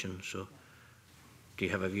legislation. So do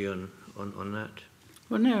you have a view on that?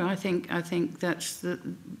 Well, no, I think that's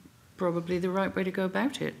probably the right way to go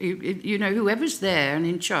about it. You know, whoever's there and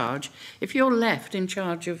in charge, if you're left in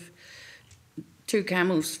charge of 2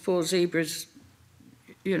 camels, 4 zebras,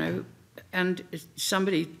 you know, and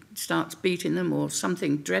somebody starts beating them or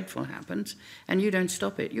something dreadful happens and you don't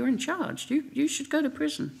stop it, you're in charge. You should go to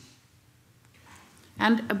prison.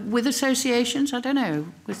 And with associations, I don't know,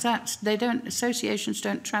 with that, associations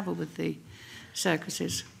don't travel with the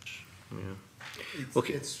circuses. Yeah.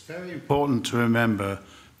 It's very important to remember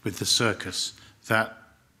with the circus that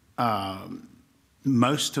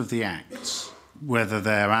most of the acts, whether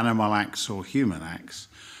they're animal acts or human acts,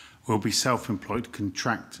 will be self-employed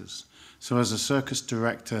contractors. So as a circus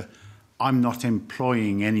director, I'm not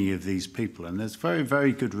employing any of these people, and there's very,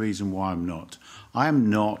 very good reason why I'm not. I am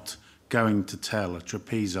not going to tell a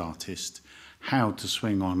trapeze artist how to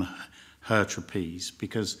swing on her trapeze,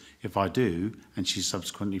 because if I do, and she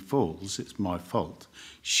subsequently falls, it's my fault.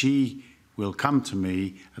 She will come to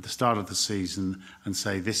me at the start of the season and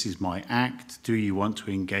say, this is my act, do you want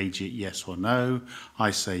to engage it, yes or no?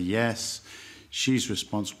 I say yes. She's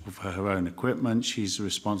responsible for her own equipment, she's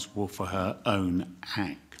responsible for her own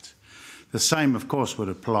act. The same, of course, would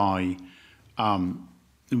apply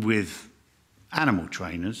with animal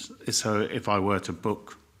trainers. So if I were to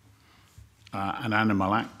book an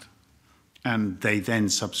animal act, and they then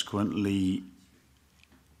subsequently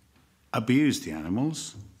abuse the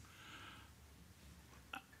animals,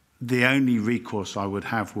 the only recourse I would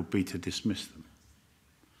have would be to dismiss them.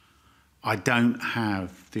 I don't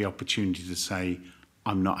have the opportunity to say,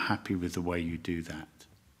 I'm not happy with the way you do that.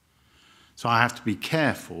 So I have to be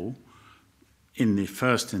careful in the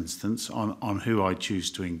first instance on who I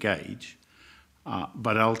choose to engage,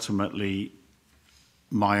 but ultimately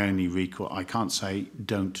my only recourse, I can't say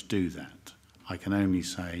don't do that. I can only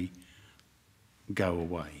say go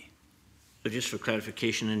away. So just for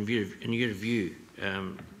clarification, in your view,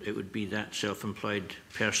 it would be that self-employed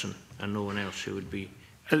person and no one else who would be...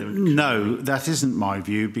 No, that isn't my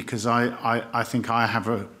view, because I think I have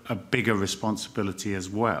a bigger responsibility as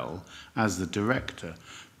well as the director.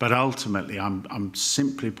 But ultimately, I'm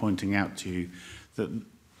simply pointing out to you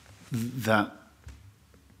that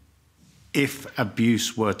if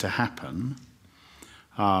abuse were to happen,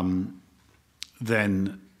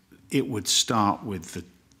 then it would start with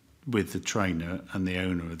the trainer and the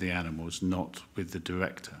owner of the animals, not with the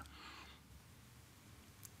director.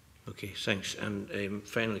 Okay, thanks. And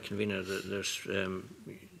finally, convener, there's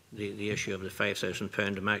the issue of the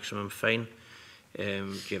 £5,000 maximum fine. Do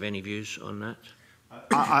you have any views on that?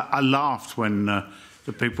 I laughed when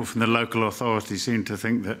the people from the local authority seem to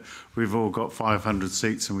think that we've all got 500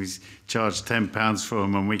 seats and we charge £10 for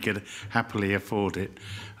them and we could happily afford it.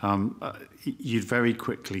 You'd very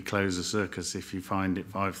quickly close a circus if you find it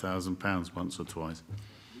 £5,000 once or twice.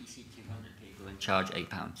 We see 200 people and charge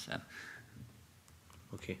 £8. So.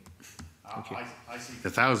 Okay. I see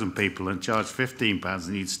 1,000 people and charge £15,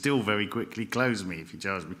 and you'd still very quickly close me if you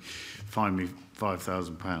fine me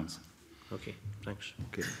 £5,000. Okay, thanks.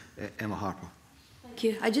 Okay, Emma Harper. Thank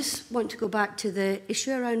you. I just want to go back to the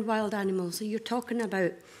issue around wild animals. So you're talking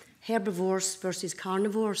about herbivores versus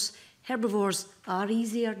carnivores. Herbivores are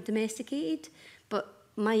easier domesticated, but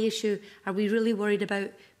my issue, are we really worried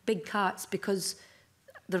about big cats because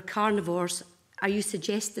they're carnivores? Are you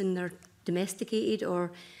suggesting they're domesticated,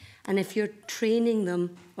 and if you're training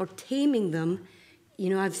them or taming them,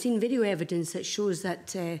 you know, I've seen video evidence that shows that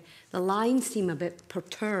the lions seem a bit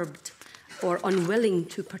perturbed or unwilling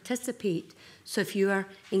to participate. So if you are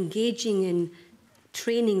engaging in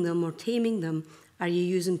training them or taming them, are you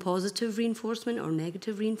using positive reinforcement or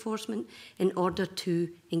negative reinforcement in order to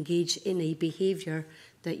engage in a behaviour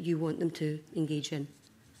that you want them to engage in?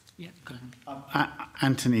 Yeah, go ahead.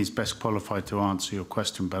 Anthony's best qualified to answer your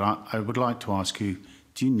question, but I would like to ask you,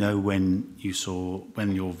 do you know when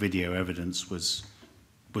your video evidence was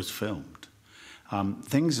filmed?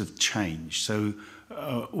 Things have changed. So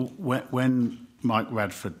when Mike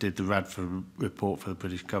Radford did the Radford report for the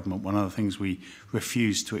British government, one of the things we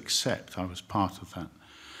refused to accept, I was part of that,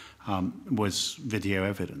 was video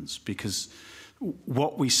evidence, because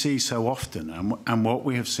what we see so often, and what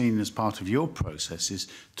we have seen as part of your process, is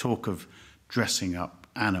talk of dressing up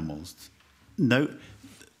animals. No,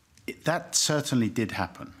 that certainly did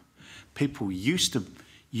happen. People used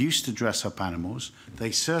to dress up animals.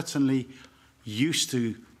 They certainly used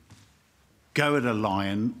to go at a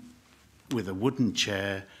lion with a wooden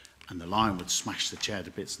chair, and the lion would smash the chair to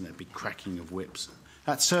bits and there'd be cracking of whips.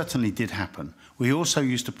 That certainly did happen. We also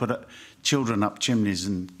used to put children up chimneys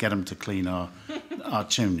and get them to clean our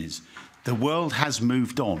chimneys. The world has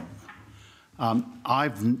moved on. I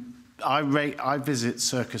visit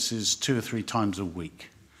circuses 2 or 3 times a week.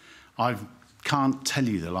 I can't tell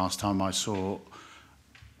you the last time I saw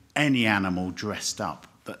any animal dressed up.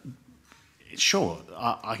 Sure,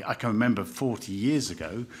 I can remember 40 years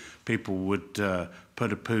ago, people would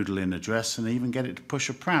put a poodle in a dress and even get it to push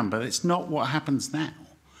a pram, but it's not what happens now.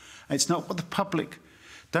 It's not what the public...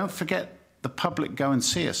 Don't forget, the public go and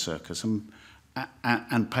see a circus and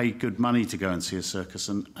pay good money to go and see a circus,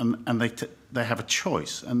 and they have a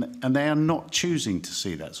choice, and they are not choosing to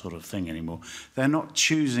see that sort of thing anymore. They're not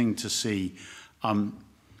choosing to see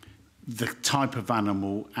the type of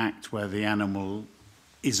animal act where the animal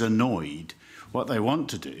is annoyed, what they want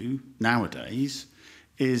to do nowadays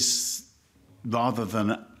is, rather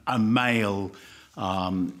than a male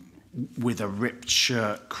with a ripped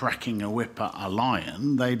shirt cracking a whip at a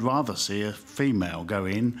lion, they'd rather see a female go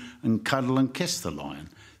in and cuddle and kiss the lion.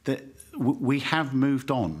 We have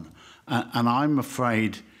moved on, and I'm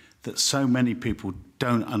afraid that so many people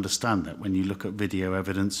don't understand that when you look at video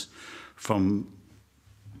evidence from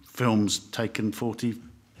films taken 40,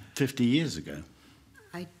 50 years ago.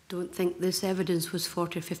 I don't think this evidence was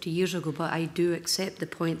 40 or 50 years ago, but I do accept the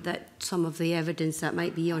point that some of the evidence that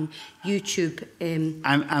might be on YouTube...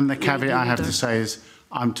 and the caveat I have to say is,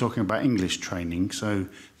 I'm talking about English training, so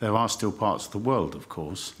there are still parts of the world, of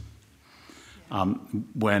course,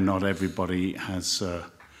 where not everybody has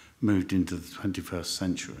moved into the 21st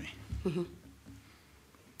century. Mm-hmm.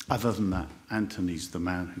 Other than that, Anthony's the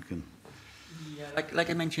man who can... Yeah, like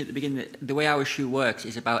I mentioned at the beginning, the way our shoe works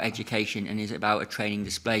is about education and is about a training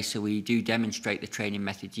display, so we do demonstrate the training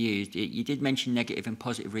methods used. You did mention negative and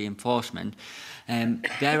positive reinforcement.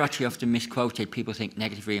 They're actually often misquoted. People think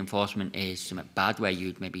negative reinforcement is something bad, where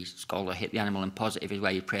you'd maybe scold or hit the animal, and positive is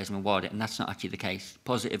where you praise and reward it, and that's not actually the case.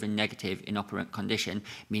 Positive and negative in operant condition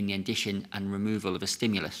mean the addition and removal of a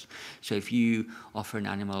stimulus. So if you offer an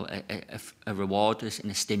animal a reward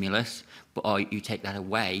and a stimulus, or you take that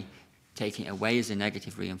away, taking it away as a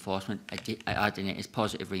negative reinforcement, adding it as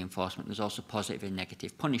positive reinforcement. There's also positive and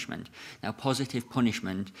negative punishment. Now, positive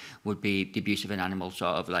punishment would be the abuse of an animal,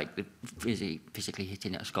 sort of like the physically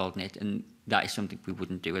hitting it or scalding it, and that is something we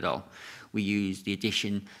wouldn't do at all. We use the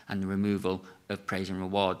addition and the removal of praise and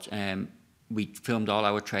rewards. We filmed all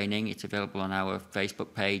our training. It's available on our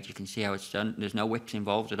Facebook page. You can see how it's done. There's no whips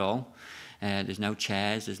involved at all. There's no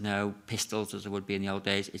chairs, there's no pistols as there would be in the old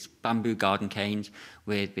days. It's bamboo garden canes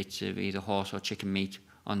with bits of either horse or chicken meat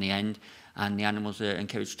on the end, and the animals are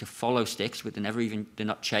encouraged to follow sticks, but they're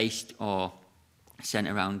not chased or sent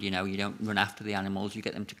around. You don't run after the animals, you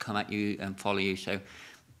get them to come at you and follow you. So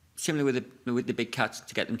similar with the big cats,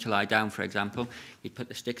 to get them to lie down, for example, you'd put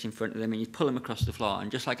the sticks in front of them and you'd pull them across the floor,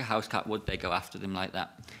 and just like a house cat would, they go after them like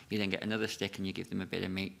that. You then get another stick and you give them a bit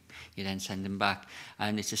of meat, you then send them back.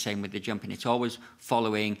 And it's the same with the jumping. It's always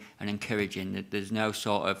following and encouraging. There's no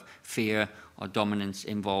sort of fear or dominance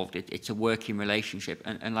involved. It's a working relationship.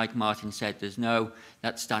 And like Martin said, there's no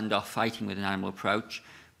that standoff fighting with an animal approach.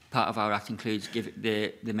 Part of our act includes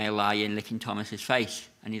the male lion licking Thomas's face,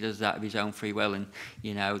 and he does that of his own free will. And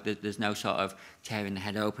there's no sort of tearing the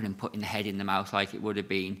head open and putting the head in the mouth like it would have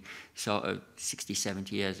been sort of 60,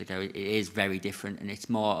 70 years ago. It is very different, and it's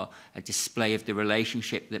more a display of the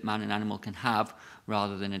relationship that man and animal can have,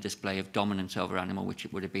 rather than a display of dominance over animal, which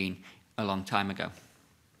it would have been a long time ago.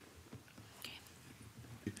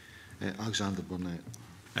 Alexander Burnett.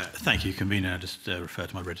 Thank you, Convener. I just refer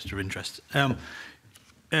to my register of interest.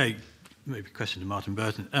 Maybe a question to Martin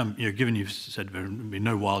Burton. Given you've said there have been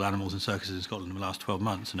no wild animals in circuses in Scotland in the last 12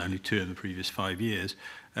 months and only 2 in the previous 5 years,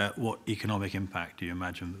 what economic impact do you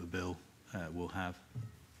imagine that the bill will have?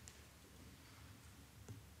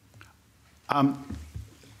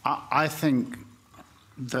 I think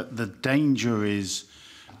that the danger is,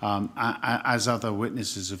 as other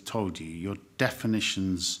witnesses have told you, your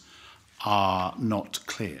definitions are not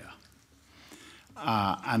clear.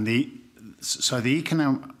 So the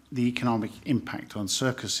economic impact on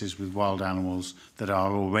circuses with wild animals that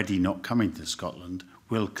are already not coming to Scotland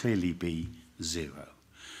will clearly be 0.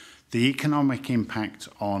 The economic impact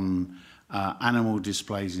on animal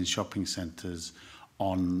displays in shopping centres,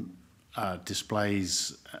 on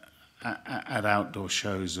displays at outdoor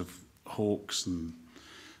shows of hawks and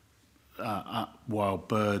wild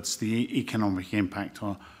birds, the economic impact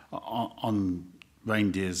on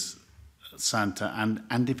reindeers, Santa,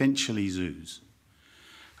 and eventually zoos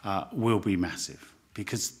will be massive,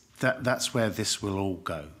 because that's where this will all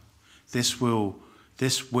go. This will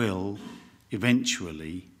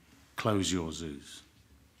eventually close your zoos.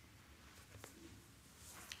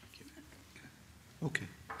 Okay,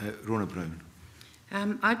 Rona Brown.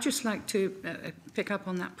 I'd just like to pick up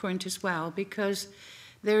on that point as well, because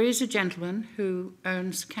there is a gentleman who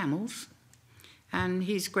owns camels, and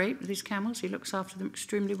he's great with his camels. He looks after them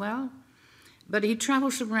extremely well. But he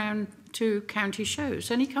travels around to county shows,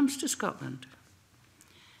 and he comes to Scotland.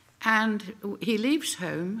 And he leaves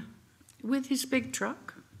home with his big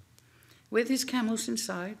truck, with his camels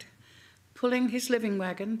inside, pulling his living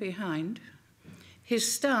wagon behind. His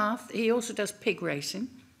staff, he also does pig racing.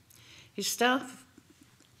 His staff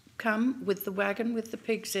come with the wagon with the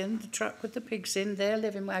pigs in, the truck with the pigs in, their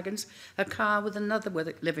living wagons, a car with another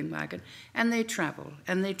living wagon, and they travel.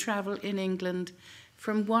 And they travel in England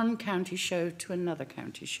from one county show to another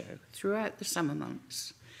county show throughout the summer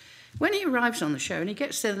months. When he arrives on the show, and he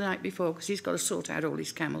gets there the night before because he's got to sort out all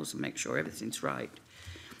his camels and make sure everything's right,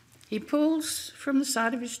 he pulls from the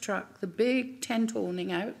side of his truck the big tent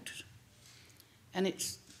awning out, and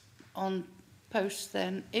it's on posts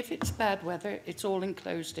then. If it's bad weather, it's all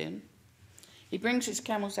enclosed in. He brings his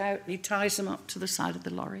camels out and he ties them up to the side of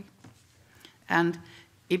the lorry. And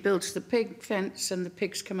he builds the pig fence, and the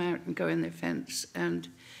pigs come out and go in their fence, and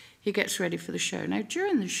he gets ready for the show. Now,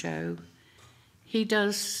 during the show, he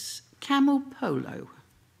does camel polo.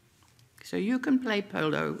 So you can play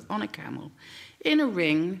polo on a camel in a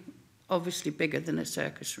ring, obviously bigger than a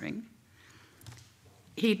circus ring.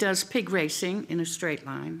 He does pig racing in a straight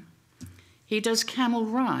line. He does camel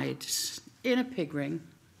rides in a pig ring,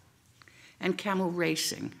 and camel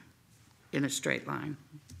racing in a straight line.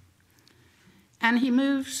 And he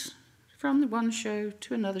moves from the one show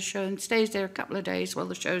to another show and stays there a couple of days while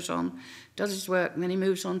the show's on, does his work, and then he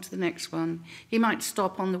moves on to the next one. He might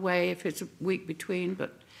stop on the way if it's a week between,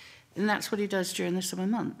 and that's what he does during the summer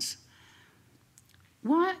months.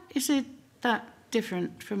 Why is it that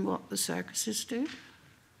different from what the circuses do?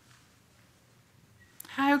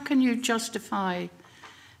 How can you justify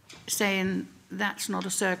saying that's not a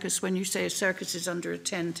circus when you say a circus is under a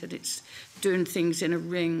tent and it's doing things in a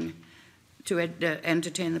ring to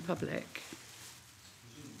entertain the public?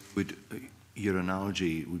 Your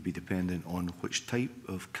analogy would be dependent on which type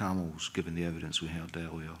of camels, given the evidence we heard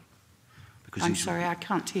earlier. Because I'm sorry, I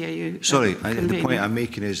can't hear you. Sorry, the point I'm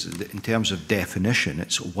making is that in terms of definition,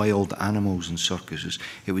 it's wild animals in circuses.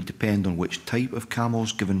 It would depend on which type of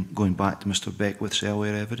camels, given going back to Mr. Beckwith's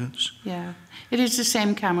earlier evidence. Yeah, it is the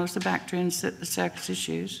same camels, the Bactrians, that the circuses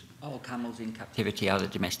use. All camels in captivity are the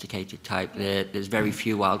domesticated type. There's very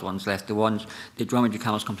few wild ones left. The dromedary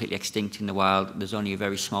camel is completely extinct in the wild. There's only a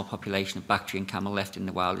very small population of Bactrian camel left in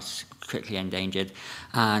the wild. It's critically endangered.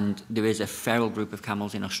 And there is a feral group of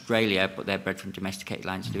camels in Australia, but they're bred from domesticated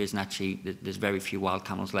lines. There isn't actually, there's very few wild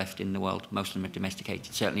camels left in the world. Most of them are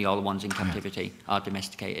domesticated. Certainly all the ones in captivity are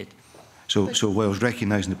domesticated. So whilst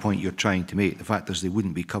recognising the point you're trying to make, the fact is they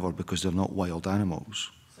wouldn't be covered because they're not wild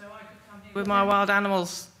animals. So I could come here with my wild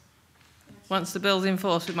animals once the bill's in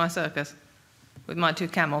force with my circus, with my 2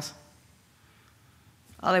 camels.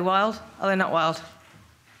 Are they wild? Are they not wild?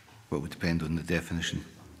 Well, it would depend on the definition.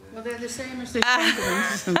 Well, they're the same as the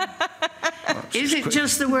gentlemen. Is it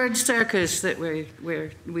just the word circus that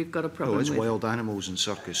we've got a problem with? No, it's wild animals in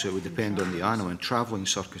circus, so it would depend on the animal, and travelling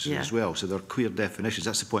circuses as well. So there are clear definitions.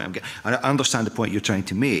 That's the point I'm getting. I understand the point you're trying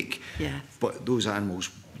to make, but those animals,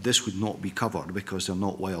 this would not be covered because they're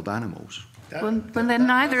not wild animals. Well, then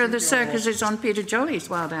neither of the circuses on Peter Jolly's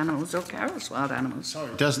wild animals or Carroll's wild animals.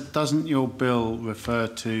 Sorry. Doesn't your bill refer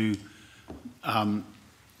to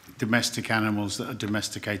domestic animals that are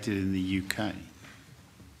domesticated in the UK?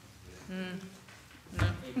 No.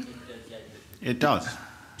 It does.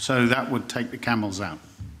 So that would take the camels out.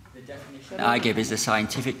 The definition I give is the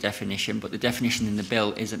scientific definition, but the definition in the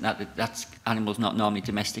bill isn't that that's animals not normally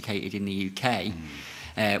domesticated in the UK.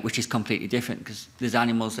 Which is completely different because there's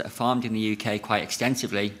animals that are farmed in the UK quite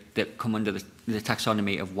extensively that come under the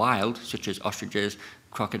taxonomy of wild, such as ostriches,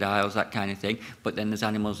 crocodiles, that kind of thing. But then there's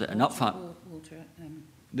animals that are not farmed.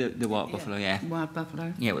 The water buffalo, yeah. Wild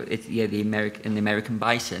buffalo. Yeah, well, the American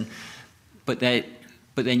bison. But then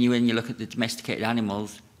when you look at the domesticated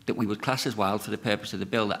animals that we would class as wild for the purpose of the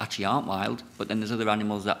bill that actually aren't wild, but then there's other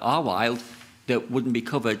animals that are wild that wouldn't be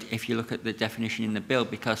covered if you look at the definition in the bill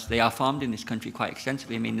because they are farmed in this country quite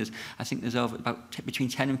extensively. I mean, I think there's over between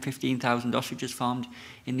 10 and 15,000 ostriches farmed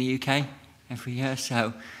in the UK every year.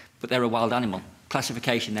 So, but they're a wild animal.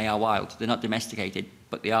 Classification, they are wild. They're not domesticated,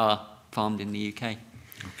 but they are farmed in the UK.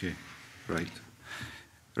 Okay, right.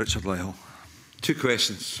 Richard Lyell. 2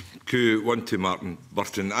 questions. One to Martin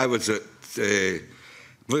Burton. I was at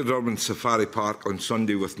Mcleod Safari Park on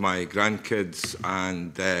Sunday with my grandkids,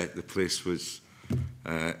 and the place was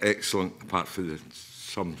excellent, apart from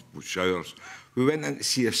some showers. We went in to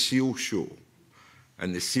see a seal show,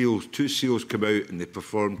 and the seals, 2 seals come out and they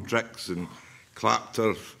performed tricks and clapped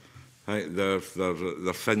their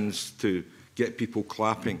fins to get people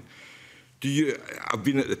clapping. I've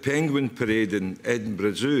been at the Penguin Parade in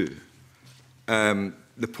Edinburgh Zoo.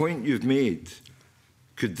 The point you've made,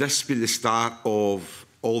 could this be the start of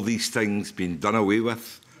all these things being done away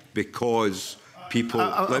with because people,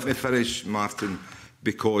 let me finish, Martin,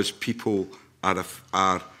 because people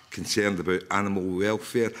are concerned about animal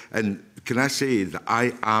welfare? And can I say that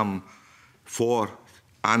I am for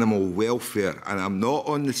animal welfare, and I'm not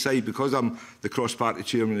on the side, because I'm the cross-party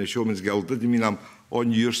chairman of the Showman's Guild, doesn't mean I'm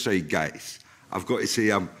on your side, guys. I've got to say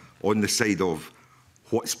I'm on the side of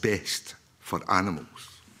what's best for animals.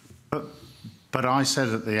 But I said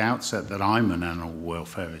at the outset that I'm an animal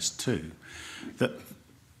welfarist too.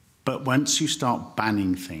 But once you start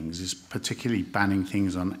banning things, particularly banning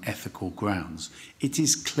things on ethical grounds, it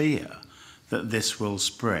is clear that this will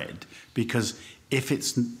spread, because if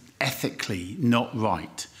it's ethically not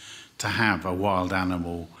right to have a wild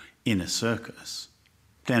animal in a circus,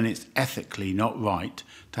 then it's ethically not right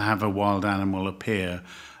to have a wild animal appear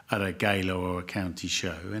at a gala or a county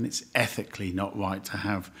show, and it's ethically not right to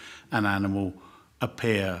have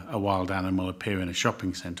a wild animal appear in a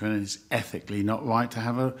shopping centre, and it's ethically not right to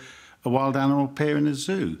have a wild animal appear in a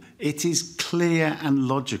zoo. It is clear and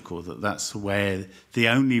logical that that's the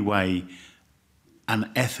only way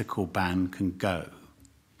an ethical ban can go.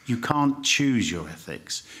 You can't choose your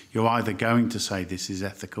ethics. You're either going to say this is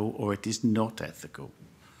ethical or it is not ethical.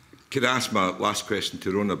 Can I ask my last question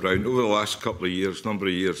to Rona Brown? Over the last number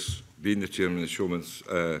of years, being the chairman of the Showman's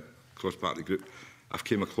cross-party group, I've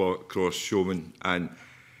came across showmen, and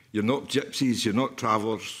you're not gypsies, you're not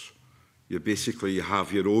travellers, you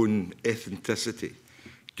have your own ethnicity.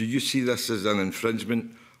 Do you see this as an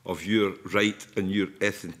infringement of your right and your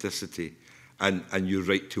ethnicity and your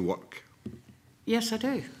right to work? Yes, I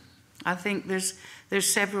do. I think there's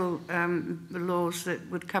several laws that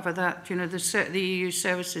would cover that. You know, the EU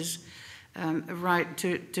services right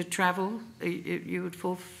to travel, you would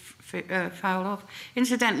fall foul of.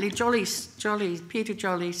 Incidentally, Peter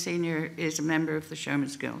Jolly Senior is a member of the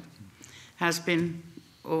Showman's Guild, has been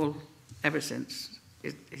ever since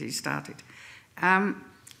he started.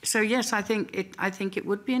 So yes, I think it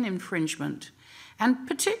would be an infringement. And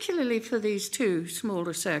particularly for these two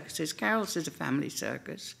smaller circuses, Carroll's is a family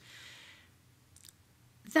circus.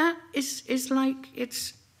 That is like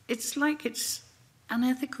it's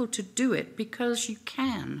unethical to do it because you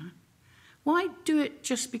can. Why do it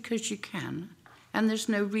just because you can and there's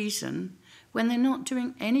no reason when they're not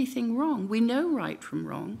doing anything wrong? We know right from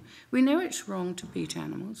wrong. We know it's wrong to beat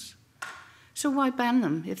animals. So why ban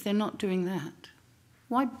them if they're not doing that?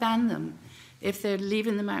 Why ban them if they're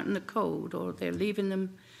leaving them out in the cold, or they're leaving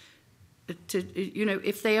them to, you know,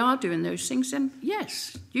 if they are doing those things, then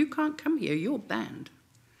yes, you can't come here, you're banned.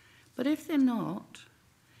 But if they're not,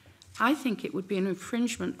 I think it would be an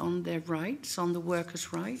infringement on their rights, on the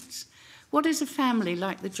workers' rights. What is a family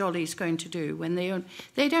like the Jollies going to do when they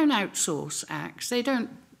don't outsource acts, they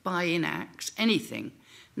don't buy in acts, anything,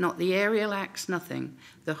 not the aerial acts, nothing.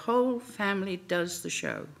 The whole family does the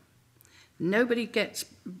show. Nobody gets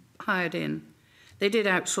hired in. They did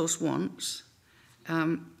outsource once,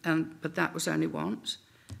 but that was only once.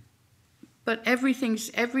 But everything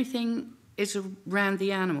is around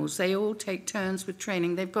the animals. They all take turns with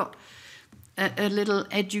training. They've got a little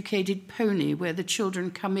educated pony where the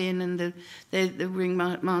children come in and the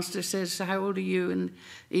ringmaster says, "How old are you?" And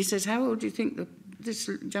he says, "How old do you think this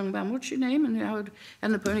young man, what's your name?"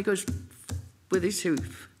 And the pony goes with his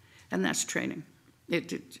hoof. And that's training.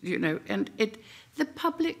 The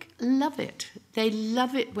public love it. They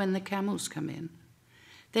love it when the camels come in.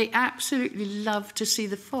 They absolutely love to see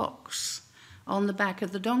the fox on the back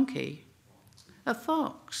of the donkey. A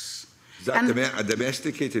fox. Is that a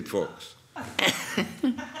domesticated fox?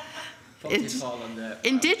 It's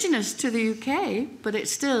indigenous to the UK, but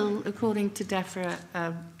it's still, according to DEFRA,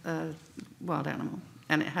 a wild animal,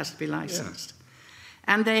 and it has to be licensed.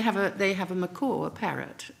 Yeah. And they have a macaw, a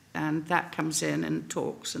parrot, and that comes in and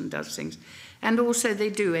talks and does things. And also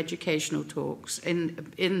they do educational talks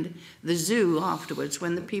in the zoo afterwards.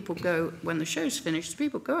 When the show's finished,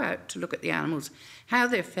 people go out to look at the animals, how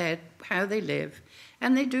they're fed, how they live,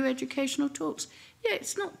 and they do educational talks. Yeah,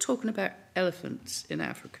 it's not talking about elephants in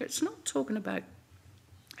Africa. It's not talking about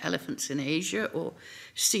elephants in Asia or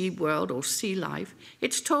sea world or sea life.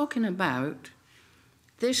 It's talking about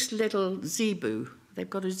this little zebu. They've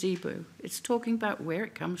got a zebu. It's talking about where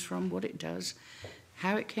it comes from, what it does,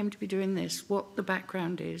 how it came to be doing this, what the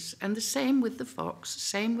background is. And the same with the fox,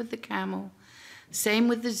 same with the camel, same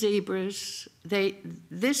with the zebras.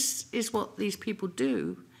 This is what these people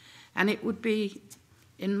do. And it would be,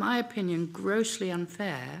 in my opinion, grossly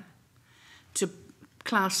unfair to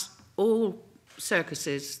class all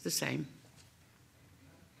circuses the same.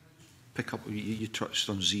 Pick up, you touched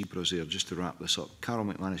on zebras there, just to wrap this up. Carol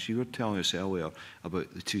McManus, you were telling us earlier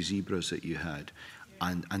about the two zebras that you had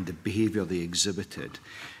and the behaviour they exhibited.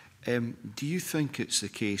 Do you think it's the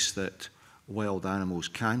case that wild animals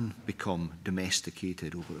can become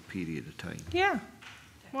domesticated over a period of time? Yeah,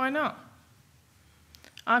 why not?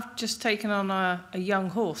 I've just taken on a young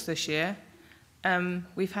horse this year.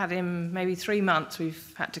 We've had him maybe 3 months.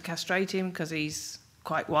 We've had to castrate him because he's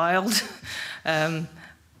quite wild.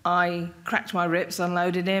 I cracked my ribs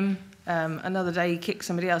unloading him. Another day he kicked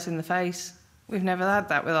somebody else in the face. We've never had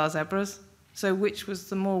that with our zebras. So which was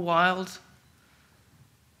the more wild?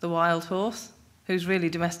 The wild horse, who's really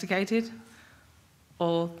domesticated,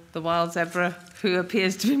 or the wild zebra, who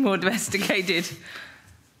appears to be more domesticated?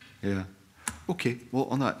 Yeah. Okay, well,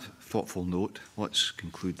 on that thoughtful note, let's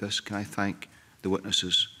conclude this. Can I thank the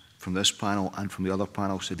witnesses from this panel and from the other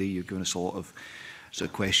panels today? You've given us a lot of sort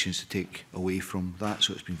of questions to take away from that,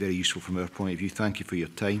 so it's been very useful from our point of view. Thank you for your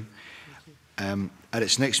time. At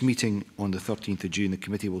its next meeting on the 13th of June, the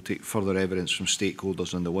committee will take further evidence from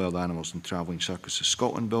stakeholders on the Wild Animals and Travelling Circuses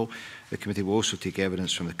Scotland Bill. The committee will also take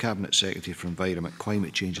evidence from the Cabinet Secretary for Environment,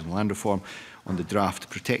 Climate Change and Land Reform on the draft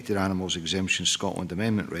Protected Animals Exemption Scotland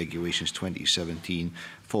Amendment Regulations 2017,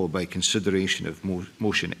 followed by consideration of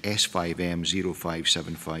motion S5M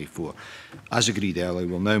 05754. As agreed earlier,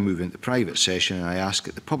 we'll now move into private session, and I ask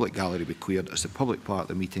that the public gallery be cleared as the public part of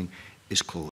the meeting is closed.